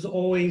 it was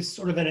always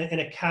sort of in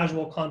a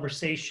casual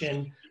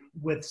conversation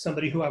with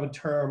somebody who I would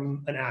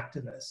term an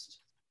activist,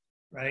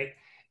 right?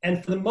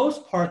 And for the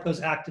most part,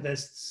 those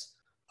activists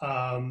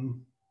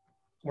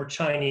were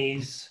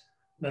Chinese,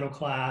 middle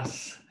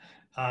class,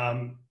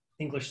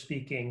 English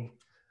speaking,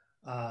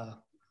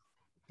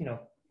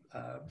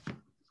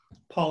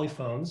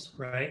 polyphones,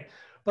 right?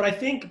 But I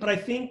think,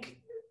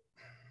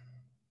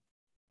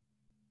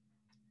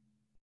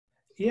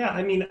 yeah,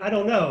 I mean, I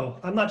don't know.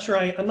 I'm not sure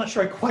I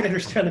quite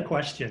understand the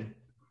question.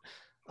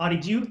 Adi,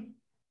 do you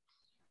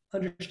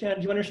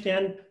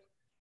understand?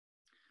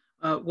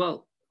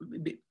 Well,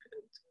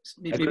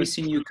 maybe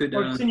Sin, you could.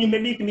 Or Sin,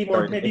 maybe you can be more.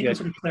 Sorry, maybe you can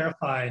sort of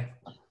clarify.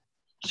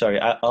 Sorry,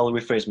 I'll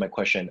rephrase my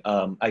question.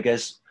 I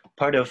guess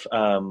part of,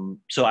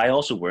 so I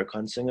also work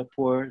on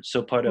Singapore.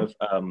 So part of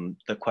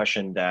the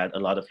question that a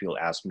lot of people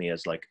ask me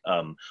is like,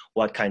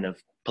 what kind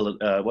of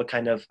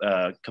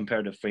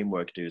comparative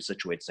framework do you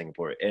situate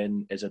Singapore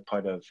in? Is it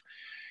part of,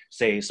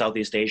 say,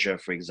 Southeast Asia,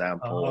 for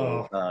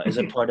example? Is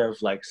it part of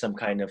like some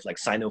kind of like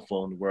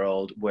Sinophone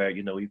world where,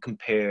 you know, you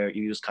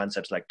use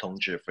concepts like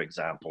Tongzhi, for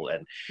example,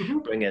 and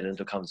bring it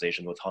into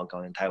conversation with Hong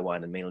Kong and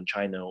Taiwan and mainland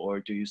China? Or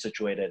do you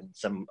situate it in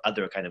some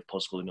other kind of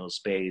post-colonial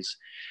space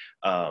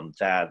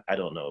that, I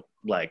don't know,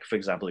 like, for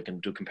example, you can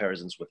do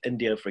comparisons with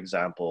India, for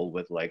example,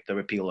 with like the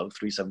repeal of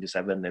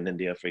 377 in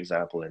India, for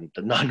example, and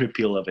the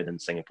non-repeal of it in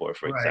Singapore,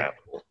 for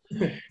example.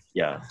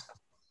 Yeah.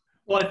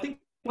 Well, I think,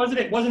 wasn't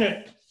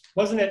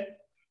it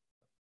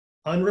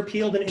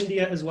unrepealed in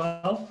India as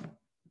well?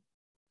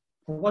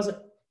 Or was it?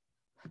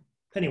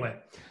 Anyway,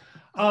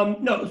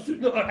 no,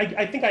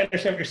 I think I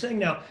understand what you're saying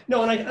now.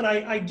 No, and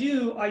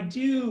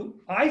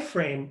I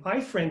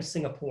frame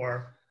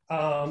Singapore,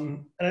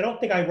 and I don't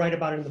think I write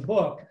about it in the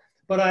book,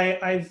 but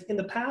in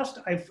the past,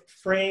 I've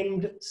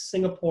framed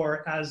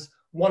Singapore as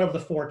one of the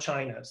four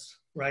Chinas,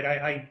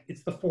 right?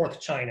 It's the fourth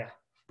China,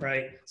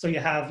 right? So you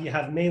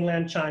have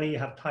mainland China, you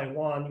have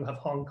Taiwan, you have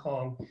Hong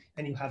Kong,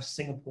 and you have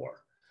Singapore.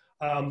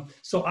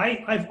 So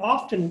I've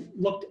often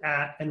looked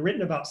at and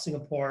written about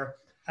Singapore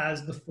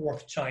as the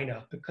fourth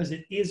China, because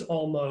it is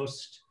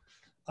almost,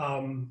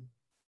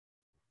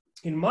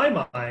 in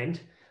my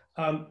mind,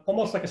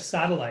 almost like a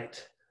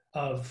satellite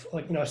of,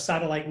 like, a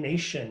satellite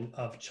nation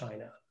of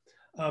China,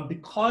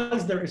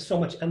 because there is so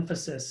much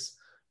emphasis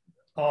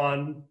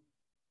on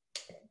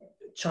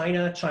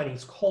China,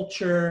 Chinese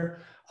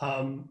culture.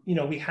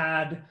 We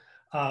had,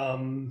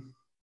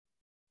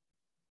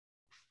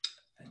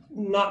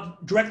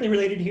 not directly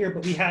related here,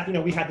 but we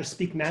had the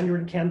Speak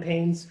Mandarin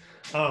campaigns.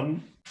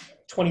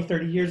 20,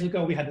 30 years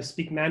ago, we had the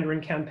Speak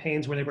Mandarin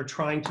campaigns where they were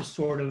trying to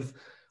sort of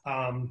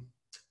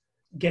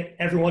get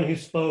everyone who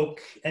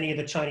spoke any of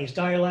the Chinese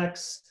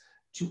dialects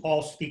to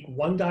all speak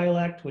one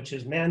dialect, which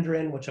is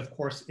Mandarin, which of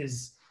course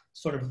is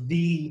sort of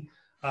the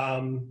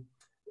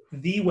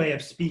way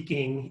of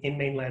speaking in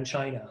mainland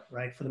China,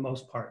 right, for the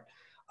most part.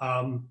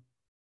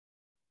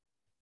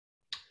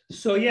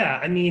 So yeah,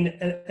 I mean,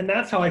 and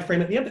that's how I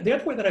frame it. The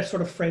other way that I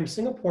sort of frame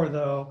Singapore,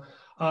 though,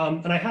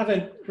 and I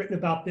haven't written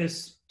about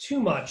this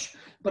too much,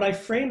 but I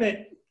frame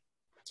it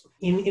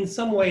in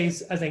some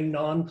ways as a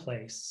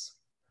non-place.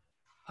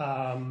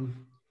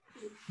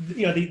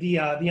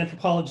 The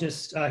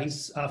anthropologist,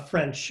 he's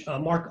French,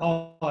 Marc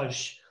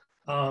Auge,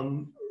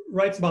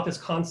 writes about this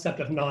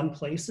concept of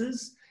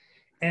non-places.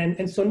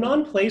 And so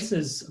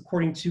non-places,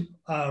 according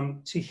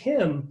to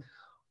him,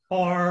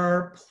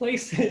 are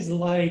places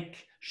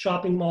like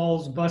shopping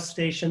malls, bus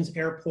stations,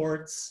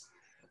 airports,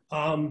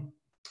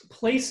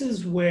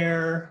 places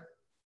where,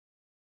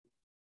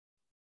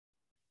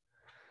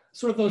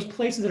 sort of those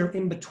places that are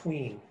in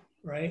between,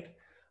 right?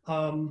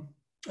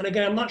 And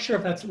again, I'm not sure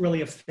if that's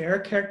really a fair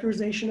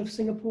characterization of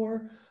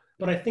Singapore,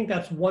 but I think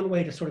that's one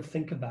way to sort of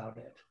think about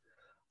it.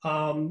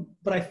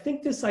 But I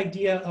think this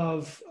idea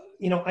of,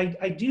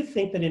 I do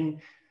think that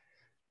in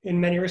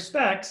many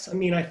respects, I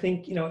mean, I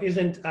think,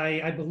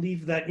 I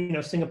believe that,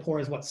 Singapore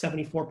is what,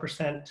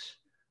 74%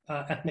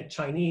 ethnic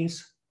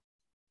Chinese.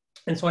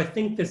 And so I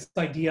think this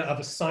idea of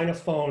a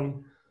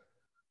Sinophone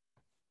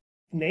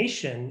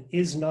nation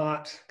is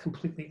not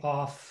completely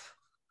off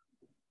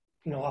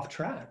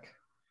track.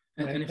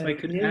 And, right? and if I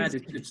could add,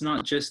 it's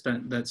not just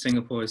that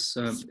Singapore is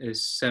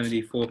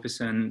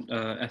 74%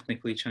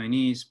 ethnically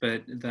Chinese,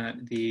 but that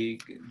the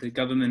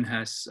government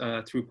has,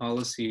 through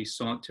policy,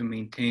 sought to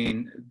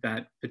maintain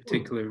that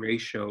particular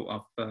ratio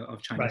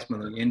of Chinese,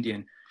 Malay,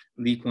 Indian.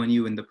 Lee Kuan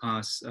Yew in the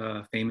past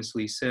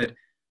famously said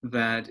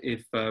that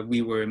if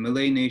we were a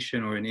Malay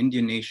nation or an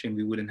Indian nation,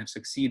 we wouldn't have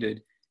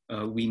succeeded.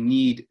 We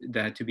need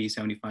that to be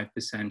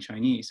 75%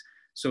 Chinese.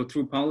 So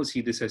through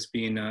policy, this has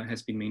been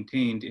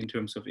maintained in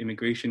terms of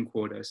immigration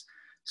quotas.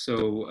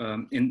 So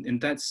in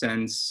that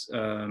sense,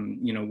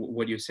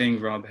 what you're saying,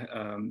 Rob,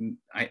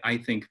 I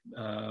think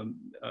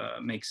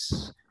makes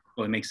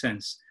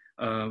sense.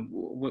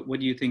 What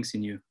do you think,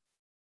 Sinyu?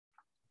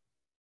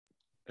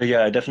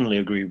 Yeah, I definitely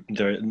agree.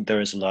 There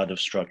is a lot of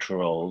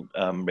structural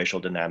racial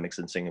dynamics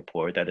in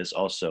Singapore that is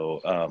also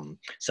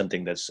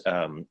something that's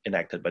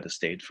enacted by the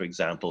state, for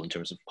example, in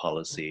terms of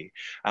policy.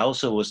 I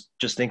also was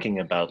just thinking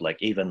about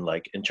even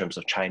in terms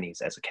of Chinese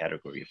as a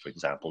category, for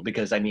example,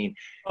 because I mean,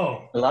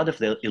 a lot of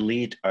the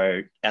elite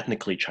are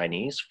ethnically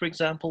Chinese, for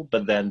example,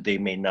 but then they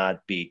may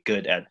not be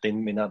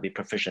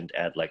proficient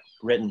at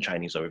written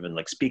Chinese or even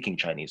speaking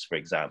Chinese, for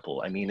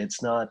example. I mean,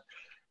 it's not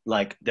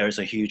there's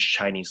a huge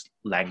Chinese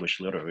language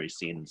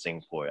literacy in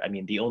Singapore. I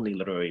mean, the only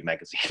literary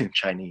magazine in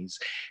Chinese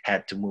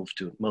had to move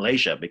to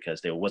Malaysia because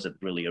there wasn't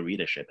really a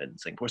readership in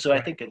Singapore. So I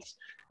think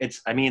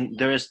I mean,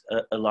 there is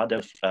a lot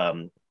of,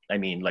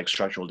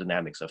 structural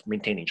dynamics of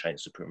maintaining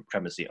Chinese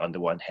supremacy on the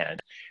one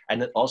hand,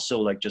 and then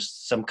also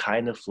just some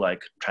kind of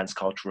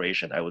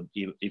transculturation, I would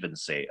even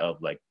say,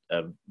 of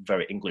a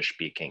very English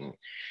speaking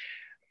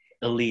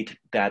elite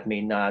that may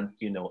not,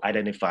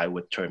 identify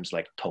with terms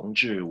like 同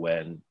志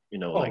when,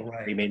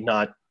 they may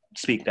not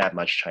speak that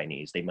much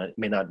Chinese. They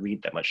may not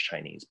read that much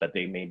Chinese, but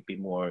they may be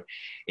more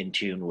in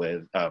tune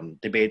with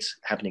debates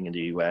happening in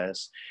the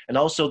US. And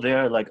also there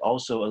are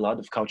also a lot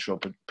of cultural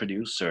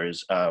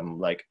producers, a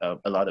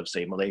lot of,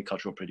 say, Malay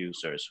cultural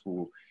producers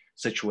who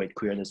situate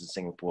queerness in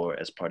Singapore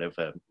as part of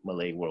a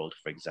Malay world,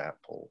 for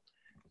example.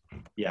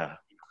 Yeah.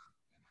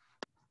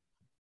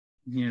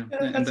 Yeah,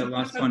 and the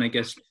last one, I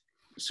guess,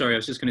 sorry, I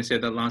was just going to say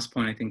that last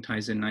point I think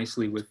ties in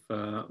nicely with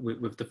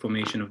the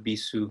formation of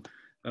BISU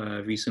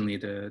recently,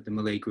 the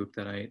Malay group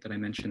that I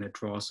mentioned that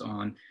draws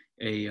on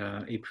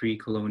a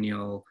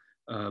pre-colonial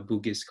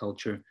Bugis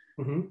culture.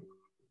 Mm-hmm.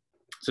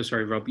 So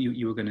sorry, Rob,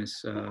 you were going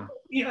to.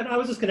 Yeah, and I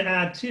was just going to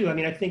add too. I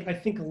mean, I think,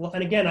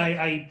 and again,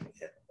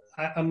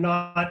 I'm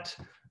not.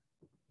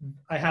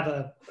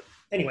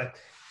 Anyway.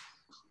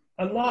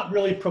 I'm not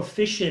really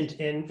proficient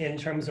in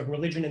terms of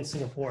religion in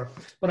Singapore,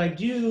 but I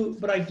do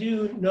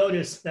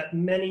notice that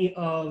many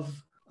of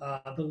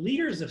the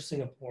leaders of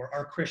Singapore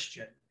are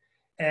Christian,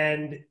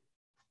 and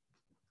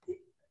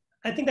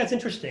I think that's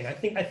interesting. I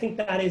think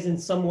that is in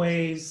some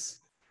ways,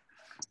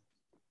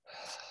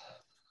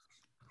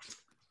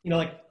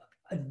 like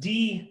a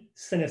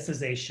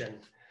de-cynicization,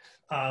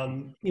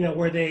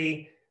 where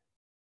they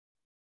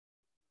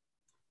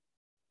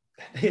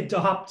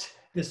adopt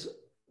this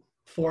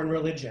foreign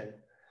religion.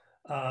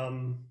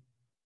 Don't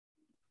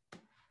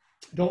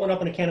want to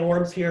open a can of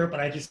worms here, but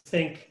I just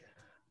think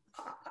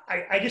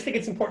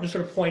it's important to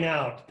sort of point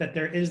out that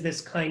there is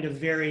this kind of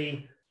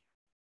very,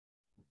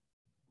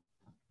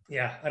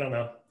 I don't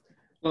know.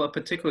 Well, a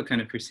particular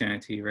kind of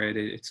Christianity, right?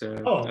 It's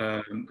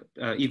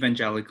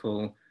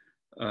evangelical.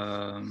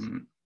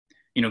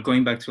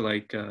 Going back to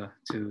like to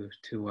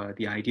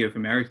the idea of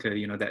America,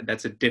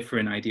 that's a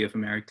different idea of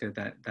America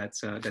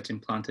that's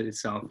implanted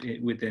itself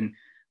within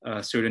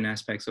certain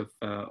aspects of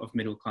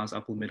middle class,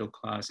 upper middle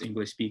class,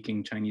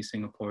 English-speaking Chinese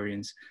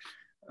Singaporeans.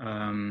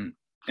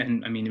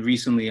 And I mean,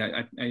 recently,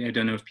 I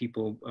don't know if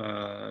people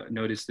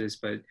noticed this,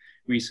 but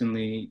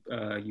recently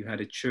you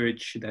had a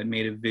church that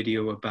made a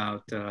video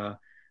about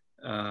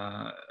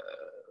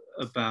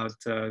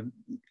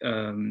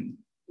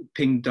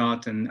Pink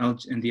Dot and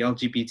the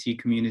LGBT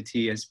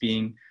community as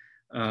being,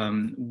 I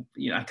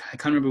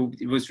can't remember.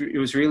 It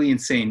was really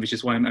insane, which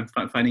is why I'm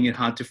finding it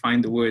hard to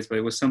find the words. But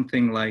it was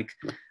something like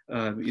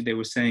they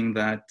were saying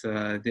that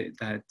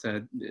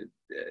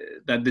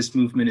that this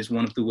movement is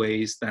one of the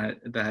ways that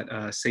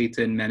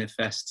Satan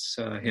manifests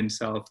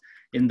himself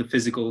in the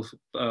physical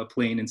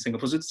plane in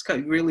Singapore. So it's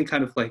really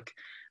kind of like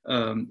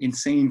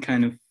insane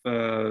kind of.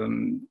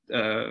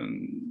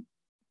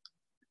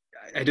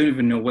 I don't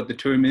even know what the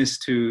term is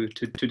to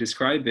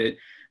describe it,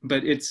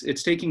 but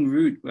it's taking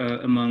root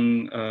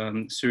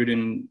among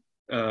certain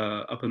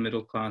upper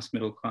middle class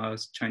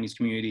Chinese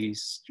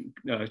communities,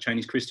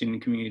 Chinese Christian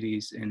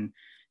communities in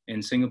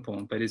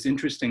Singapore. But it's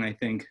interesting, I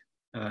think,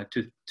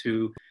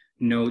 to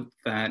note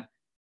that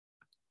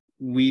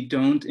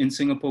in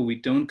Singapore we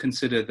don't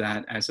consider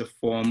that as a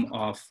form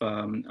of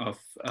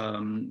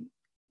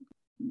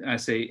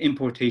as a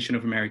importation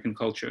of American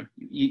culture,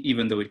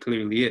 even though it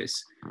clearly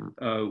is.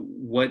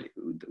 What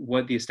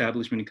the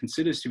establishment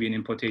considers to be an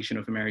importation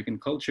of American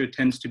culture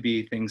tends to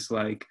be things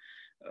like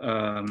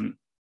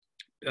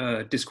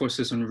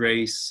discourses on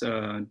race,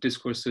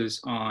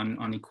 discourses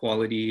on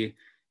equality,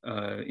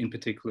 in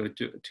particular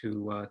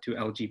to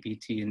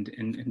LGBT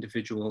and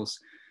individuals.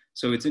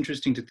 So it's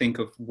interesting to think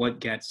of what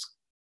gets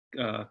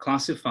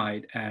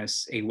classified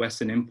as a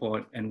Western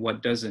import and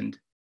what doesn't,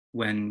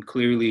 when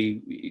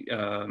clearly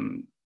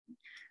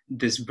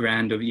this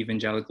brand of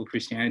evangelical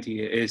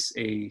Christianity is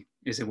a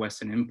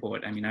Western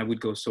import. I mean, I would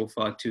go so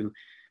far to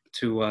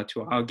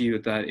argue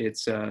that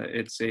it's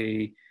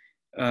a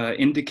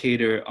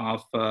indicator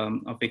of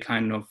a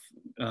kind of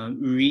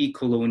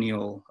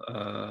re-colonial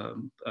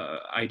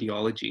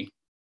ideology.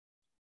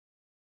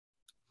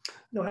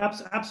 No,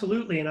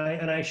 absolutely, and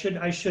I should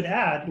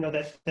add,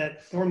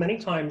 that there were many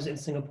times in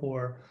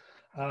Singapore,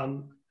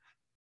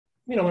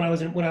 when I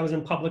was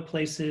in public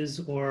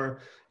places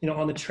or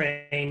on the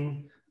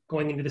train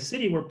going into the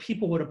city, where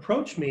people would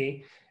approach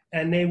me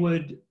and they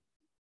would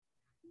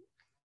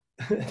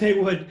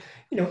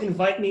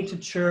invite me to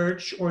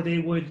church, or they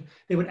would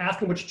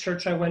ask me which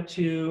church I went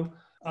to.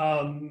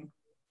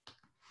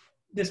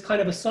 This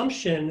kind of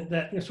assumption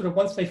that sort of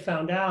once they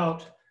found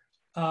out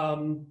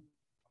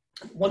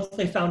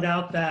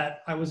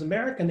that I was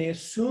American, they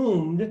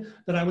assumed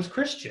that I was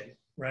Christian,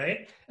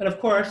 right? And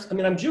of course, I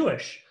mean, I'm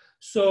Jewish,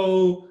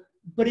 so.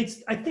 But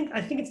I think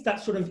it's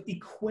that sort of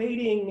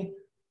equating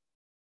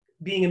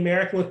being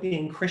American with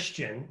being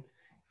Christian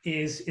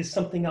is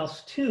something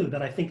else too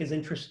that I think is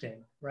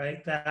interesting,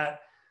 right?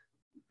 That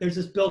there's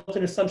this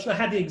built-in assumption. I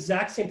had the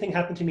exact same thing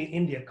happen to me in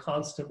India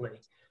constantly,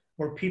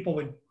 where people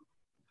would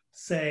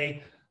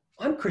say,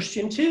 "I'm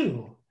Christian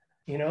too,"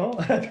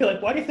 I'd be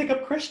like, "Why do you think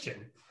I'm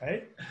Christian?"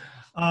 Right?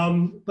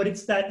 But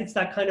it's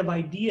that kind of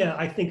idea,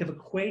 I think, of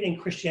equating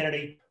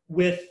Christianity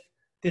with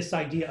this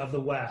idea of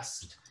the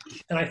West.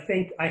 And I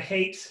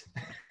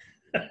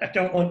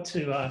don't want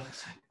to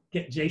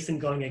get Jason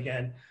going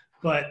again,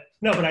 but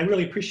I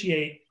really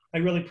appreciate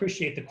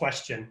the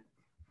question.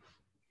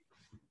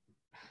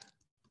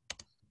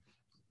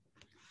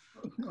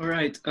 All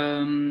right,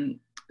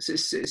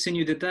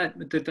 Sinu, did that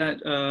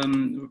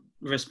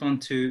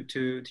respond to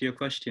your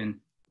question?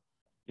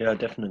 Yeah,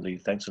 definitely.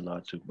 Thanks a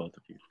lot to both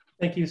of you.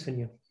 Thank you,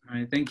 Sinu. All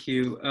right, thank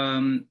you.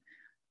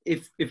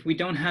 If we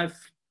don't have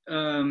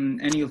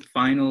any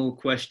final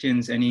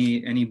questions,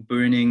 any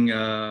burning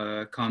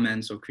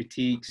comments or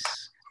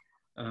critiques,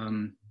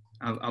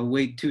 I'll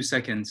wait 2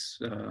 seconds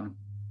to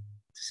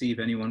see if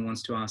anyone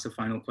wants to ask a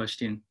final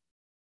question.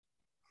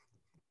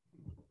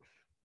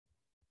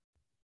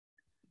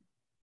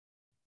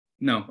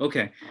 No,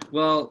 okay.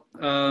 Well,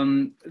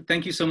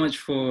 thank you so much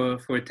for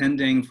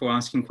attending, for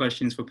asking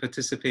questions, for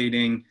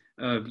participating.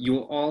 You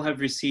all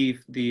have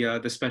received the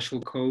special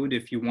code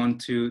if you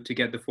want to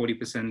get the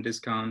 40%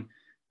 discount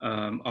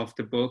of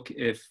the book.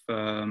 If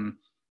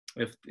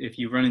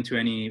you run into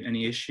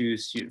any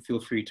issues,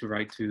 feel free to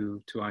write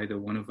to either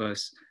one of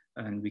us,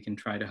 and we can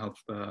try to help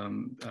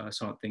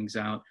sort things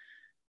out.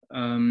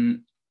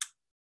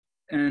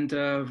 And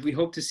we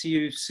hope to see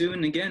you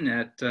soon again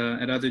at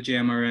other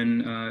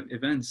JMRN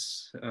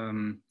events.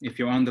 If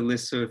you're on the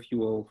listserv, you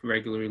will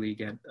regularly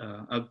get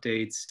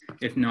updates.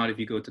 If not, if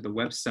you go to the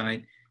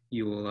website,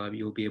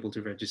 you'll be able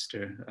to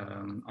register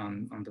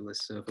on the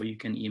listserv, or you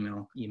can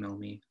email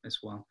me as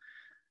well.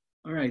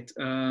 All right,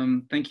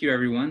 thank you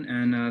everyone,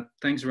 and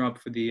thanks Rob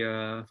for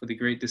the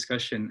great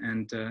discussion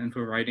and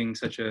for writing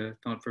such a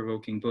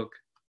thought-provoking book.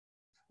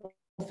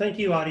 Well, thank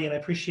you, Adi, and I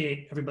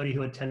appreciate everybody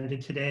who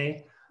attended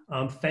today.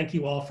 Thank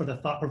you all for the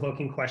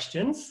thought-provoking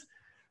questions.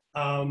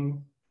 I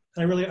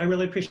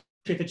really appreciate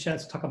the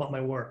chance to talk about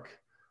my work.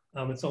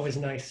 It's always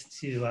nice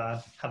to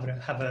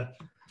have a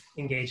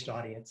engaged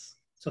audience.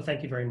 So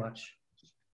thank you very much.